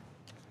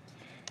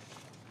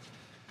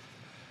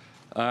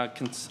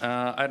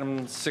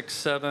 Item 6,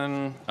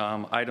 7,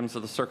 items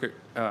of the circuit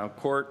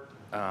court.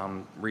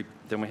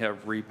 Then we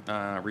have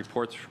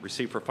reports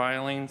received for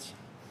filings.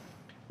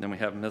 Then we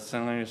have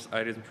miscellaneous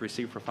items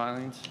received for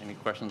filings. Any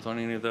questions on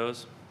any of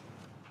those?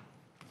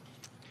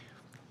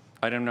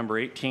 Item number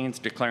 18 is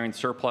declaring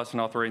surplus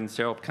and authorizing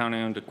sale of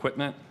county-owned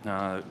equipment,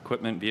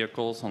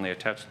 vehicles on the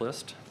attached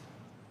list.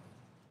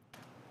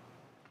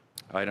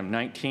 Item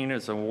 19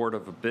 is award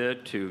of a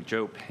bid to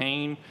Joe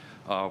Payne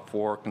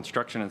for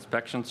construction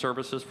inspection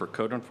services for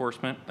code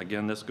enforcement.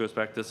 Again, this goes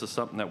back, this is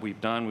something that we've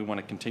done. We want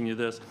to continue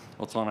this.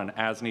 It's on an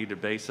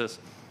as-needed basis.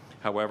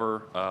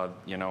 However,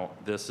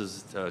 this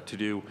is to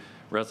do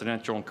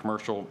residential and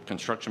commercial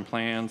construction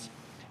plans.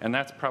 And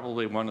that's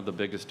probably one of the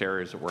biggest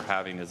areas that we're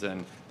having is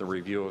in the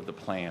review of the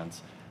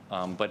plans.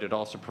 But it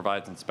also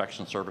provides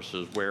inspection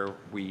services where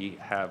we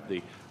have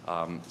the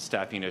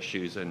staffing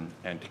issues and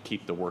to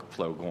keep the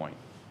workflow going.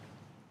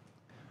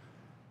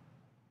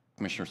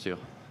 Commissioner Steele.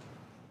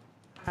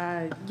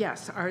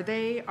 Yes, are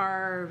they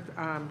our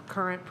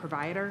current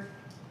provider?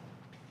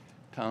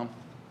 Tom?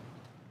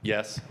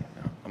 Yes.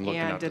 I'm looking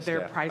And up the did their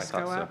staff. price I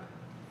go thought up?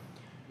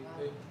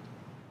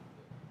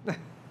 so.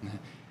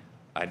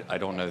 I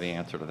don't know the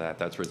answer to that.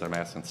 That's the reason I'm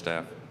asking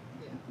staff.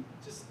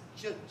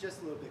 Yeah, just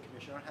a little bit,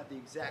 Commissioner. I don't have the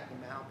exact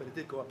amount, but it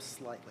did go up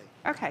slightly.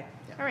 Okay,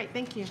 all right,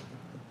 thank you.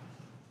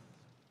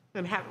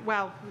 And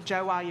well,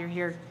 Joe, while you're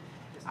here,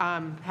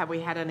 have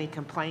we had any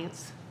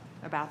complaints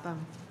about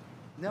them?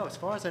 No, as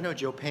far as I know,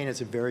 Joe Payne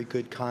is a very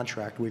good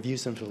contractor. We've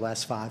used them for the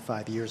last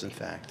five years, in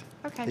fact.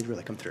 Okay. They've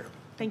really come through.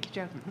 Thank you,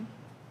 Joe.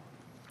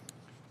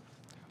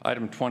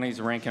 Item 20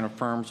 is ranking of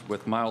firms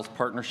with Miles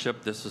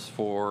Partnership. This is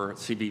for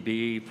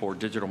CBB for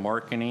digital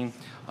marketing.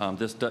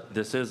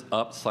 This is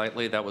up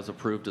slightly. That was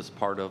approved as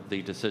part of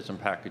the decision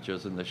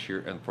packages in this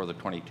year and for the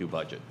 22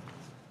 budget.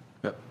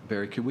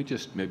 Barry, could we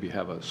just maybe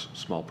have a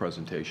small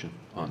presentation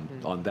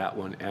on that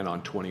one and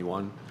on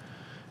 21,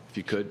 if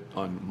you could,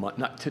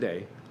 not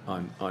today,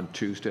 on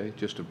Tuesday,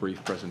 just a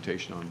brief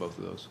presentation on both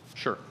of those?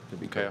 Sure. That'd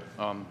be Okay.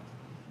 good.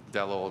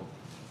 Della will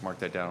mark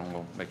that down and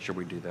we'll make sure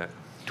we do that.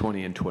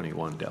 20 and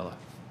 21, Della.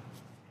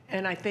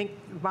 And I think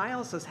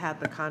Miles has had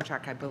the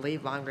contract, I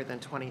believe, longer than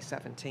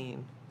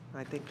 2017.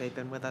 I think they've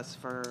been with us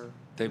for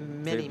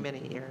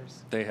many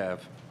years. They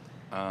have.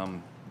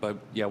 But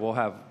yeah, we'll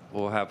have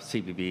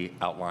CBB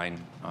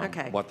outline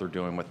Okay. what they're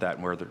doing with that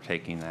and where they're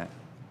taking that.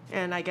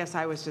 And I guess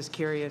I was just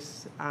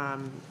curious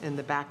in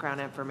the background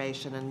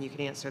information, and you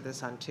can answer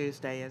this on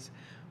Tuesday, is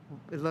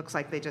it looks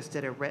like they just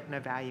did a written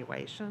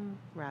evaluation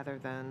rather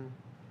than,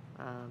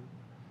 it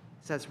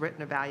says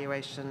written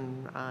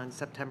evaluation on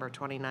September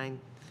 29th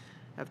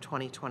of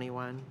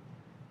 2021.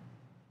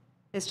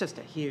 It's just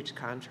a huge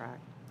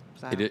contract.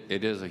 So-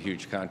 It is a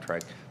huge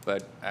contract,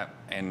 but,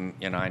 and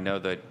I know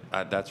that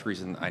that's the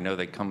reason, I know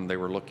they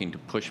were looking to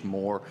push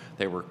more.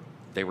 They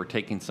were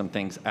taking some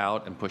things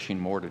out and pushing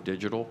more to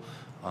digital.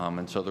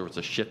 And so there was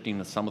a shifting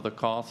of some of the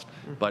cost,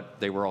 but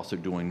they were also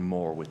doing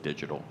more with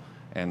digital.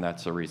 And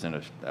that's the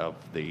reason of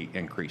the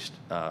increased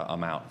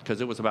amount. Because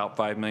it was about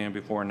 $5 million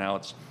before, now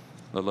it's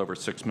a little over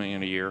 $6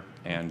 million a year.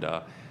 And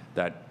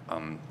that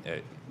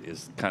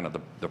is kind of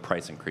the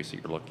price increase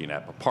that you're looking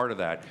at. But part of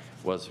that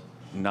was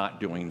not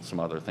doing some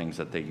other things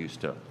that they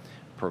used to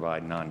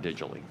provide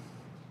non-digitally.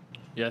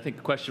 Yeah, I think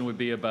the question would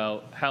be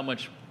about how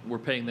much we're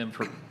paying them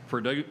for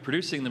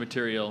producing the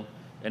material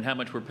and how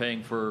much we're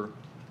paying for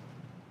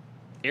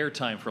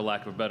airtime, for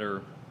lack of a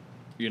better,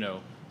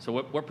 so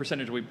what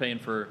percentage are we paying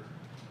for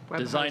Web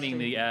designing hosting.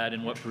 the ad,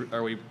 and what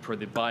are we for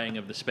the buying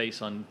of the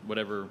space on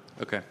whatever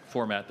Okay.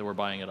 format that we're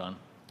buying it on?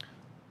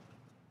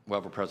 We'll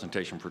have a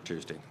presentation for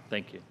Tuesday.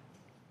 Thank you.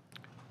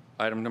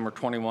 Item number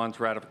 21 is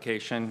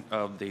ratification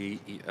of the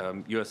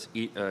U.S.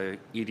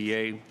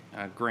 EDA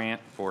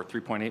grant for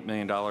 $3.8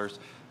 million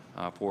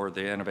for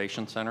the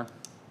Innovation Center.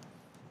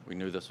 We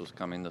knew this was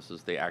coming. This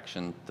is the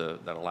action that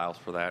allows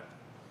for that.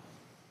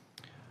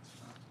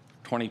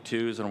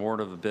 22 is an award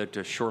of a bid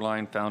to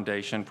Shoreline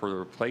Foundation for the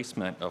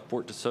replacement of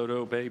Fort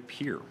DeSoto Bay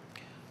Pier.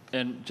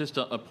 And just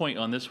a point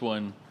on this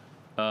one,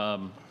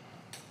 I'm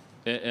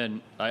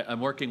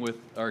working with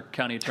our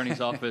county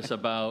attorney's office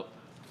about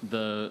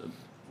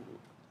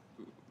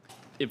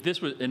if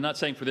this was, and not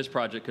saying for this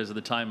project because of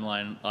the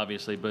timeline,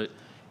 obviously, but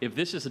if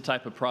this is the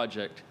type of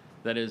project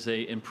that is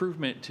a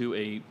improvement to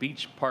a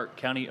beach park,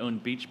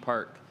 county-owned beach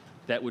park,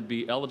 that would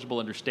be eligible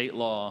under state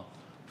law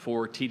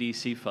for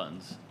TDC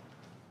funds.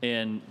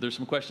 And there's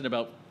some question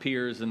about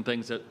piers and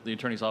things that the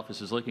attorney's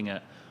office is looking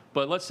at.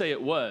 But let's say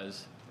it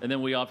was, and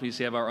then we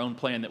obviously have our own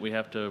plan that we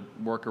have to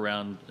work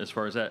around as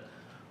far as that.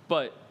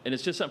 But, and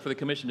it's just something for the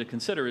commission to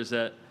consider, is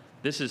that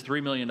this is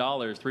 $3 million,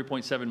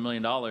 $3.7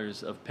 million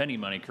of penny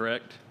money,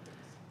 correct?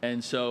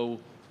 And so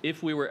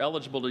if we were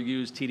eligible to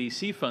use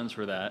TDC funds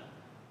for that,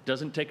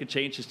 doesn't take a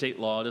change to state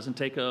law, doesn't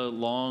take a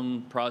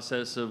long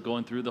process of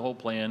going through the whole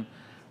plan,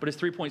 but it's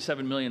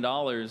 $3.7 million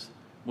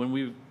when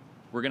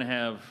we're going to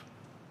have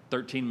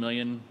 13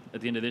 million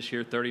at the end of this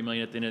year, 30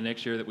 million at the end of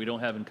next year that we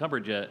don't have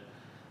encumbered yet,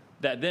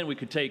 that then we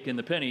could take in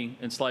the penny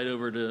and slide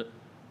over to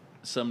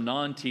some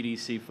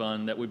non-TDC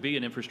fund that would be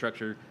an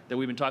infrastructure that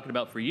we've been talking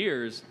about for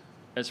years,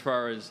 as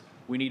far as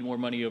we need more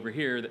money over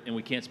here and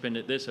we can't spend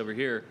this over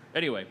here.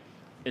 Anyway,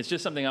 it's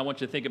just something I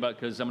want you to think about,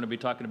 because I'm going to be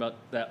talking about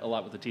that a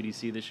lot with the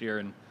TDC this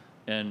year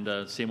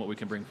and seeing what we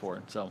can bring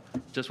forward. So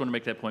just want to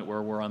make that point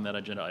where we're on that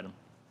agenda item.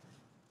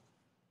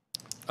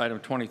 Item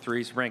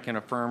 23 is ranking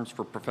of firms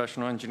for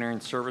professional engineering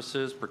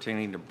services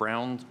pertaining to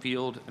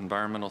brownfield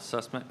environmental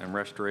assessment and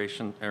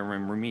restoration and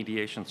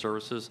remediation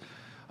services.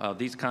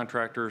 These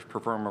contractors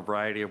perform a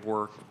variety of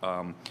work,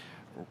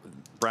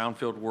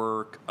 brownfield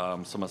work,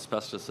 some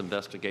asbestos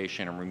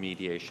investigation and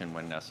remediation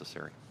when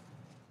necessary.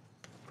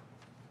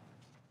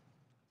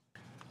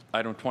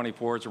 Item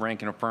 24 is a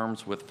ranking of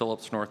firms with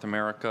Philips North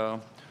America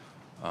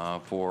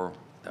for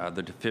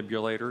the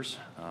defibrillators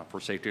for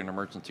safety and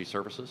emergency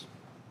services.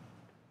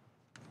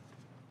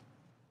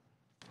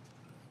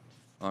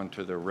 On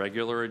to the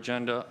regular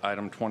agenda.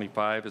 Item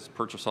 25 is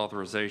purchase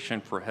authorization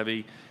for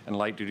heavy and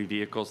light duty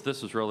vehicles.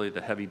 This is really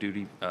the heavy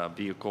duty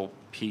vehicle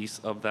piece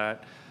of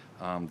that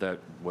that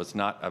was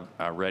not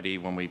ready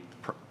when we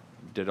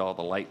did all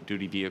the light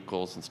duty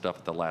vehicles and stuff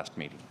at the last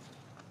meeting.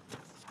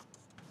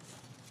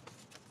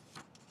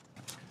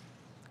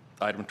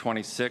 Item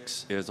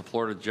 26 is a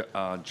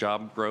Florida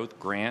Job Growth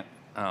Grant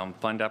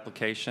Fund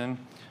application.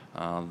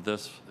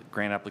 This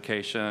grant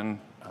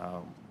application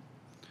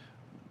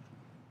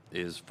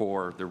is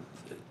for the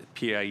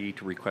PIE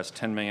to request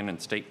 $10 million in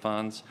state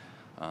funds,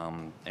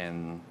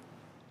 and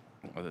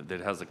that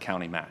has a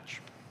county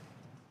match.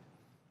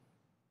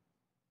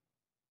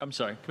 I'm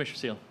sorry, Commissioner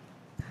Seal.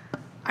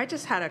 I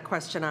just had a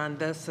question on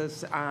this,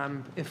 is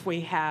if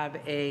we have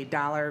a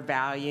dollar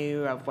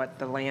value of what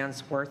the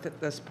land's worth at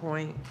this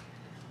point,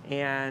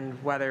 and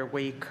whether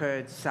we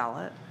could sell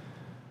it.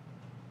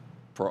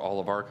 For all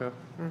of ARCA?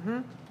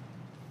 Mm-hmm.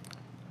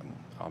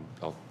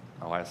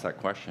 I'll ask that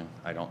question.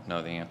 I don't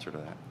know the answer to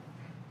that.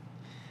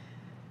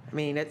 I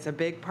mean, it's a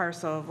big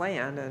parcel of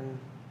land and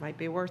might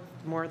be worth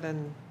more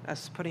than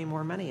us putting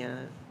more money in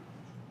it.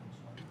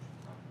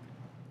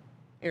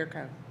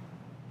 Airco.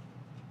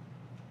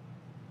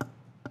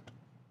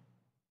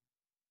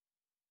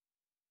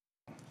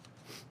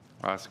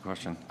 I'll ask the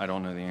question. I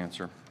don't know the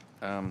answer.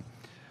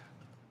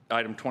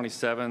 Item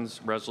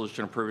 27's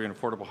resolution approving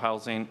affordable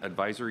housing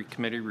advisory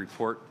committee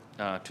report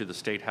to the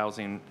State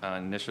Housing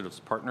Initiatives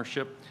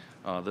Partnership.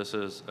 This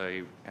is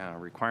a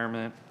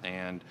requirement,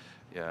 and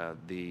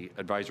the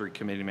advisory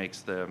committee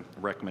makes the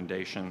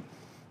recommendation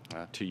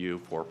to you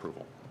for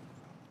approval.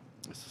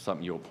 This is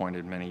something you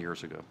appointed many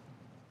years ago.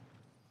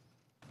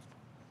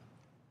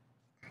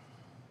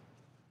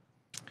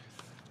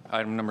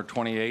 Item number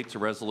 28 is a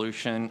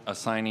resolution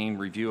assigning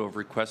review of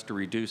request to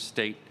reduce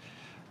state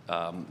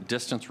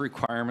distance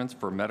requirements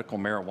for medical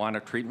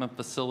marijuana treatment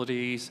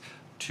facilities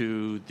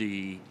to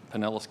the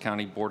Pinellas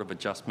County Board of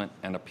Adjustment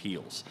and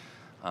Appeals.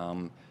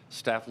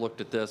 Staff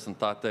looked at this and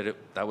thought that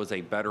that was a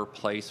better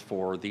place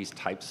for these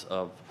types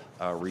of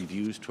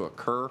reviews to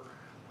occur,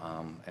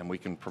 and we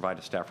can provide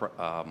a staff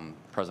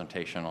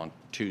presentation on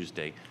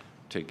Tuesday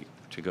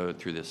to go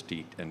through this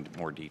in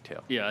more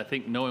detail. Yeah, I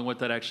think knowing what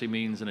that actually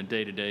means in a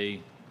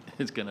day-to-day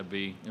is going to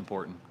be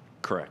important.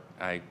 Correct.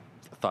 I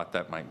thought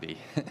that might be.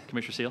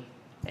 Commissioner Seal?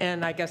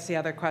 And I guess the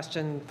other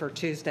question for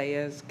Tuesday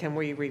is, can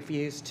we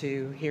refuse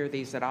to hear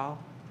these at all?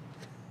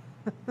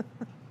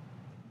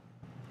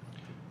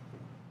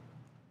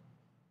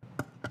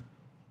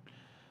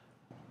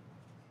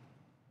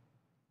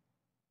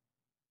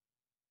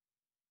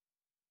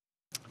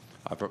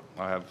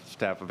 I have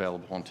staff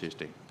available on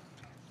Tuesday.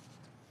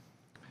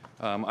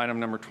 Item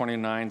number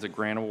 29 is a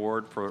grant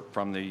award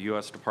from the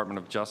U.S. Department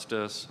of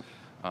Justice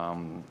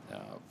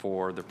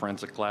for the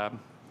Forensic Lab,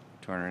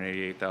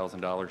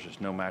 $288,000. There's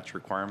no match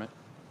requirement.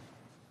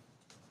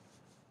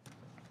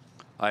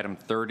 Item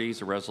 30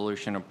 is a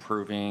resolution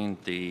approving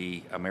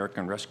the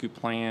American Rescue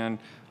Plan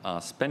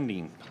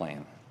spending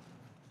plan.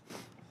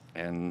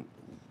 And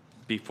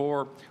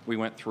before we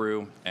went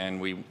through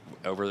and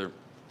over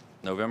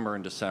November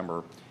and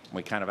December,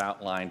 we kind of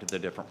outlined the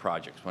different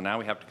projects. Well, now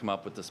we have to come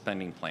up with the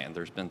spending plan.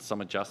 There's been some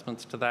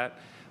adjustments to that.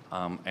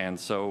 And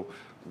so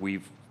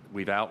we've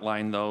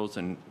outlined those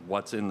and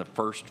what's in the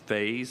first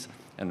phase,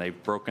 and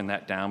they've broken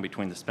that down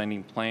between the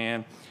spending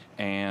plan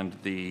and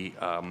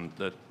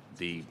let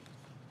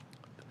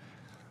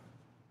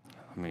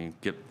me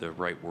get the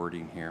right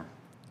wording here.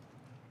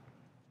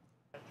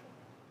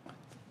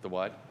 The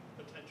what?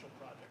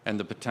 And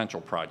the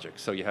potential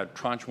projects. So you had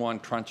tranche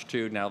 1, tranche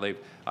 2. Now they've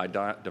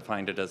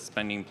defined it as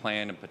spending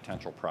plan and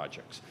potential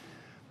projects.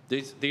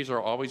 These are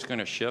always going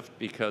to shift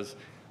because,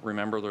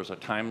 remember, there's a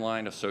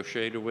timeline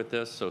associated with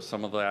this. So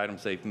some of the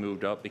items they've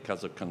moved up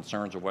because of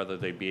concerns of whether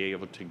they'd be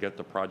able to get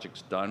the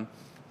projects done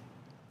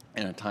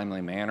in a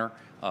timely manner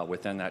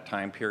within that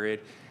time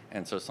period.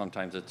 And so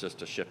sometimes it's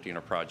just a shifting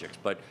of projects.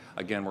 But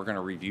again, we're going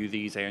to review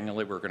these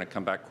annually. We're going to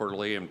come back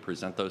quarterly and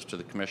present those to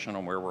the commission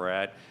on where we're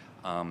at.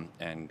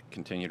 And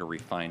continue to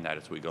refine that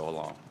as we go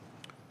along.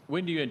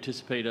 When do you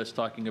anticipate us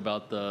talking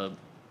about the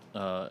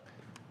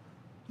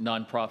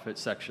nonprofit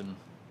section?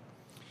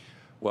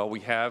 Well, we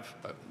have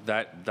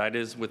that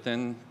is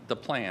within the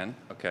plan.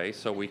 Okay,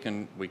 so we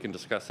can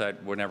discuss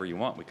that whenever you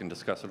want. We can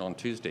discuss it on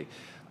Tuesday.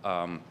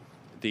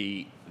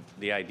 The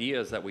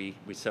idea is that we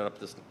set up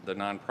the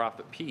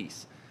nonprofit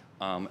piece,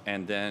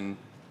 and then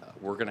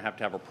we're going to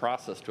have a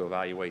process to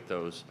evaluate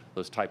those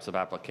types of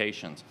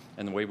applications.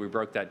 And the way we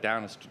broke that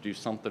down is to do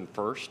something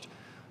first,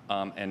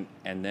 and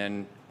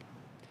then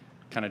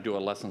kind of do a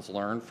lessons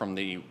learned from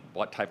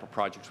what type of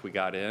projects we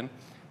got in,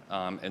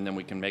 and then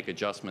we can make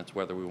adjustments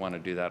whether we want to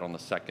do that on the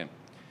second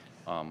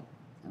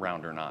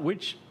round or not.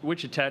 Which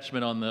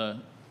attachment on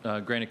the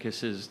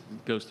Granicus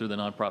goes through the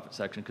nonprofit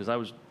section? Because I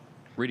was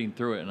reading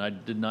through it and I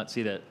did not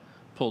see that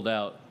pulled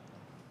out.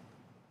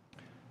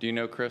 Do you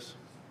know, Chris?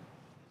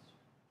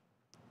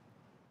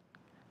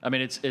 I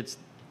mean,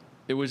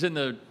 it was in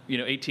the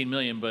 18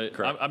 million, but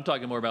I'm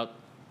talking more about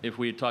if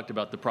we had talked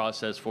about the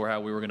process for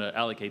how we were going to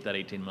allocate that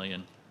 18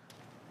 million.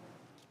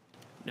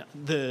 Yeah,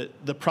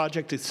 the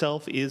project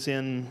itself is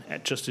in,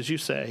 just as you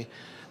say,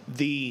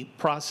 the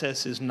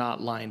process is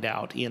not lined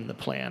out in the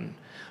plan.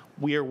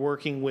 We are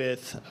working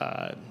with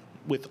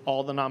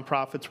all the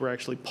nonprofits. We're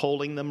actually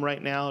polling them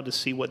right now to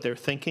see what they're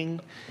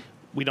thinking.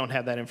 We don't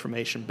have that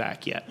information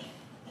back yet.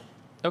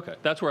 Okay,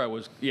 that's where I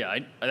was. Yeah,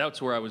 that's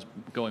where I was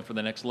going for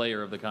the next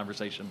layer of the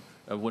conversation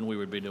of when we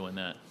would be doing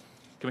that.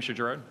 Commissioner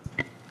Gerard?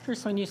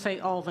 Chris, when you say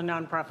all the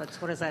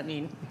nonprofits, what does that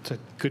mean? It's a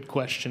good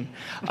question.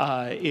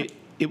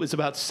 It was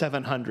about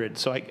 700,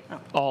 so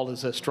all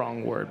is a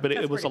strong word, but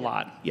it was a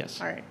lot.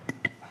 Yes. All right.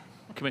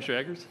 Commissioner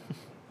Eggers?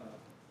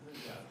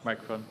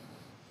 Microphone.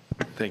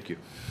 Thank you.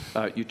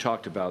 You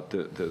talked about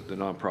the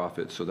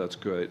nonprofits, so that's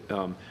good.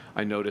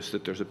 I noticed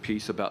that there's a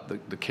piece about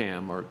the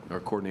CAM, our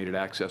Coordinated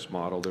Access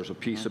Model. There's a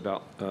piece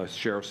about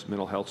Sheriff's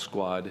Mental Health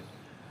Squad.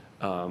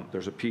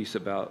 There's a piece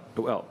about,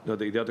 well, no,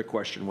 the other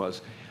question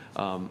was,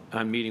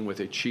 I'm meeting with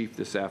a chief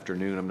this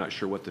afternoon. I'm not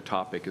sure what the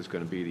topic is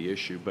going to be, the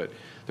issue, but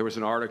there was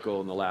an article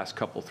in the last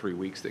 3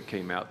 weeks that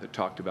came out that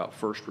talked about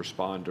first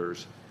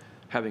responders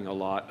having a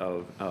lot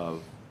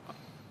of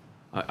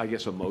I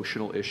guess,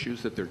 emotional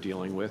issues that they're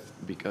dealing with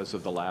because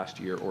of the last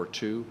year or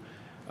two,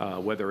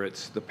 whether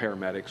it's the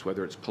paramedics,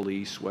 whether it's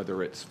police,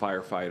 whether it's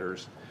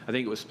firefighters. I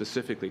think it was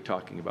specifically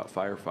talking about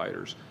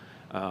firefighters.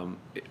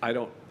 I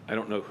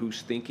don't know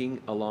who's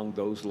thinking along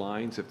those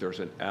lines, if there's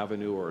an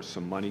avenue or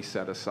some money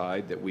set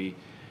aside that we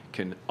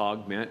can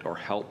augment or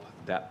help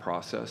that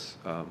process.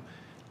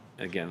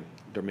 Again,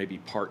 there may be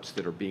parts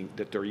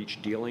that they're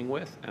each dealing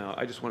with.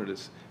 I just wanted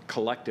to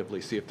collectively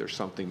see if there's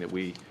something that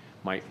we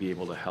might be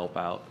able to help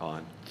out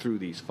on through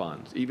these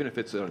funds, even if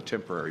it's on a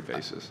temporary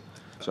basis.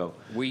 So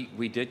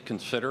we did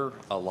consider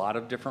a lot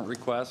of different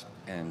requests,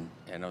 and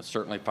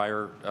certainly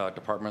fire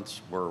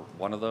departments were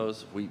one of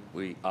those.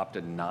 We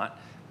opted not.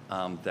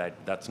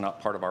 That's not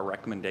part of our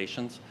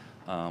recommendations,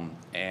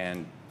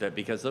 and that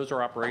because those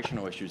are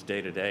operational issues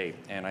day to day,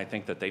 and I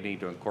think that they need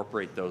to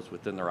incorporate those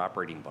within their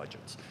operating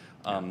budgets.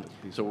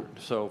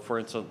 So for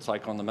instance,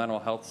 like on the mental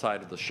health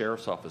side of the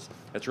sheriff's office,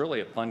 it's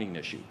really a funding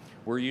issue.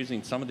 We're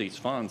using some of these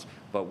funds,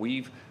 but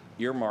we've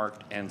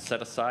earmarked and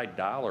set aside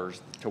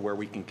dollars to where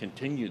we can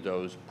continue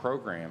those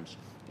programs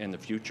in the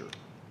future.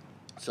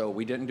 So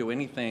we didn't do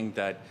anything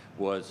that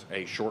was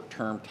a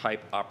short-term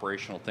type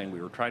operational thing. We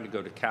were trying to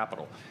go to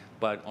capital.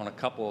 but on a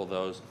couple of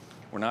those,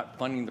 we're not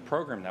funding the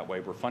program that way.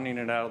 We're funding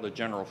it out of the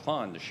general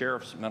fund, the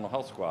sheriff's mental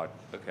health squad,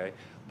 okay?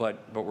 But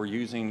we're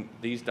using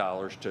these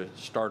dollars to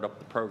start up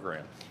the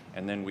program.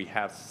 And then we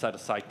have set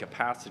aside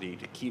capacity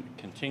to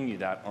continue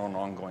that on an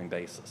ongoing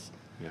basis.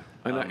 Yeah,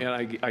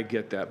 and I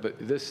get that, but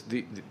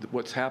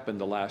what's happened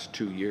the last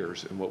 2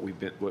 years and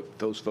what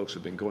those folks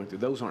have been going through,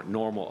 those aren't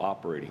normal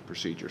operating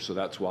procedures, so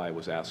that's why I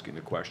was asking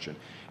the question.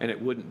 And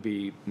it wouldn't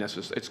be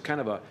necessary, it's kind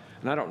of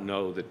and I don't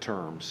know the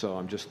terms, so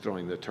I'm just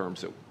throwing the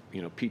terms that,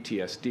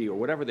 PTSD or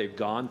whatever they've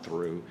gone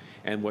through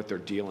and what they're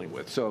dealing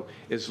with. So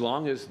as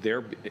long as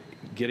they're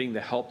getting the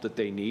help that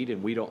they need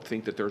and we don't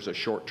think that there's a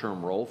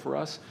short-term role for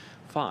us,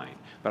 fine.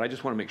 But I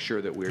just want to make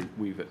sure that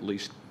we've at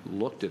least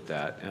looked at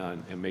that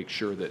and make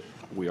sure that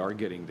we are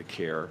getting the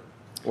care,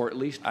 or at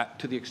least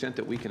to the extent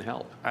that we can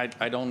help.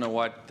 I don't know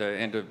what the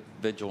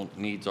individual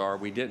needs are.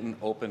 We didn't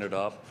open it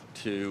up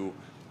to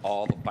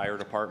all the fire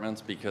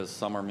departments because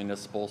some are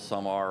municipal,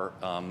 some are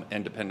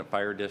independent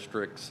fire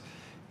districts.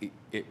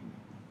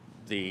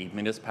 The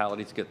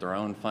municipalities get their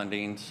own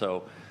funding,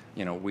 so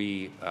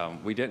we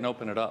didn't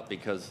open it up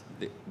because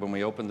when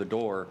we opened the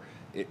door,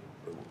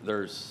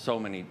 there's so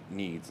many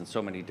needs and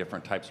so many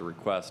different types of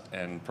requests,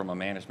 and from a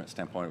management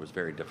standpoint, it was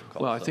very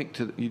difficult. Well, I think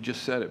you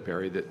just said it,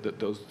 Barry,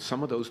 that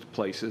some of those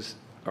places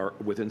are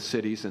within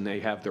cities and they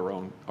have their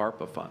own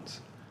ARPA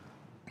funds.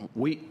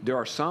 There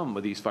are some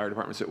of these fire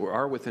departments that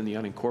are within the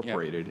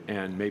unincorporated,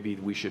 and maybe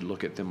we should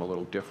look at them a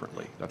little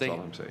differently. That's all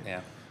I'm saying.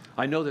 Yeah.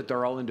 I know that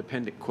they're all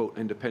independent, quote,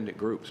 independent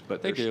groups,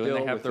 but They they're do, still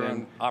and they have their within.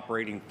 own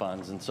operating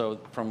funds. And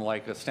so from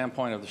like a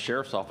standpoint of the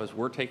sheriff's office,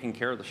 we're taking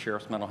care of the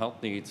sheriff's mental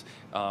health needs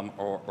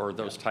or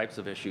those types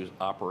of issues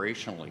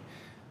operationally.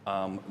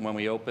 When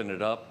we open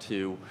it up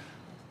to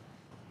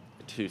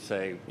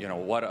say,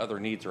 what other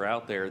needs are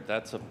out there,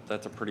 that's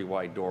a pretty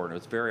wide door, and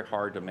it's very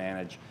hard to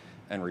manage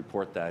and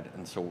report that.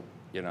 And so,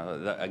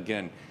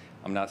 again,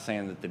 I'm not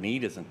saying that the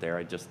need isn't there.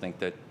 I just think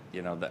that,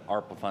 that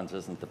ARPA funds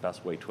isn't the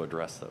best way to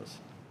address those.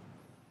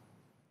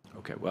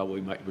 Okay, well,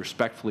 we might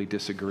respectfully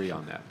disagree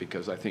on that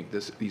because I think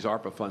these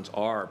ARPA funds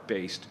are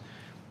based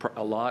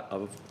a lot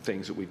of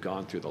things that we've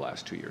gone through the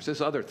last 2 years. There's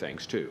other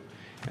things too,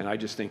 and I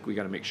just think we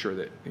got to make sure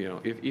that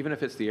even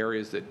if it's the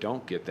areas that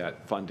don't get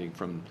that funding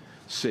from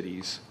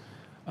cities,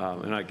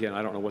 and again,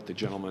 I don't know what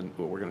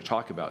we're going to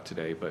talk about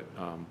today, but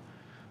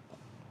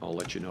I'll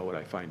let you know what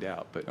I find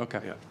out. But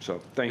okay, yeah. So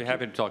thank you. We're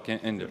happy to talk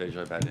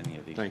individually about any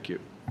of these. Thank you.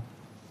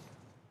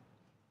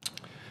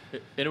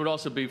 And it would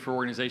also be for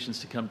organizations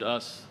to come to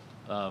us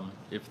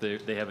if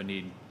they have a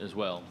need as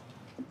well,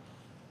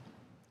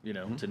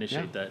 to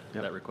initiate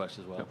that request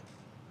as well.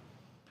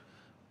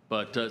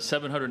 Yep. But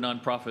 700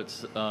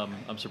 nonprofits,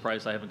 I'm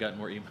surprised I haven't gotten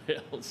more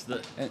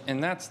emails.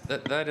 And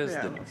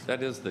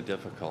that is the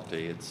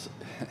difficulty.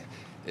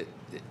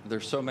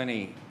 There's so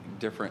many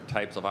different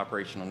types of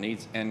operational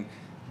needs, and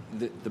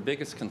the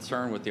biggest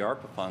concern with the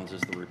ARPA funds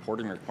is the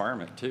reporting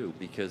requirement too,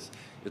 because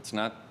it's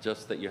not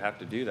just that you have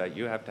to do that;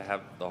 you have to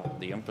have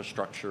the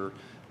infrastructure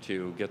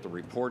to get the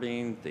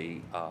reporting,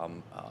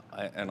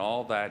 and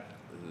all that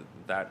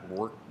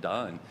work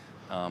done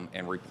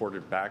and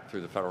reported back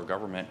through the federal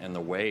government in the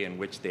way in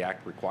which the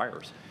act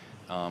requires.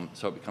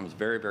 So it becomes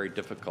very, very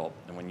difficult,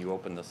 and when you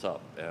open this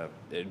up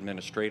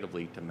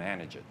administratively to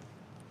manage it.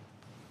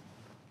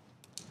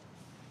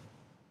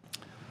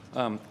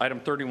 Item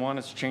 31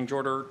 is change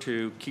order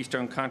to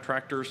Keystone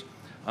Contractors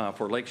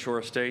for Lakeshore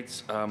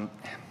Estates. I'm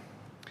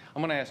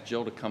going to ask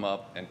Jill to come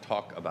up and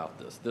talk about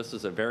this. This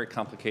is a very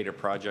complicated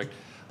project,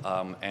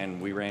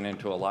 and we ran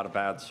into a lot of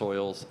bad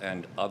soils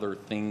and other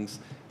things,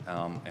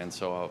 and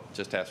so I'll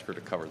just ask her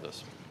to cover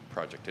this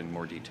project in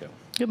more detail.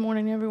 Good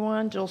morning,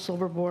 everyone. Jill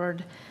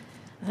Silverboard.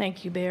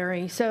 Thank you,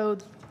 Barry. So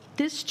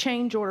this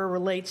change order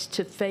relates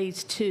to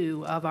Phase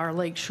 2 of our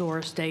Lakeshore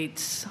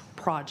Estates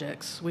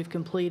projects. We've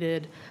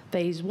completed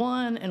Phase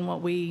 1 and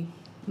what we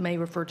may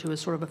refer to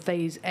as sort of a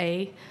Phase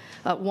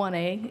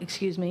 1A,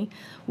 excuse me.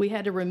 We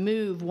had to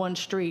remove one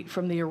street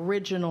from the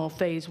original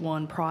Phase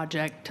 1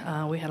 project.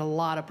 We had a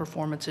lot of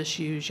performance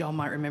issues. Y'all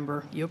might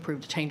remember you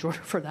approved a change order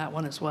for that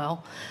one as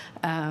well.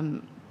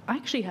 I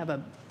actually have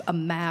a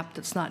map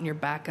that's not in your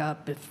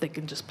backup. If they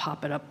can just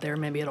pop it up there,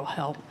 maybe it'll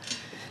help.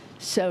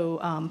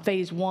 So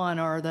Phase 1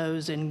 are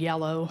those in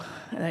yellow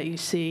that you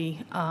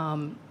see.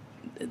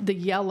 The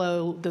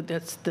yellow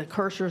that's the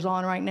cursor's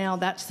on right now,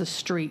 that's the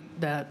street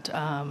that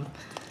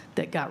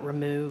got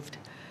removed.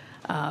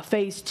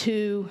 Phase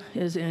 2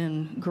 is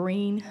in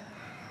green.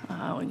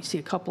 You see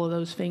a couple of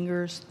those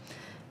fingers.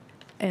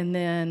 And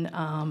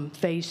then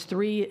Phase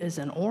 3 is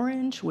in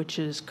orange, which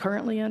is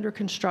currently under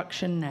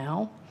construction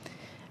now.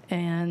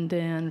 And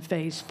then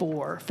Phase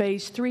 4.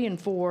 Phase 3 and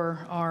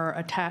 4 are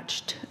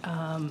attached,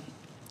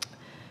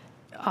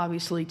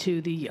 obviously,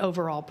 to the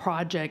overall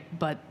project,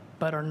 but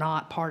are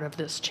not part of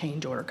this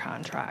change order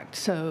contract.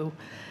 So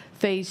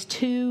Phase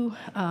 2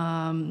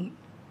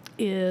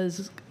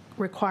 is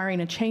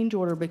requiring a change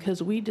order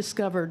because we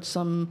discovered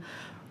some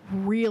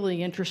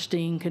really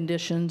interesting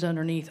conditions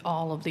underneath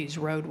all of these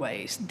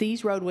roadways.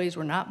 These roadways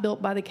were not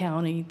built by the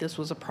county. This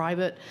was a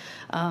private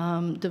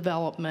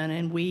development,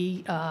 and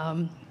we,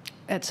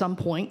 at some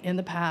point in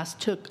the past,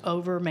 took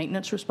over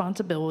maintenance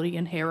responsibility,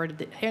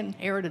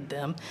 inherited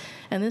them,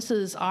 and this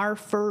is our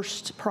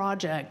first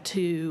project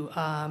to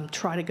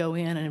try to go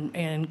in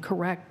and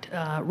correct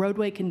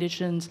roadway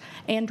conditions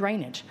and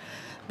drainage.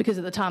 Because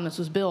at the time this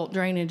was built,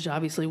 drainage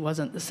obviously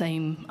wasn't the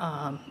same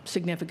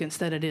significance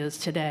that it is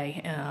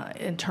today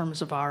in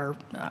terms of our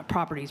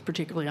properties,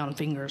 particularly on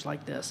fingers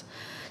like this.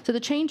 So the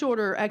change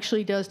order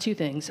actually does two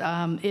things.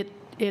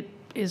 It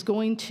is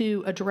going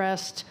to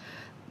address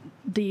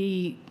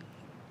the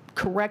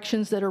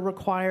corrections that are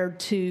required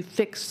to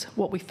fix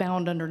what we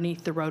found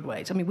underneath the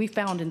roadways. I mean, we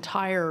found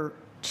entire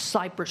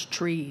cypress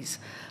trees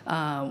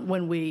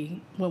when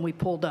we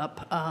pulled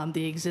up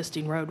the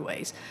existing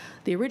roadways.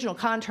 The original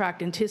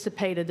contract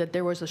anticipated that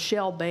there was a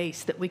shell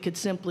base that we could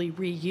simply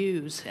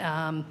reuse,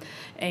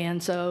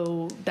 and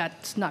so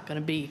that's not going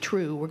to be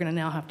true. We're going to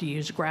now have to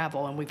use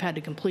gravel, and we've had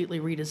to completely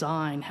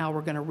redesign how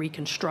we're going to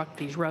reconstruct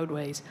these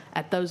roadways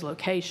at those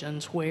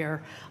locations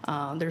where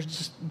there's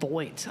just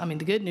voids. I mean,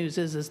 the good news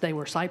is they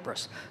were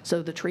cypress,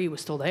 so the tree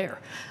was still there.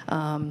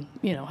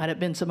 You know, had it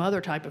been some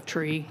other type of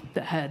tree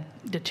that had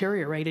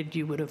deteriorated,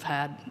 you would have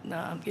had,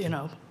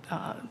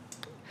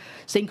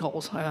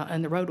 sinkholes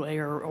in the roadway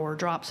or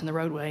drops in the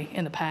roadway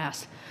in the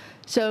past.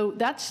 So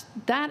that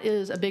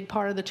is a big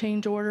part of the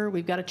change order.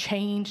 We've got a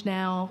change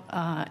now,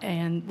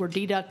 and we're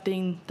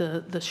deducting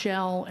the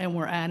shell and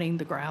we're adding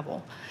the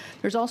gravel.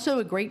 There's also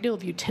a great deal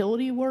of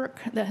utility work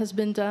that has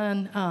been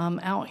done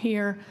out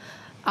here.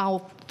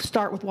 I'll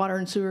start with water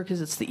and sewer because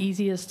it's the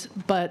easiest,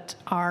 but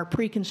our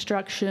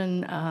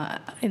pre-construction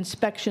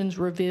inspections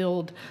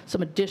revealed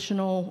some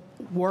additional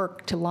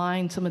work to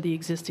line some of the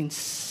existing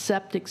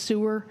septic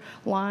sewer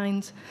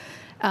lines.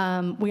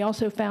 We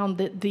also found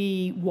that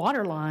the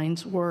water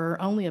lines were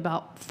only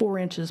about 4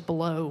 inches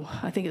below,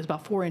 I think it was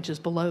about 4 inches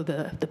below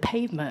the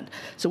pavement.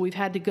 So we've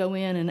had to go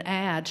in and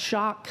add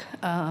shock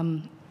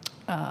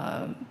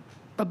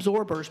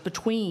absorbers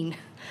between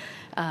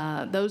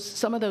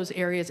some of those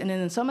areas, and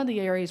then in some of the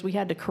areas we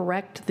had to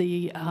correct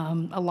the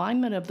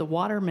alignment of the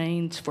water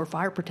mains for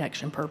fire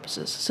protection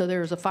purposes. So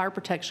there's a fire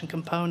protection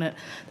component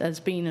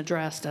that's being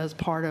addressed as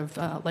part of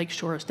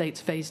Lakeshore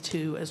Estates Phase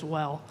 2 as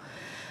well.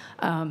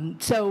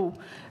 So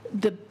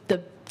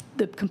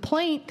the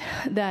complaint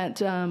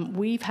that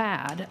we've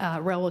had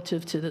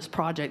relative to this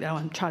project, I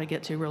want to try to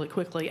get to really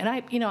quickly, and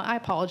I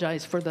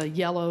apologize for the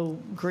yellow,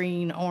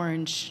 green,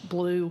 orange,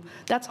 blue.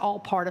 That's all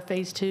part of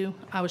Phase 2.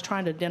 I was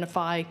trying to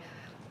identify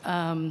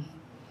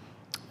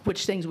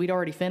which things we'd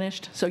already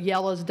finished. So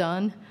yellow's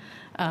done,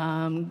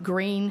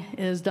 green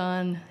is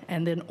done,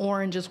 and then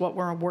orange is what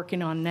we're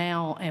working on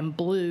now, and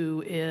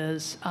blue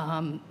is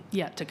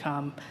yet to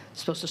come.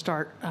 It's supposed to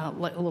start a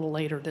little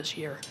later this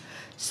year.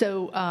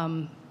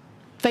 So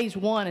Phase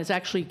 1 is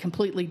actually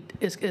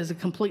is a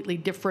completely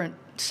different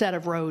set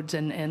of roads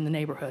in the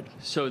neighborhood.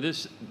 So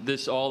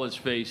this all is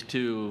Phase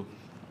 2.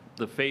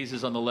 The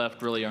phases on the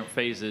left really aren't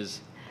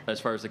phases as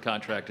far as the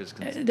contract is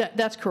concerned.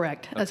 That's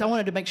correct. Okay. So I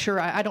wanted to make sure,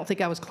 I don't think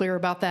I was clear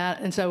about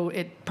that, and so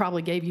it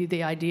probably gave you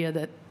the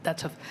idea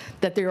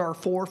that there are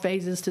 4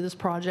 phases to this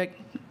project.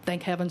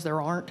 Thank heavens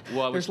there aren't.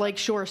 Well, there's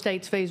Lakeshore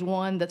Estates Phase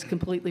 1 that's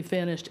completely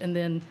finished, and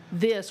then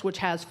this, which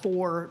has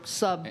 4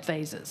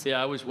 sub-phases.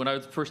 Yeah, when I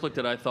first looked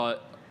at it, I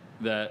thought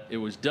that it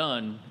was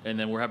done, and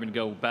then we're having to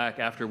go back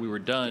after we were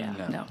done.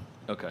 Yeah, no.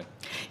 Okay.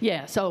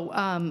 Yeah, so,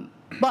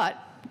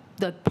 but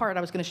the part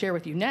I was going to share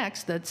with you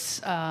next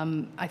that's,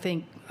 I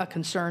think, a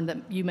concern that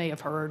you may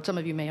have heard, some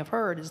of you may have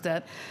heard, is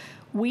that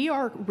we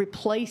are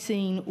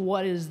replacing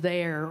what is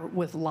there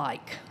with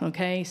like,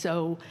 okay?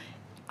 So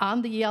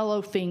on the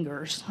yellow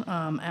fingers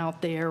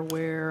out there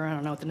where, I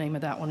don't know what the name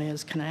of that one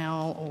is,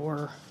 Canal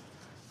or,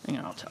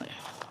 I'll tell you.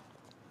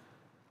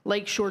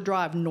 Lakeshore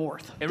Drive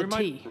North,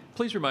 and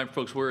please remind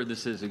folks where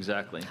this is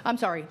exactly. I'm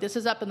sorry, this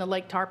is up in the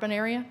Lake Tarpon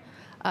area.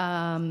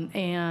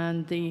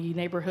 And the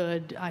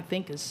neighborhood, I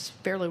think, is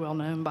fairly well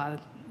known by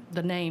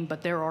the name,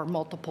 but there are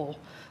multiple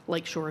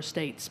Lakeshore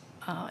Estates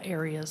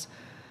areas.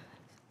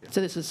 So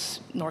this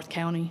is North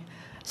County.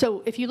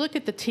 So if you look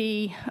at the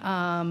T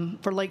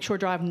for Lakeshore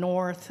Drive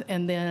North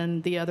and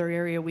then the other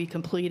area we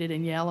completed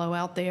in yellow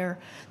out there,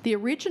 the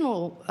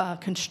original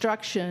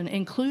construction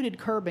included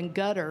curb and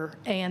gutter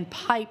and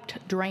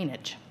piped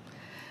drainage.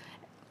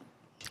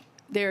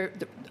 There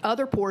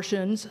other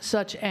portions,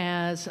 such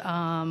as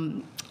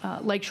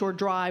Lakeshore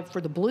Drive for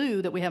the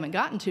blue that we haven't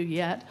gotten to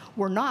yet,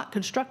 were not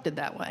constructed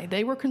that way.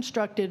 They were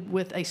constructed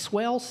with a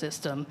swell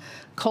system,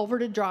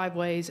 culverted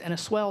driveways, and a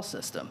swell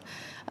system.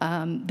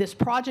 This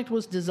project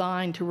was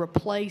designed to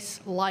replace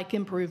like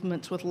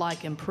improvements with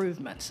like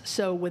improvements.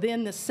 So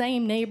within the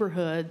same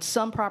neighborhood,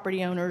 some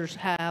property owners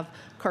have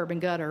curb and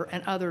gutter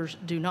and others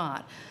do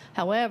not.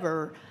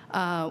 However,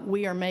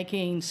 we are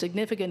making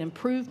significant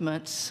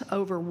improvements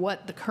over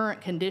what the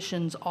current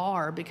conditions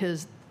are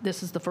because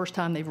this is the first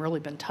time they've really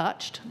been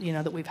touched,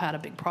 that we've had a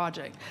big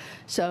project.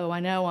 So I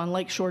know on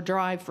Lakeshore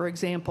Drive, for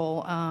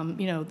example,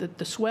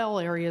 the swell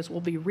areas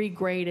will be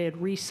regraded,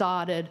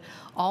 resodded,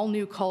 all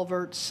new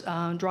culverts,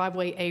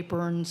 driveway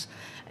aprons,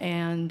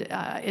 and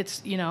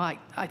it's,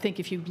 I think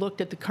if you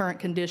looked at the current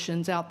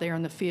conditions out there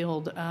in the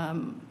field,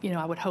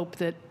 I would hope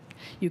that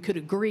you could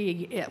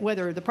agree,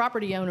 whether the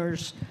property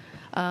owners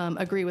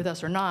agree with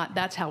us or not,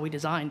 that's how we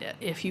designed it.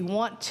 If you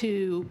want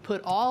to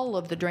put all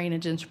of the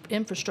drainage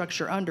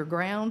infrastructure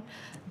underground,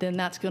 then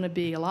that's going to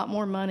be a lot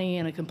more money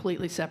and a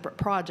completely separate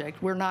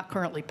project. We're not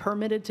currently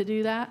permitted to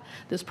do that.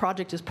 This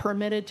project is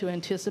permitted to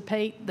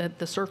anticipate that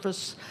the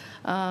surface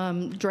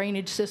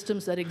drainage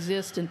systems that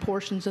exist in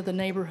portions of the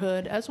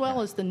neighborhood, as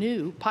well as the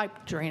new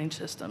pipe drainage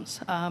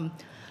systems.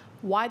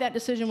 Why that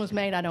decision was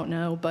made, I don't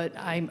know, but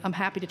I'm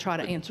happy to try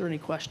to answer any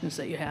questions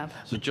that you have.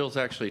 So Jill's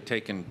actually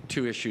taken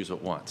two issues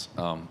at once.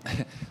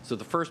 So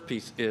the first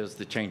piece is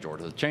the change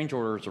order. The change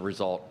order is a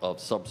result of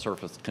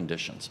subsurface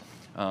conditions.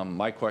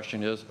 My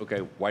question is, okay,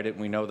 why didn't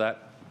we know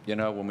that,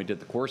 when we did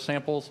the core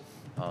samples?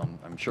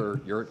 I'm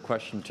sure your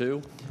question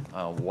too.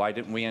 Why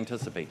didn't we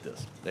anticipate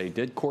this? They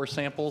did core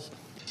samples,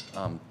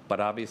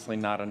 but obviously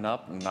not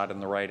enough and not in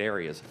the right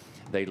areas.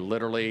 They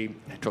literally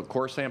took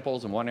core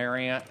samples in one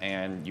area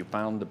and you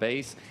found the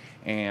base,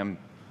 and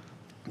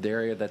the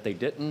area that they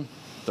didn't,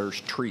 there's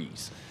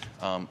trees.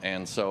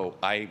 And so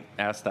I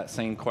asked that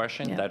same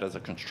question. Yeah. That is a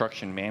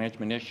construction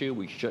management issue.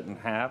 We shouldn't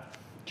have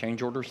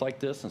change orders like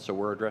this, and so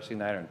we're addressing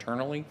that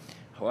internally.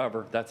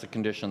 However, that's the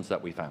conditions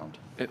that we found.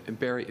 And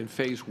Barry, in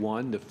phase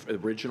one, the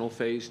original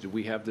phase, did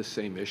we have the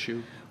same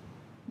issue?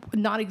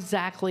 Not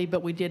exactly,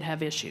 but we did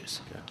have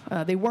issues.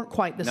 They weren't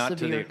quite this severe. Not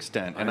to the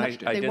extent. And I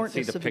They did weren't see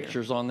this the severe.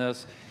 pictures on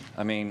this.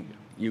 I mean,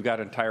 you got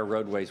entire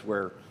roadways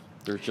where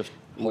there's just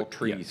whole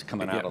trees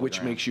coming out of the Which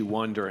ground. makes you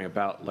wondering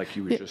about, like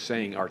you were just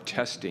saying, our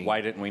testing.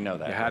 Why didn't we know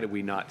that? How did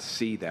we not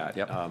see that,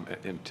 Yep.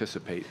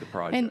 anticipate the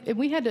project? And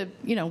we had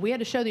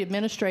to show the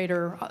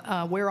administrator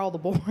where all the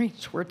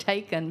borings were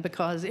taken,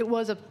 because it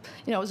was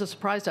a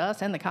surprise to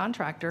us and the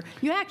contractor.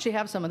 You actually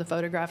have some of the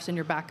photographs in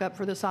your backup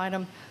for this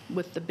item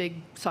with the big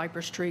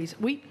cypress trees.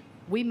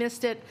 We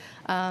missed it.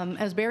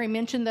 As Barry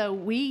mentioned, though,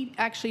 we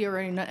actually are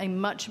in a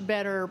much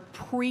better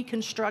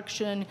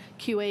pre-construction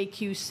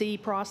QA/QC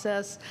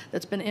process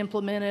that's been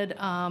implemented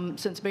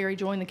since Barry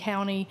joined the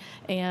county,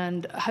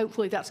 and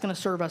hopefully that's going to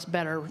serve us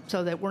better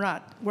so that we're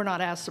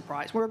not as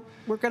surprised. We're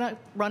going to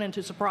run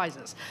into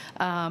surprises,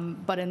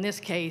 but in this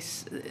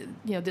case,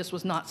 this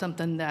was not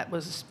something that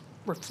was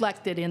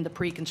reflected in the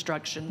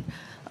pre-construction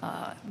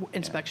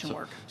inspection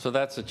work. So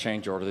that's a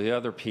change order. The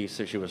other piece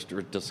that she was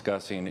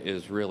discussing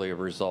is really a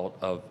result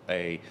of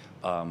a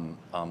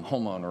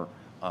homeowner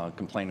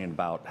complaining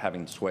about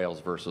having swales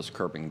versus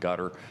curb and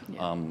gutter.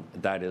 Yeah.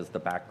 That is the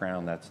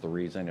background. That's the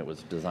reason it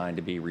was designed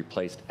to be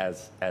replaced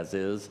as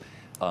is.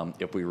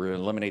 If we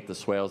eliminate the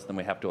swales, then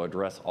we have to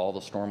address all the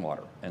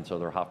stormwater. And so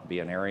there'll have to be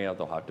an area,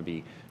 there'll have to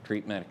be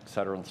treatment, et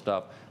cetera, and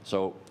stuff.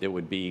 So it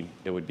would be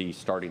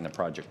starting the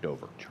project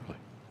over. Charlie.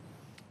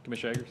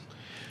 Commissioner Eggers?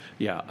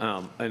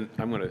 Yeah, and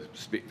I'm going to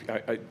speak,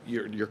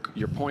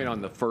 your point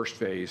on the first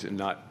phase,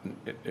 and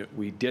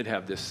we did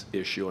have this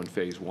issue in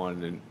phase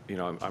one,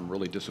 and, I'm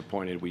really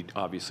disappointed we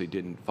obviously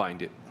didn't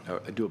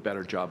do a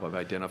better job of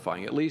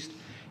identifying, at least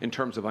in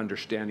terms of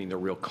understanding the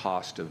real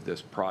cost of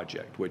this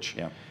project, which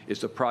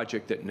is a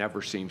project that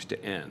never seems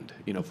to end,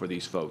 for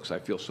these folks. I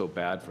feel so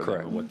bad for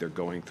them and what they're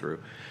going through.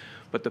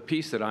 But the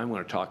piece that I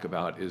want to talk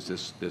about is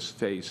this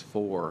phase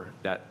four,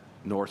 that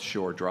North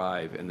Shore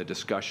Drive, and the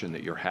discussion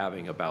that you're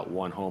having about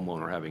one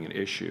homeowner having an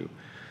issue.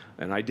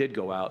 And I did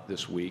go out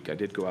this week. I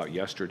did go out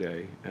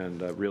yesterday,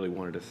 and really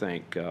wanted to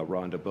thank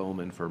Rhonda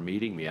Bowman for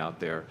meeting me out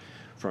there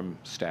from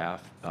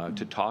staff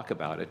to talk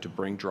about it, to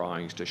bring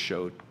drawings,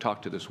 to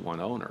talk to this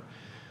one owner.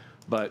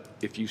 But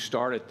if you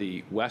start at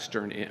the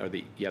western end, or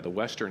the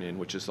western end,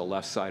 which is the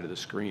left side of the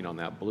screen on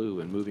that blue,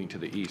 and moving to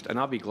the east, and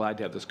I'll be glad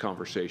to have this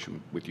conversation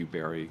with you,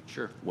 Barry,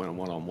 Sure.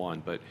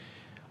 one-on-one, but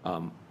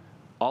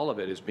all of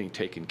it is being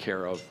taken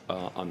care of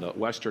on the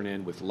western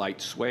end with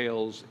light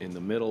swales. In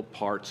the middle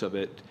parts of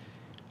it,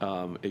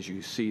 as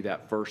you see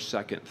that first,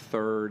 second,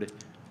 third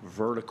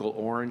vertical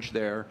orange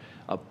there,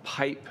 a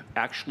pipe,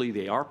 actually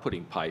they are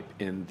putting pipe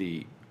in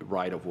the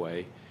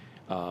right-of-way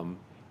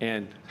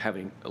and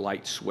having a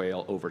light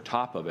swale over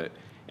top of it,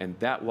 and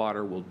that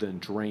water will then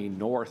drain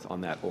north on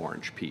that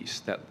orange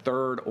piece. That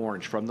third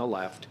orange from the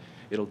left,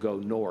 it'll go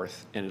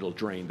north and it'll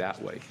drain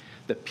that way.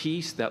 The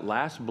piece, that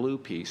last blue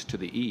piece to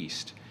the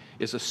east,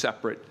 is a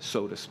separate,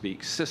 so to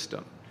speak,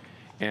 system.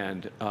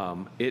 And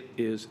it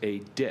is a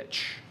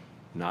ditch,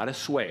 not a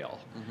swale,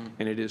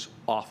 and it is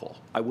awful.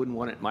 I wouldn't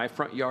want it in my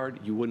front yard,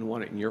 you wouldn't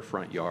want it in your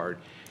front yard.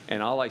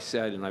 And all I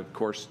said, and of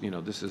course,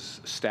 this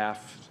is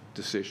staff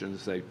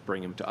decisions, they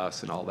bring them to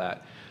us and all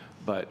that,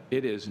 but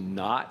it is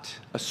not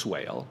a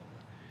swale.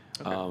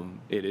 Okay.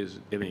 It is,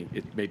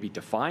 it may be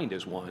defined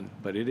as one,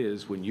 but it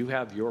is, when you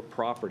have your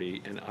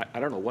property, and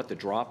I don't know what the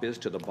drop is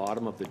to the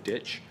bottom of the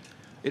ditch,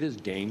 it is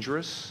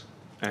dangerous.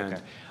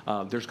 And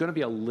there's going to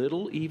be a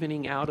little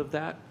evening out of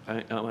that.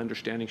 I'm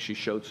understanding she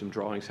showed some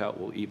drawings how it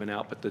will even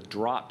out, but the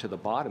drop to the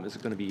bottom is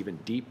going to be even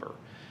deeper.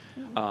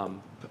 A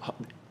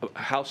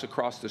house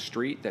across the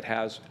street that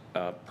has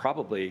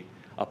probably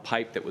a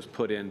pipe that was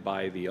put in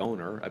by the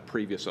owner, a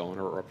previous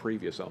owner or a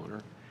previous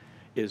owner,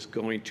 is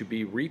going to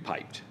be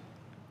repiped.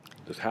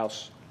 This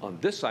house on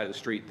this side of the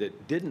street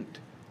that didn't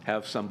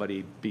have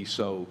somebody be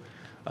so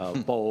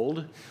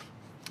bold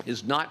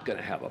is not going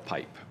to have a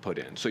pipe put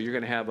in. So you're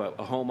going to have a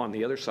home on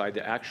the other side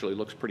that actually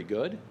looks pretty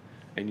good,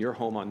 and your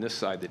home on this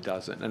side that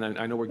doesn't. And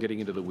I know we're getting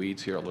into the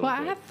weeds here a little Well,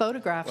 bit. I have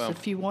photographs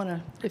if you want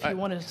to see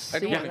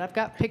wanna- it. I've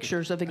got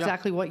pictures of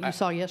exactly what you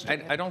saw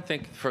yesterday. I don't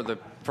think for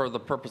the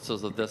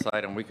purposes of this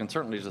item, we can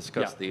certainly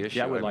discuss Yeah. the issue.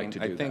 Yeah, I would like mean, to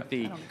do I think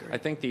that. I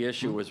think the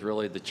issue was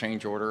really the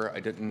change order. I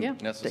didn't Yeah,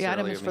 necessarily. the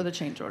item is I for mean, the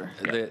change order.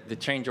 The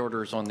change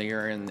order is on the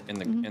area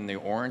in the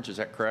orange, is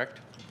that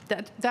correct?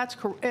 That's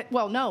correct.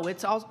 Well, no,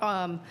 it's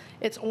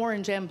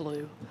orange and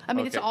blue. I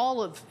mean, it's Okay.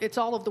 all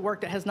of the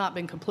work that has not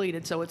been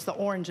completed, so it's the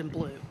orange and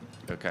blue.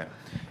 Okay.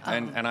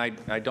 And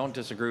I don't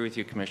disagree with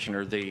you,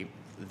 Commissioner.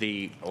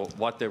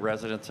 What the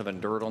residents have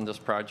endured on this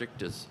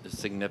project is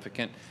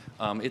significant.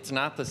 It's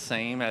not the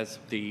same as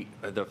the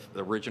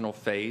original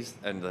phase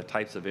and the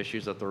types of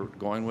issues that they're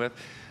going with,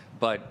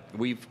 but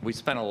we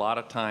spent a lot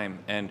of time,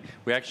 and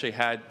we actually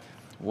had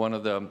one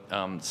of the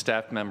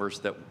staff members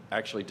that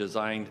actually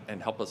designed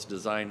and helped us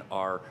design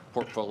our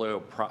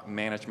portfolio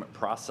management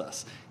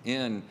process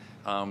in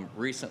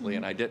recently,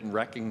 and I didn't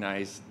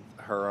recognize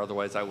her,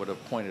 otherwise I would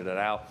have pointed it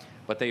out.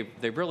 But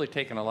they've really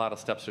taken a lot of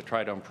steps to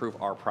try to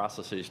improve our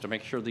processes to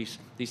make sure these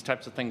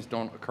types of things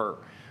don't occur.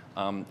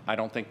 I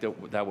don't think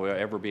that will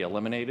ever be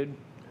eliminated.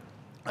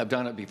 I've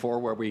done it before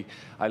where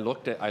I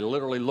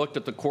literally looked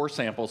at the core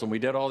samples, and we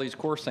did all these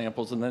core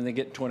samples, and then they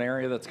get to an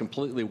area that's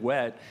completely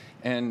wet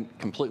and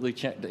completely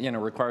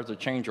requires a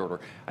change order.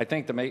 I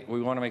think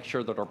we want to make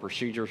sure that our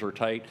procedures are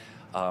tight.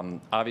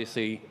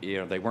 Obviously,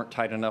 they weren't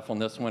tight enough on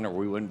this one, or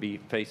we wouldn't be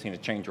facing a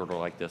change order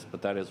like this,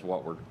 but that is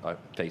what we're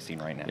facing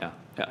right now.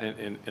 Yeah,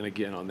 and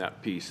again, on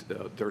that piece,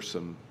 there's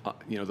some,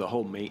 the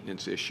whole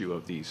maintenance issue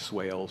of these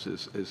swales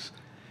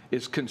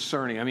is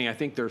concerning. I mean, I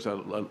think there's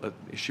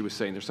she was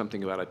saying there's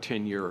something about a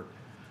 10-year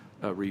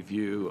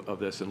review of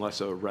this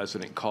unless a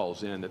resident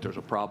calls in that there's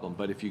a problem.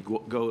 But if you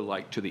go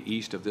like to the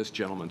east of this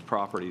gentleman's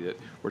property that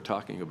we're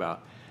talking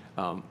about,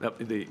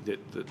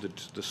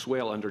 the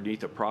swale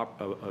underneath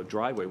a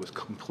driveway was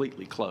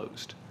completely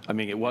closed. I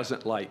mean, it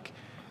wasn't like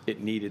it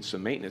needed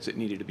some maintenance. It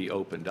needed to be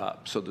opened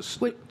up. So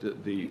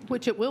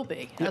Which it will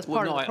be as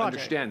part of the project. No, I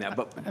understand that,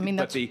 but I mean,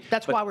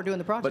 that's why we're doing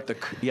the project.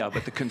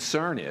 But the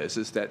concern is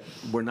that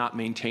we're not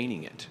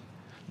maintaining it.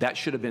 That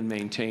should have been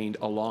maintained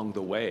along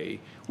the way.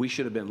 We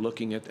should have been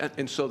looking at,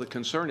 and so the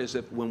concern is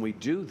that when we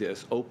do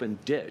this open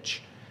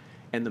ditch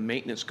and the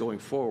maintenance going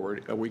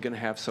forward, are we going to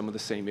have some of the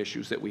same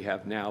issues that we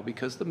have now?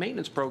 Because the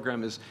maintenance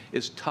program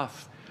is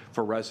tough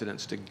for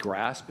residents to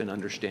grasp and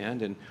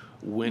understand, and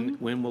when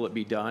will it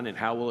be done and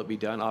how will it be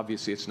done?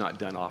 Obviously, it's not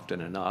done often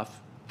enough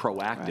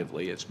proactively.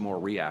 Right. It's more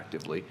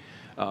reactively.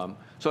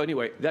 So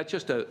anyway, that's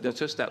just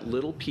that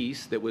little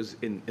piece that was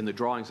in the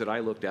drawings that I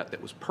looked at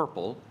that was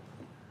purple.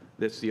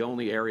 That's the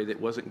only area that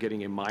wasn't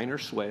getting a minor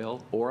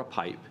swale or a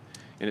pipe,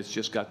 and it's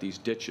just got these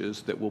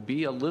ditches that will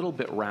be a little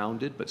bit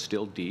rounded but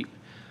still deep.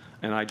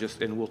 And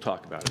we'll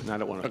talk about it. And I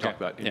don't want to talk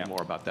about any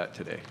more about that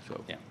today.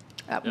 So yeah.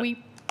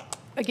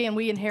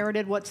 We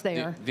inherited what's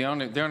there. The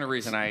only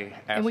reason I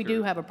asked and we her,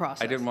 do have a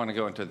process. I didn't want to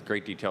go into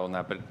great detail on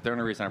that, but the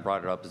only reason I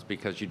brought it up is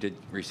because you did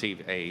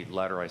receive a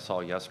letter I saw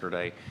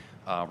yesterday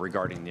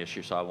regarding the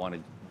issue. So I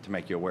wanted to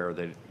make you aware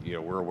that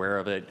we're aware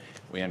of it,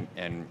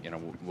 and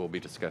we'll be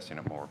discussing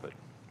it more.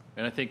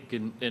 And I think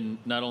in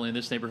not only in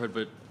this neighborhood,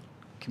 but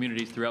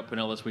communities throughout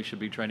Pinellas, we should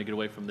be trying to get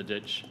away from the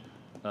ditch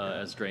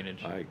as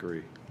drainage. I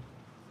agree.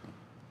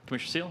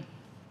 Commissioner Seal?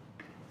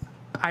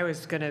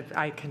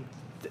 I can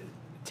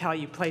tell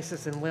you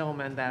places in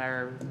Lillman that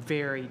are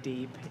very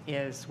deep,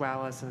 as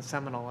well as in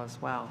Seminole as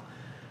well.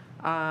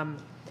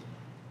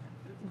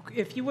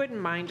 If you wouldn't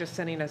mind just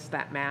sending us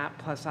that map,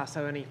 plus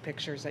also any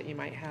pictures that you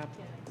might have.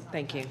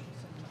 Thank you.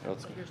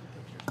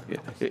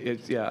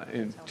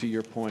 And to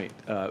your point,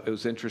 it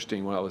was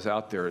interesting when I was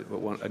out there,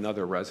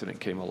 another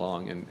resident came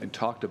along and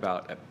talked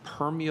about a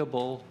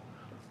permeable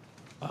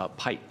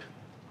pipe.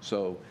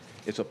 So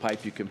it's a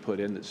pipe you can put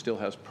in that still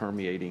has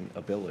permeating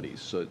abilities.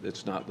 So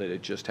it's not that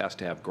it just has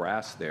to have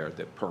grass there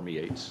that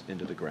permeates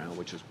into the ground,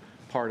 which is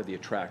part of the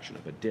attraction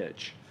of a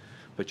ditch.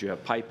 But you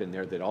have pipe in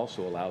there that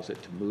also allows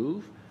it to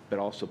move, but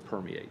also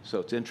permeate.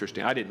 So it's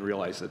interesting. I didn't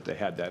realize that they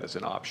had that as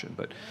an option,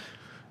 but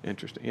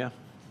interesting. Yeah.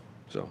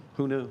 So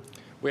who knew?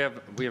 We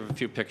have a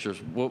few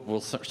pictures. We'll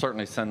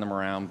certainly send them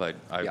around, but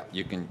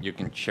you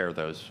can share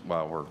those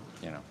while we're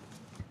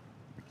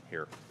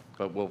here.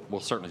 But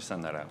we'll certainly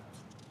send that out.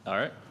 All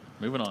right,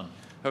 moving on.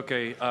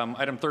 Okay,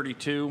 item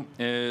 32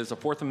 is a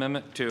Fourth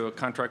Amendment to a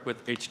contract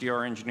with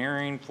HDR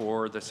Engineering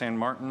for the San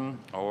Martin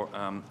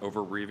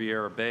over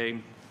Riviera Bay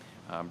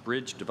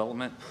Bridge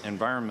Development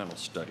Environmental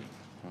Study.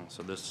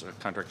 So this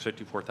contract's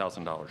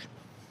 $54,000.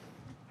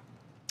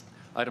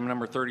 Item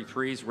number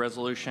 33 is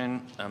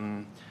resolution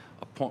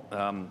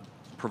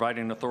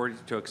providing authority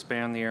to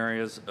expand the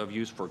areas of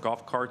use for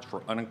golf carts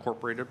for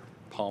unincorporated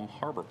Palm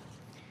Harbor.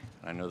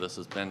 I know this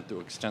has been through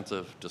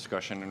extensive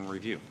discussion and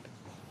review.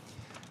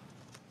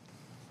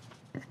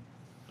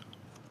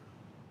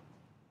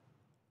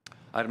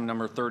 Item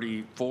number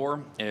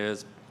 34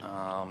 is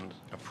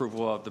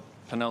approval of the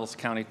Pinellas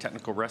County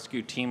Technical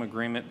Rescue Team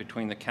Agreement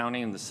between the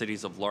county and the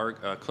cities of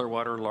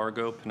Clearwater,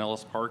 Largo,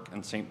 Pinellas Park,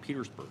 and St.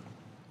 Petersburg.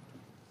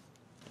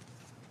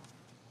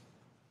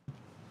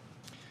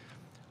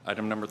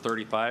 Item number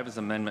 35 is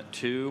Amendment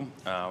 2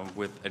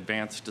 with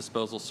Advanced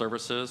Disposal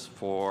Services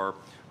for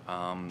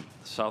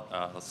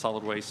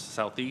Solid Waste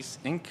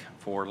Southeast, Inc.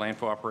 for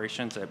landfill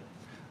operations at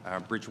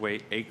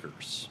Bridgeway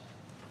Acres.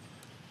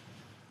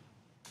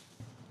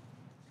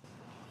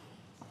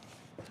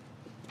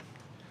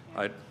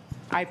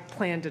 I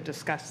plan to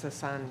discuss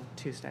this on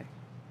Tuesday.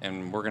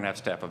 And we're going to have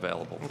staff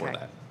available for Okay.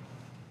 that.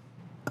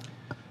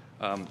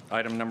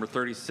 Item number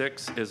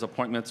 36 is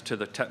appointments to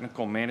the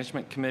Technical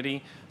Management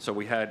Committee. So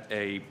we had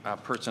a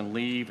person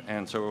leave,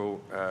 and so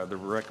the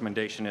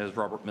recommendation is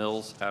Robert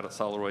Mills out at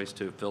Solid Waste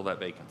to fill that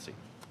vacancy.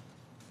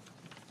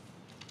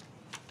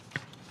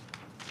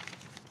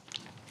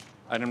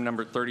 Item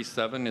number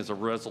 37 is a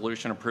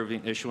resolution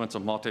approving issuance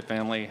of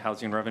multifamily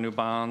housing revenue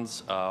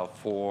bonds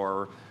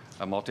for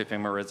a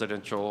multifamily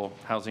residential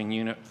housing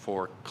unit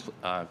for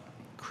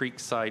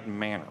Creekside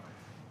Manor.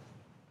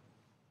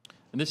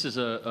 And this is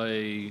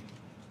a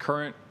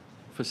current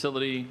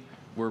facility.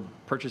 We're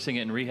purchasing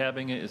it and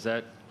rehabbing it. Is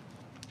that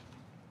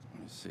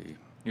Let me see.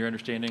 your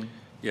understanding?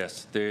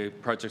 Yes, the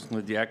projects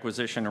include the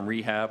acquisition and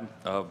rehab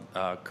of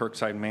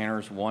Kirkside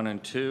Manors 1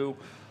 and 2,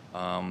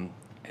 a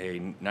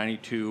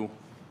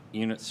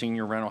 92-unit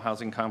senior rental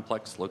housing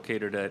complex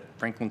located at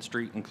Franklin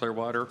Street in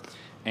Clearwater,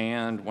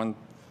 and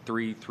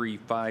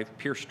 1335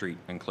 Pierce Street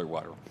in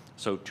Clearwater.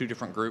 So two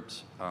different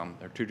groups.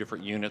 They're two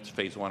different units,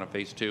 Phase 1 and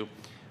Phase 2,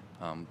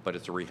 but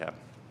it's a rehab.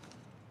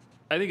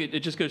 I think it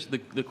just goes to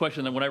the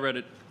question that when I read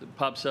it, it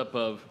pops up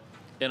of,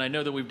 and I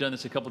know that we've done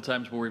this a couple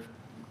times where we've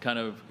kind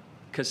of,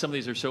 because some of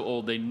these are so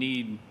old, they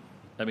need,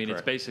 I mean, it's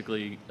Correct.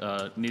 basically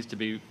needs to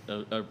be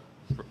a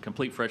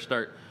complete fresh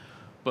start.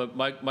 But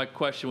my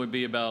question would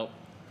be about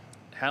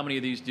how many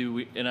of these do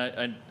we, and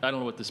I don't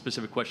know what the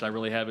specific question I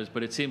really have is,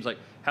 but it seems like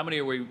how many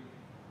are we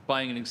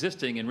buying an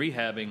existing and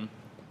rehabbing?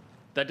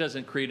 That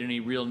doesn't create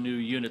any real new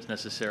units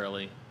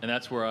necessarily, and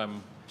that's where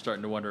I'm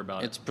starting to wonder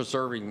about It's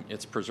preserving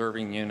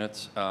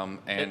units,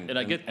 And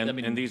I get- I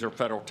mean- and these are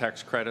federal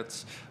tax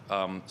credits.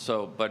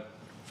 So, but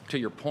to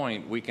your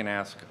point, we can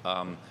ask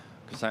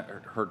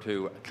her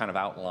to kind of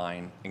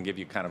outline and give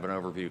you kind of an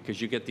overview,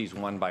 because you get these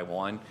one by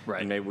one.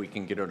 Right. And maybe we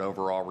can get an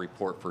overall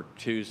report for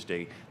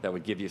Tuesday that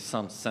would give you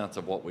some sense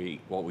of what we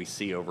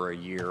see over a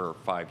year or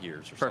 5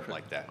 years or something Perfect.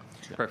 like that.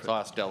 Perfect. So I'll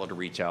ask Stella to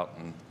reach out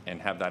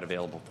and have that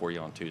available for you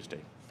on Tuesday.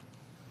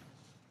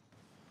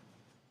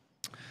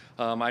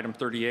 Item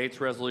 38 is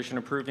resolution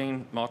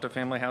approving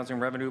multifamily housing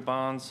revenue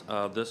bonds.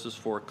 This is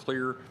for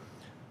Clear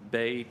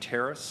Bay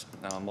Terrace,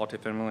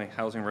 multifamily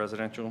housing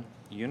residential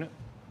unit.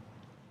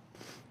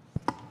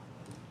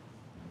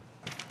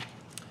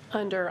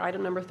 Under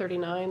item number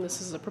 39,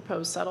 this is a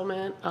proposed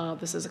settlement.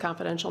 This is a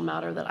confidential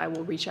matter that I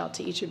will reach out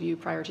to each of you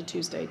prior to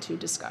Tuesday to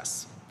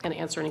discuss and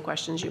answer any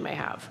questions you may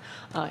have.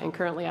 And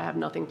currently, I have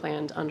nothing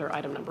planned under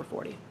item number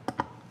 40.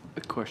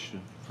 A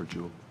question for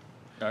Jewel.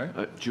 All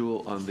right.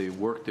 Jewel, on the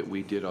work that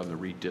we did on the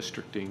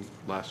redistricting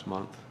last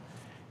month,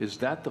 is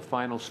that the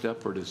final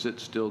step, or does it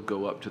still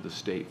go up to the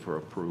state for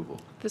approval?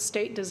 The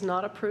state does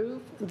not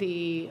approve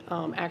the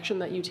action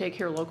that you take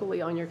here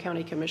locally on your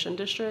county commission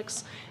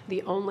districts.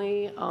 The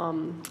only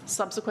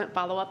subsequent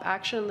follow-up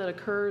action that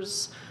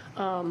occurs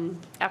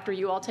after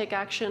you all take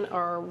action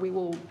are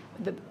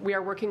we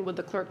are working with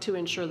the clerk to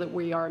ensure that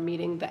we are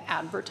meeting the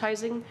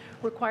advertising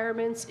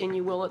requirements, and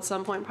you will at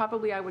some point,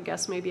 probably I would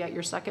guess maybe at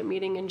your second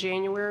meeting in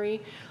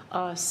January,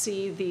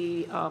 see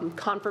the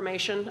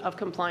confirmation of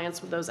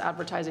compliance with those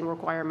advertising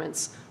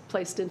requirements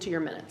placed into your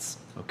minutes.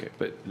 Okay,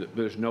 but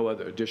there's no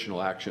other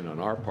additional action on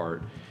our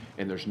part,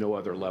 and there's no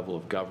other level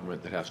of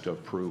government that has to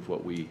approve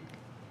what we,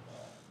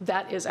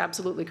 That is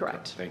absolutely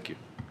correct. thank you.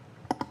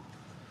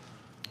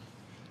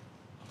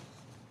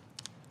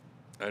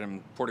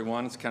 Item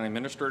 41 is County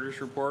Administrator's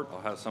Report.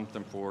 I'll have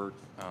something for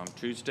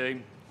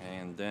Tuesday.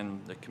 And then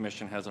the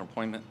commission has an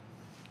appointment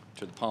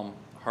to the Palm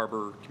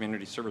Harbor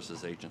Community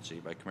Services Agency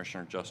by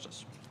Commissioner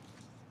Justice.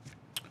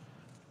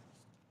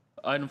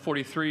 Item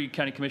 43,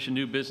 County Commission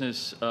new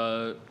business.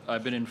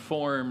 I've been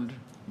informed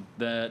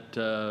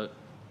that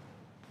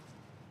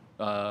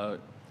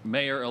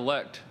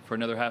Mayor-elect, for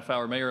another half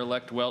hour,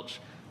 Mayor-elect Welch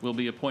will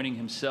be appointing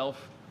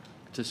himself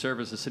to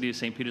serve as the City of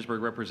St.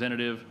 Petersburg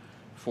representative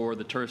for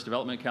the Tourist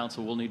Development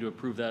Council. We'll need to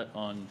approve that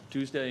on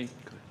Tuesday.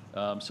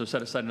 So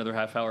set aside another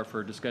half hour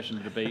for discussion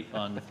and debate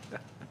on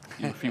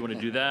if you want to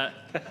do that.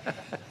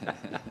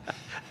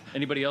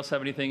 Anybody else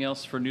have anything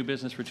else for new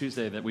business for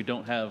Tuesday that we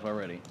don't have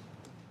already?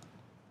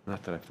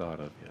 Not that I've thought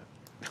of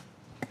yet.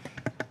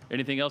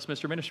 Anything else,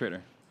 Mr.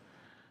 Administrator?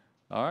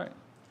 All right.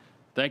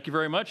 Thank you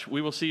very much.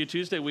 We will see you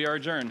Tuesday. We are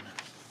adjourned.